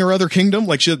something or other kingdom?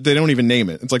 Like they don't even name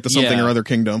it. It's like the something Yeah. or other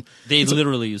kingdom. They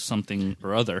literally use something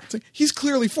or other. It's like, he's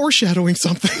clearly foreshadowing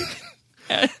something.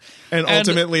 And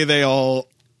ultimately, they all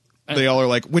are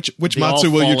like, which They all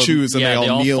Matsu will you fall in- choose? And yeah, they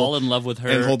all kneel fall in love with her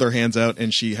and hold their hands out,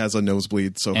 and she has a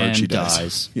nosebleed so hard And she dies.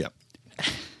 dies. Yeah.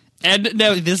 And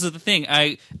no, this is the thing.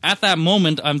 At that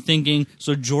moment, I'm thinking,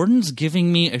 so Jordan's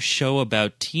giving me a show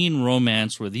about teen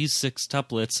romance where these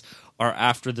sextuplets are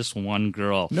after this one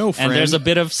girl. No, friend. And there's a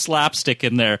bit of slapstick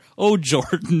in there. Oh,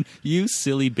 Jordan, you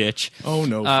silly bitch. Oh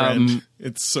no, friend!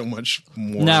 It's so much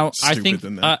more Now, stupid I think,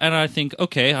 than that. and I think,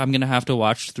 okay, I'm going to have to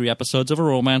watch 3 episodes of a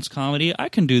romance comedy. I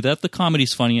can do that. The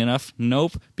comedy's funny enough.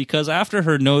 Nope, because after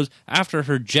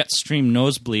her jet stream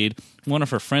nosebleed, one of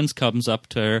her friends comes up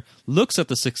to her, looks at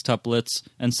the sextuplets,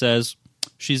 and says,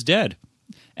 "She's dead."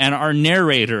 And our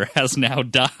narrator has now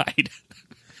died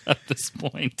at this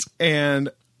point. And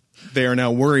they are now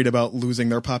worried about losing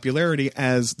their popularity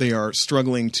as they are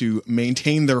struggling to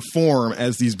maintain their form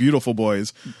as these beautiful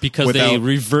boys. Because they without-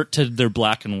 revert to their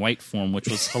black and white form, which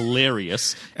was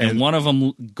hilarious. And one of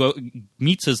them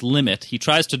meets his limit. He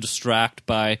tries to distract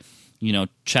by,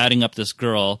 chatting up this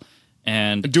girl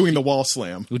and doing the wall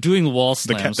slam, doing the wall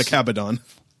the slams. cabadon,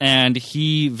 And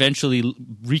he eventually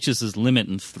reaches his limit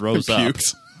and throws up.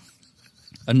 pukes.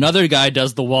 Another guy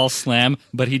does the wall slam,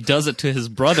 but he does it to his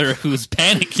brother who's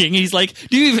panicking. He's like,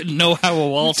 "Do you even know how a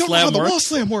wall Don't know how slam the works?" wall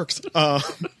slam works.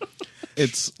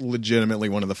 It's legitimately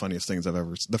one of the funniest things I've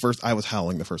ever. I was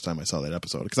howling the first time I saw that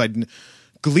episode because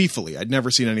I'd never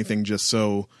seen anything just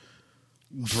so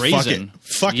Brazen.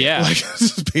 Fuck it. Yeah. Like,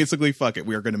 this is basically fuck it.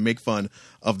 We are going to make fun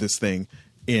of this thing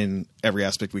in every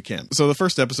aspect we can. So the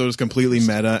first episode is completely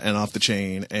meta and off the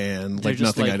chain and They're like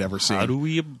just nothing I'd ever seen. How do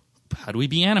we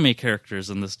be anime characters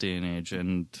in this day and age?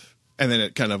 And And then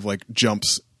it kind of like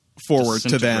jumps forward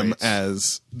to them Disintegrates.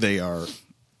 as they are.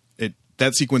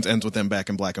 That sequence ends with them back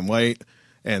in black and white,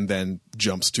 and then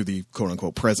jumps to the quote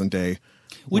unquote present day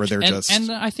where they're just and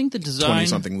I think the design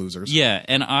 20-something losers. Yeah,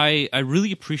 and I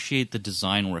really appreciate the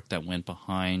design work that went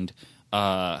behind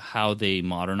how they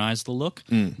modernized the look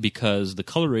because the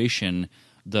coloration,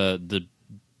 the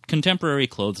contemporary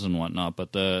clothes and whatnot,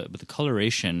 but the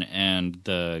coloration and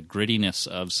the grittiness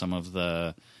of some of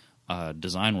the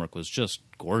design work was just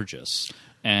gorgeous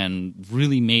and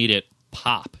really made it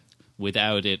pop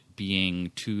without it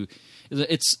being too.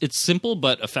 It's simple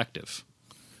but effective.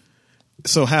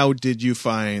 So how did you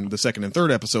find the second and third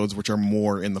episodes, which are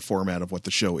more in the format of what the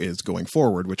show is going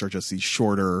forward, which are just these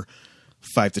shorter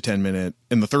 5 to 10 minute?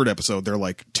 In the third episode, they're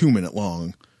like 2-minute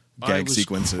long gag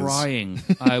sequences.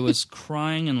 I was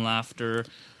crying in laughter.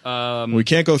 We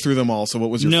can't go through them all. So what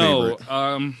was your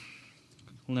favorite?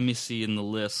 Let me see in the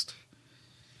list.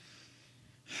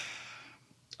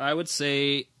 I would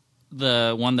say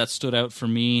the one that stood out for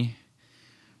me,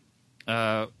 2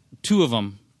 of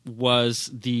them, was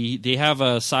they have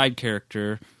a side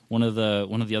character, one of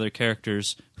the other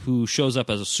characters who shows up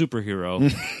as a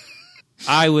superhero.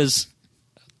 I was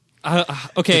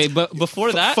okay, but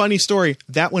before that, funny story.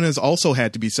 That one has also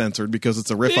had to be censored because it's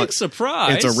a riff big on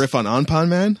surprise. It's a riff on Anpan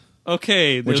Man,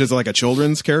 Okay, which is like a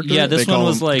children's character. Yeah, this they call one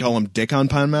was him, like- call him Dick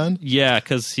Anpan Man. yeah,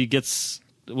 because he gets.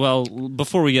 Well,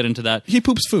 before we get into that, He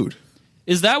poops food.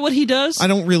 is that what he does? I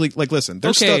don't really like. Listen,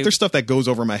 there's Okay. there's stuff that goes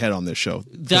over my head on this show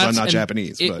because I'm not and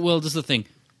Japanese. But well, this is the thing.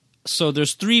 So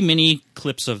there's 3 mini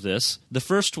clips of this. The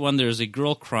first one, there's a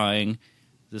girl crying.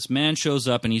 This man shows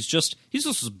up, and he's just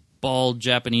this bald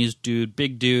Japanese dude,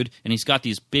 big dude, and he's got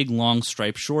these big long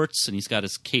striped shorts, and he's got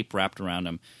his cape wrapped around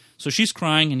him. So she's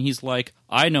crying, and he's like,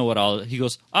 "I know what he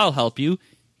goes, "I'll help you."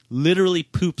 Literally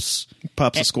poops,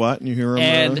 pops a squat, and you hear him.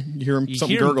 and You hear him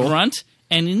something gurgle. grunt,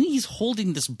 and then he's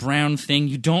holding this brown thing.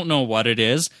 You don't know what it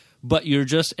is, but you're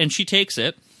just, and she takes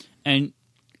it, and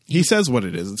He says what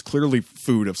it is. It's clearly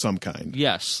food of some kind.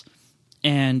 yes,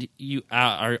 and you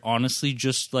are honestly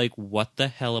just like, what the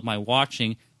hell am I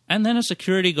watching? And then a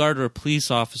security guard or a police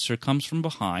officer comes from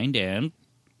behind and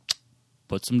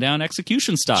puts him down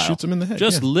execution style. Shoots him in the head,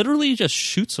 Just yeah. literally just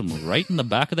shoots him right in the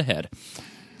back of the head.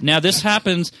 Now this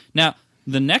happens. Now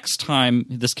the next time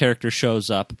this character shows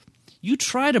up, you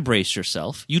try to brace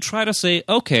yourself. You try to say,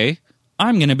 okay,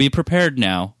 I'm going to be prepared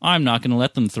now. I'm not going to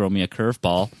let them throw me a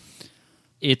curveball.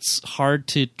 It's hard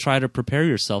to try to prepare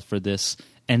yourself for this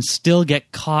and still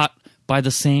get caught by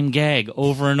the same gag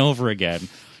over and over again.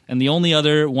 And the only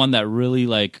other one that really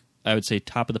I would say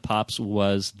top of the pops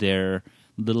was their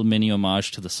little mini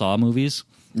homage to the Saw movies.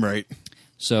 Right.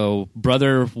 So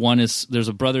there's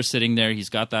a brother sitting there. He's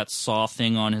got that Saw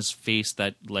thing on his face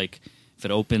that, like, if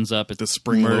it opens up, it The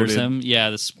spring-loaded- murders him. Yeah,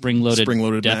 the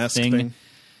spring-loaded death mask thing.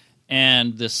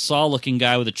 And this Saw-looking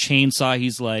guy with a chainsaw,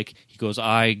 he goes,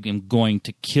 I am going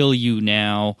to kill you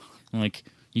now. And, like,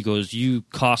 he goes, you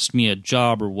cost me a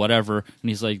job or whatever. And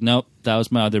he's like, nope, that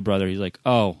was my other brother. He's like,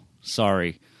 oh,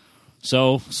 sorry.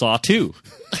 So, Saw 2.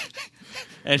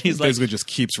 And he's like, basically just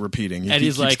keeps repeating. and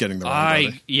he's keeps like, getting the wrong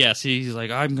brother. yes, he's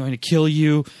like, I'm going to kill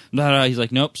you. No, he's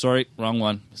like, nope, sorry, wrong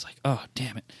one. He's like, oh,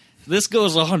 damn it. This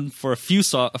goes on for a few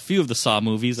of the Saw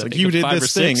movies. I Like, think you did 5 or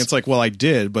this thing. 6. It's like, well, I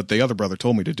did, but the other brother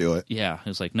told me to do it. Yeah, it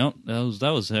was like, no, that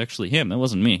was actually him. That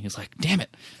wasn't me. He's like, damn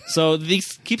it. So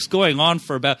this keeps going on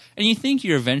for about, and you think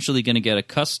you're eventually going to get a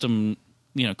customized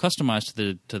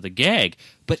to the gag,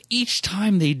 but each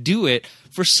time they do it,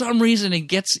 for some reason, it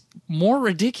gets more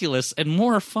ridiculous and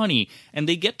more funny, and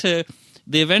they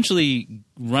eventually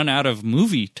run out of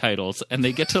movie titles, and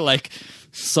they get to like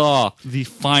Saw the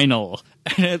Final.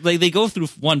 And they go through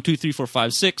 1, 2, 3, 4,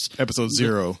 5, 6. Episode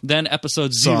 0. Then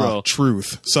episode Saw 0.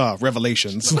 Truth. Saw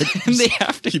Revelations. Like, And they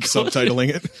have to keep go subtitling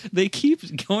it. They keep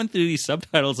going through these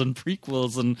subtitles and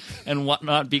prequels and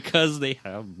whatnot because they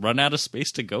have run out of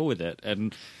space to go with it.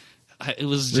 And it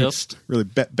was just Really,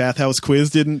 Bathhouse Quiz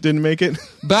didn't make it.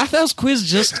 Bathhouse Quiz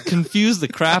just confused the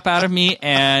crap out of me,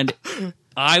 and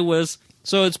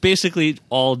so it's basically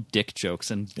all dick jokes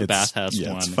in the Bathhouse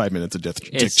one. It's 5 minutes of dick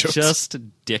It's jokes. just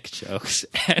dick jokes.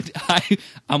 And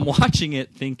I'm watching it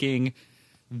thinking,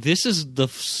 this is the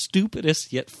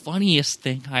stupidest yet funniest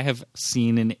thing I have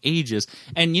seen in ages.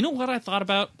 And you know what I thought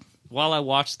about while I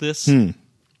watched this?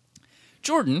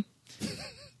 Jordan,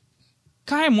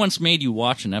 Kayam once made you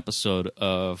watch an episode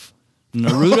of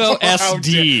Naruto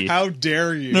SD. How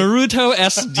dare you? Naruto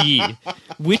SD,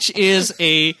 which is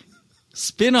a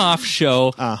spin-off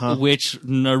show which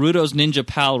Naruto's ninja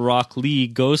pal Rock Lee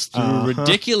goes through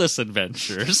ridiculous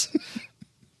adventures,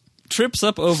 trips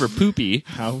up over Poopy.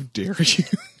 How dare you?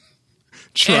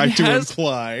 Try to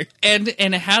imply. And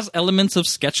it has elements of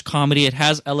sketch comedy. It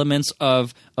has elements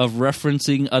of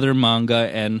referencing other manga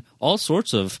and all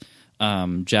sorts of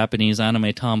Japanese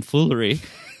anime tomfoolery.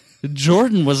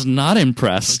 Jordan was not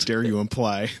impressed. How dare you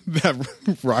imply that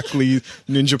Rock Lee,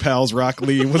 Ninja Pals Rock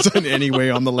Lee, was in any way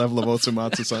on the level of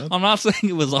Osamatsu-san? I'm not saying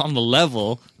it was on the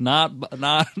level. Not.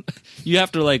 You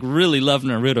have to like really love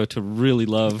Naruto to really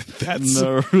love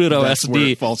Naruto That's SD. where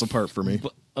it falls apart for me.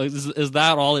 Is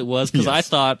that all it was? Because Yes. I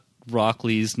thought Rock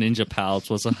Lee's Ninja Pals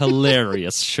was a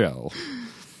hilarious show.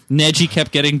 Neji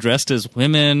kept getting dressed as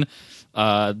women.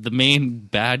 The main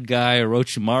bad guy,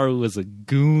 Orochimaru, was a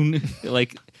goon.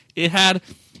 Like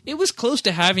it was close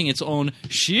to having its own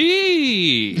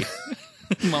she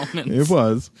moments. It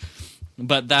was.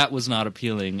 But that was not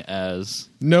appealing as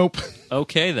Nope.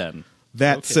 okay then.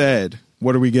 That said,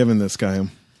 what are we giving this guy?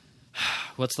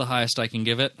 What's the highest I can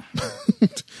give it?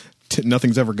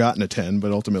 Nothing's ever gotten a 10,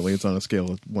 but ultimately it's on a scale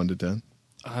of 1 to 10.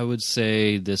 I would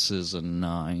say this is a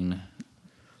 9.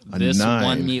 A This 9.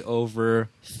 won me over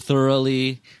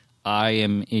thoroughly. I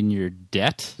am in your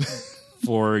debt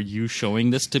for you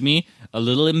showing this to me. A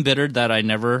little embittered that I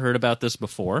never heard about this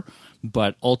before,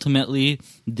 but ultimately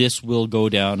this will go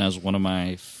down as one of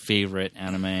my favorite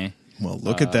anime. Well,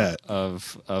 look at that.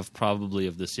 Of probably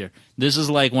of this year. This is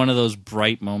like one of those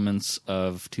bright moments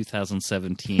of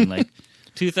 2017. Like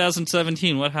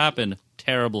 2017, what happened?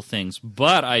 Terrible things.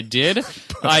 But I did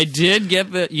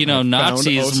get the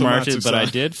Nazis martyred, but I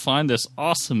did find this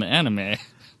awesome anime.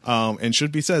 And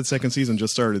should be said, second season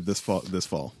just started this fall.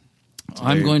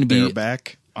 So they're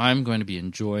back. I'm going to be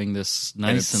enjoying this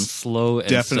nice and it's slow and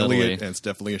Definitely, steadily. and it's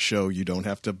definitely a show you don't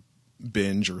have to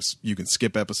binge, or you can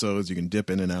skip episodes. You can dip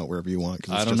in and out wherever you want.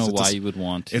 I don't know why you would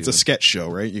want to. It's a sketch show,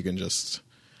 right? You can just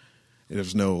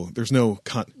there's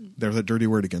a dirty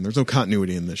word again. There's no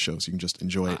continuity in this show, so you can just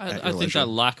enjoy it. I think that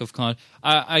lack of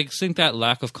I think that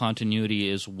lack of continuity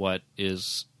is what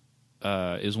is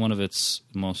one of its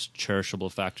most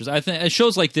cherishable factors. I think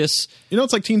shows like this.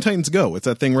 It's like Teen Titans Go. It's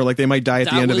that thing where like they might die at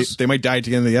the end of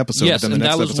the episode. Yes, but then and the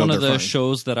next that was episode, one of they're the fine.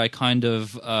 shows that I kind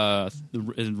of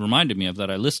it reminded me of that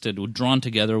I listed. Drawn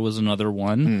Together was another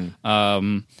one.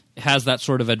 It has that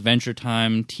sort of Adventure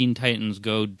Time, Teen Titans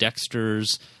Go,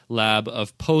 Dexter's Lab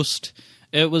of post.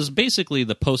 It was basically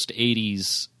the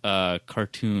post-'80s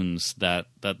cartoons that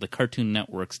the Cartoon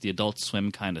Networks, the Adult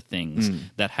Swim kind of things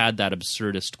that had that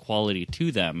absurdist quality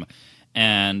to them.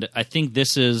 And I think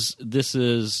this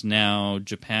is now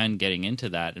Japan getting into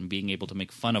that and being able to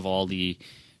make fun of all the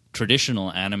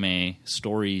traditional anime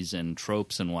stories and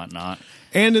tropes and whatnot.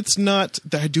 And it's not,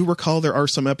 I do recall there are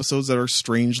some episodes that are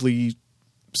strangely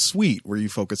sweet where you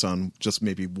focus on just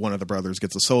maybe one of the brothers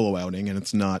gets a solo outing, and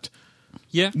it's not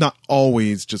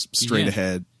always just straight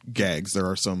ahead gags. There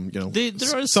are some, there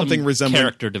are something some resembling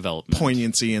character development,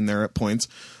 poignancy in there at points,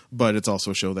 but it's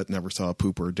also a show that never saw a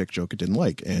poop or a dick joke it didn't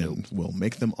like, and will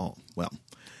make them all. Well,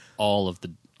 all of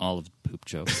the poop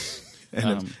jokes.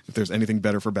 And if there's anything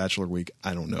better for Bachelor Week,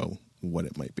 I don't know what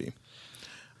it might be.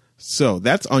 So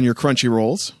that's on your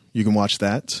Crunchyrolls. You can watch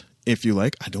that if you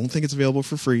like. I don't think it's available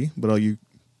for free, but all you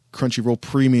Crunchyroll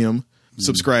Premium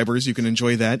subscribers, you can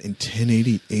enjoy that in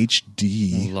 1080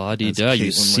 HD. La-di-da,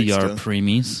 you CR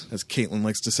preemies. As Caitlin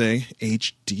likes to say,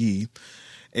 HD.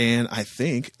 And I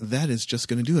think that is just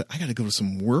going to do it. I got to go to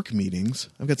some work meetings.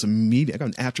 I got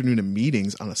an afternoon of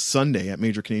meetings on a Sunday at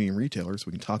major Canadian retailers.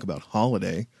 We can talk about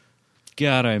holiday.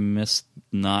 God, I miss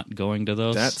not going to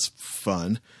those. That's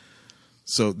fun.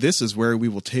 So this is where we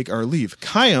will take our leave.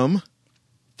 Kayam,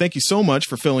 thank you so much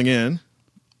for filling in.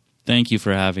 Thank you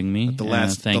for having me.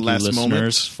 Thank you,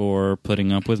 listeners, for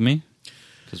putting up with me.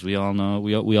 Because we all know,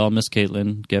 we all miss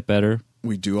Caitlin. Get better.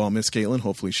 We do all miss Caitlin.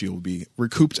 Hopefully she will be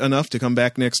recouped enough to come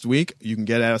back next week. You can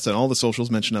get at us on all the socials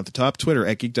mentioned at the top. Twitter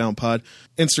at GeekdownPod.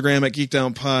 Instagram at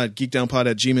GeekdownPod.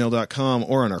 GeekdownPod@gmail.com.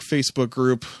 Or on our Facebook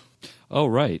group. Oh,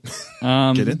 right.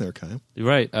 Get in there, Kyle.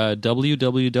 Right.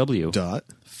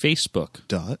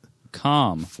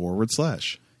 www.facebook.com/.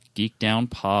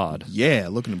 GeekdownPod. Yeah,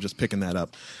 look at him just picking that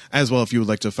up. As well, if you would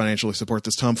like to financially support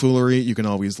this tomfoolery, you can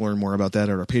always learn more about that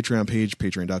at our Patreon page,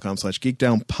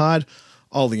 patreon.com/geekdownpod.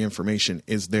 All the information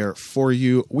is there for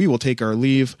you. We will take our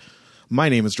leave. My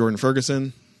name is Jordan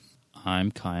Ferguson.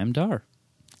 I'm Kayam Dar.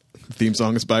 The theme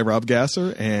song is by Rob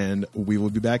Gasser, and we will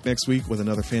be back next week with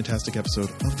another fantastic episode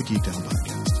of the Geek Down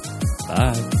Podcast.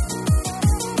 Bye.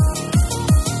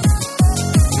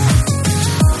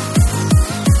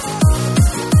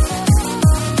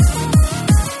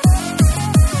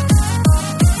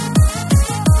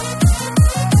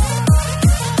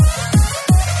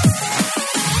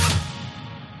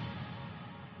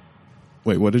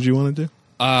 Wait, what did you want to do?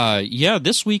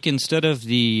 This week, instead of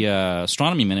the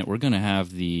Astronomy Minute, we're going to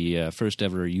have the first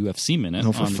ever UFC Minute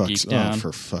on the Geek Down. Oh,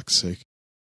 for fuck's sake.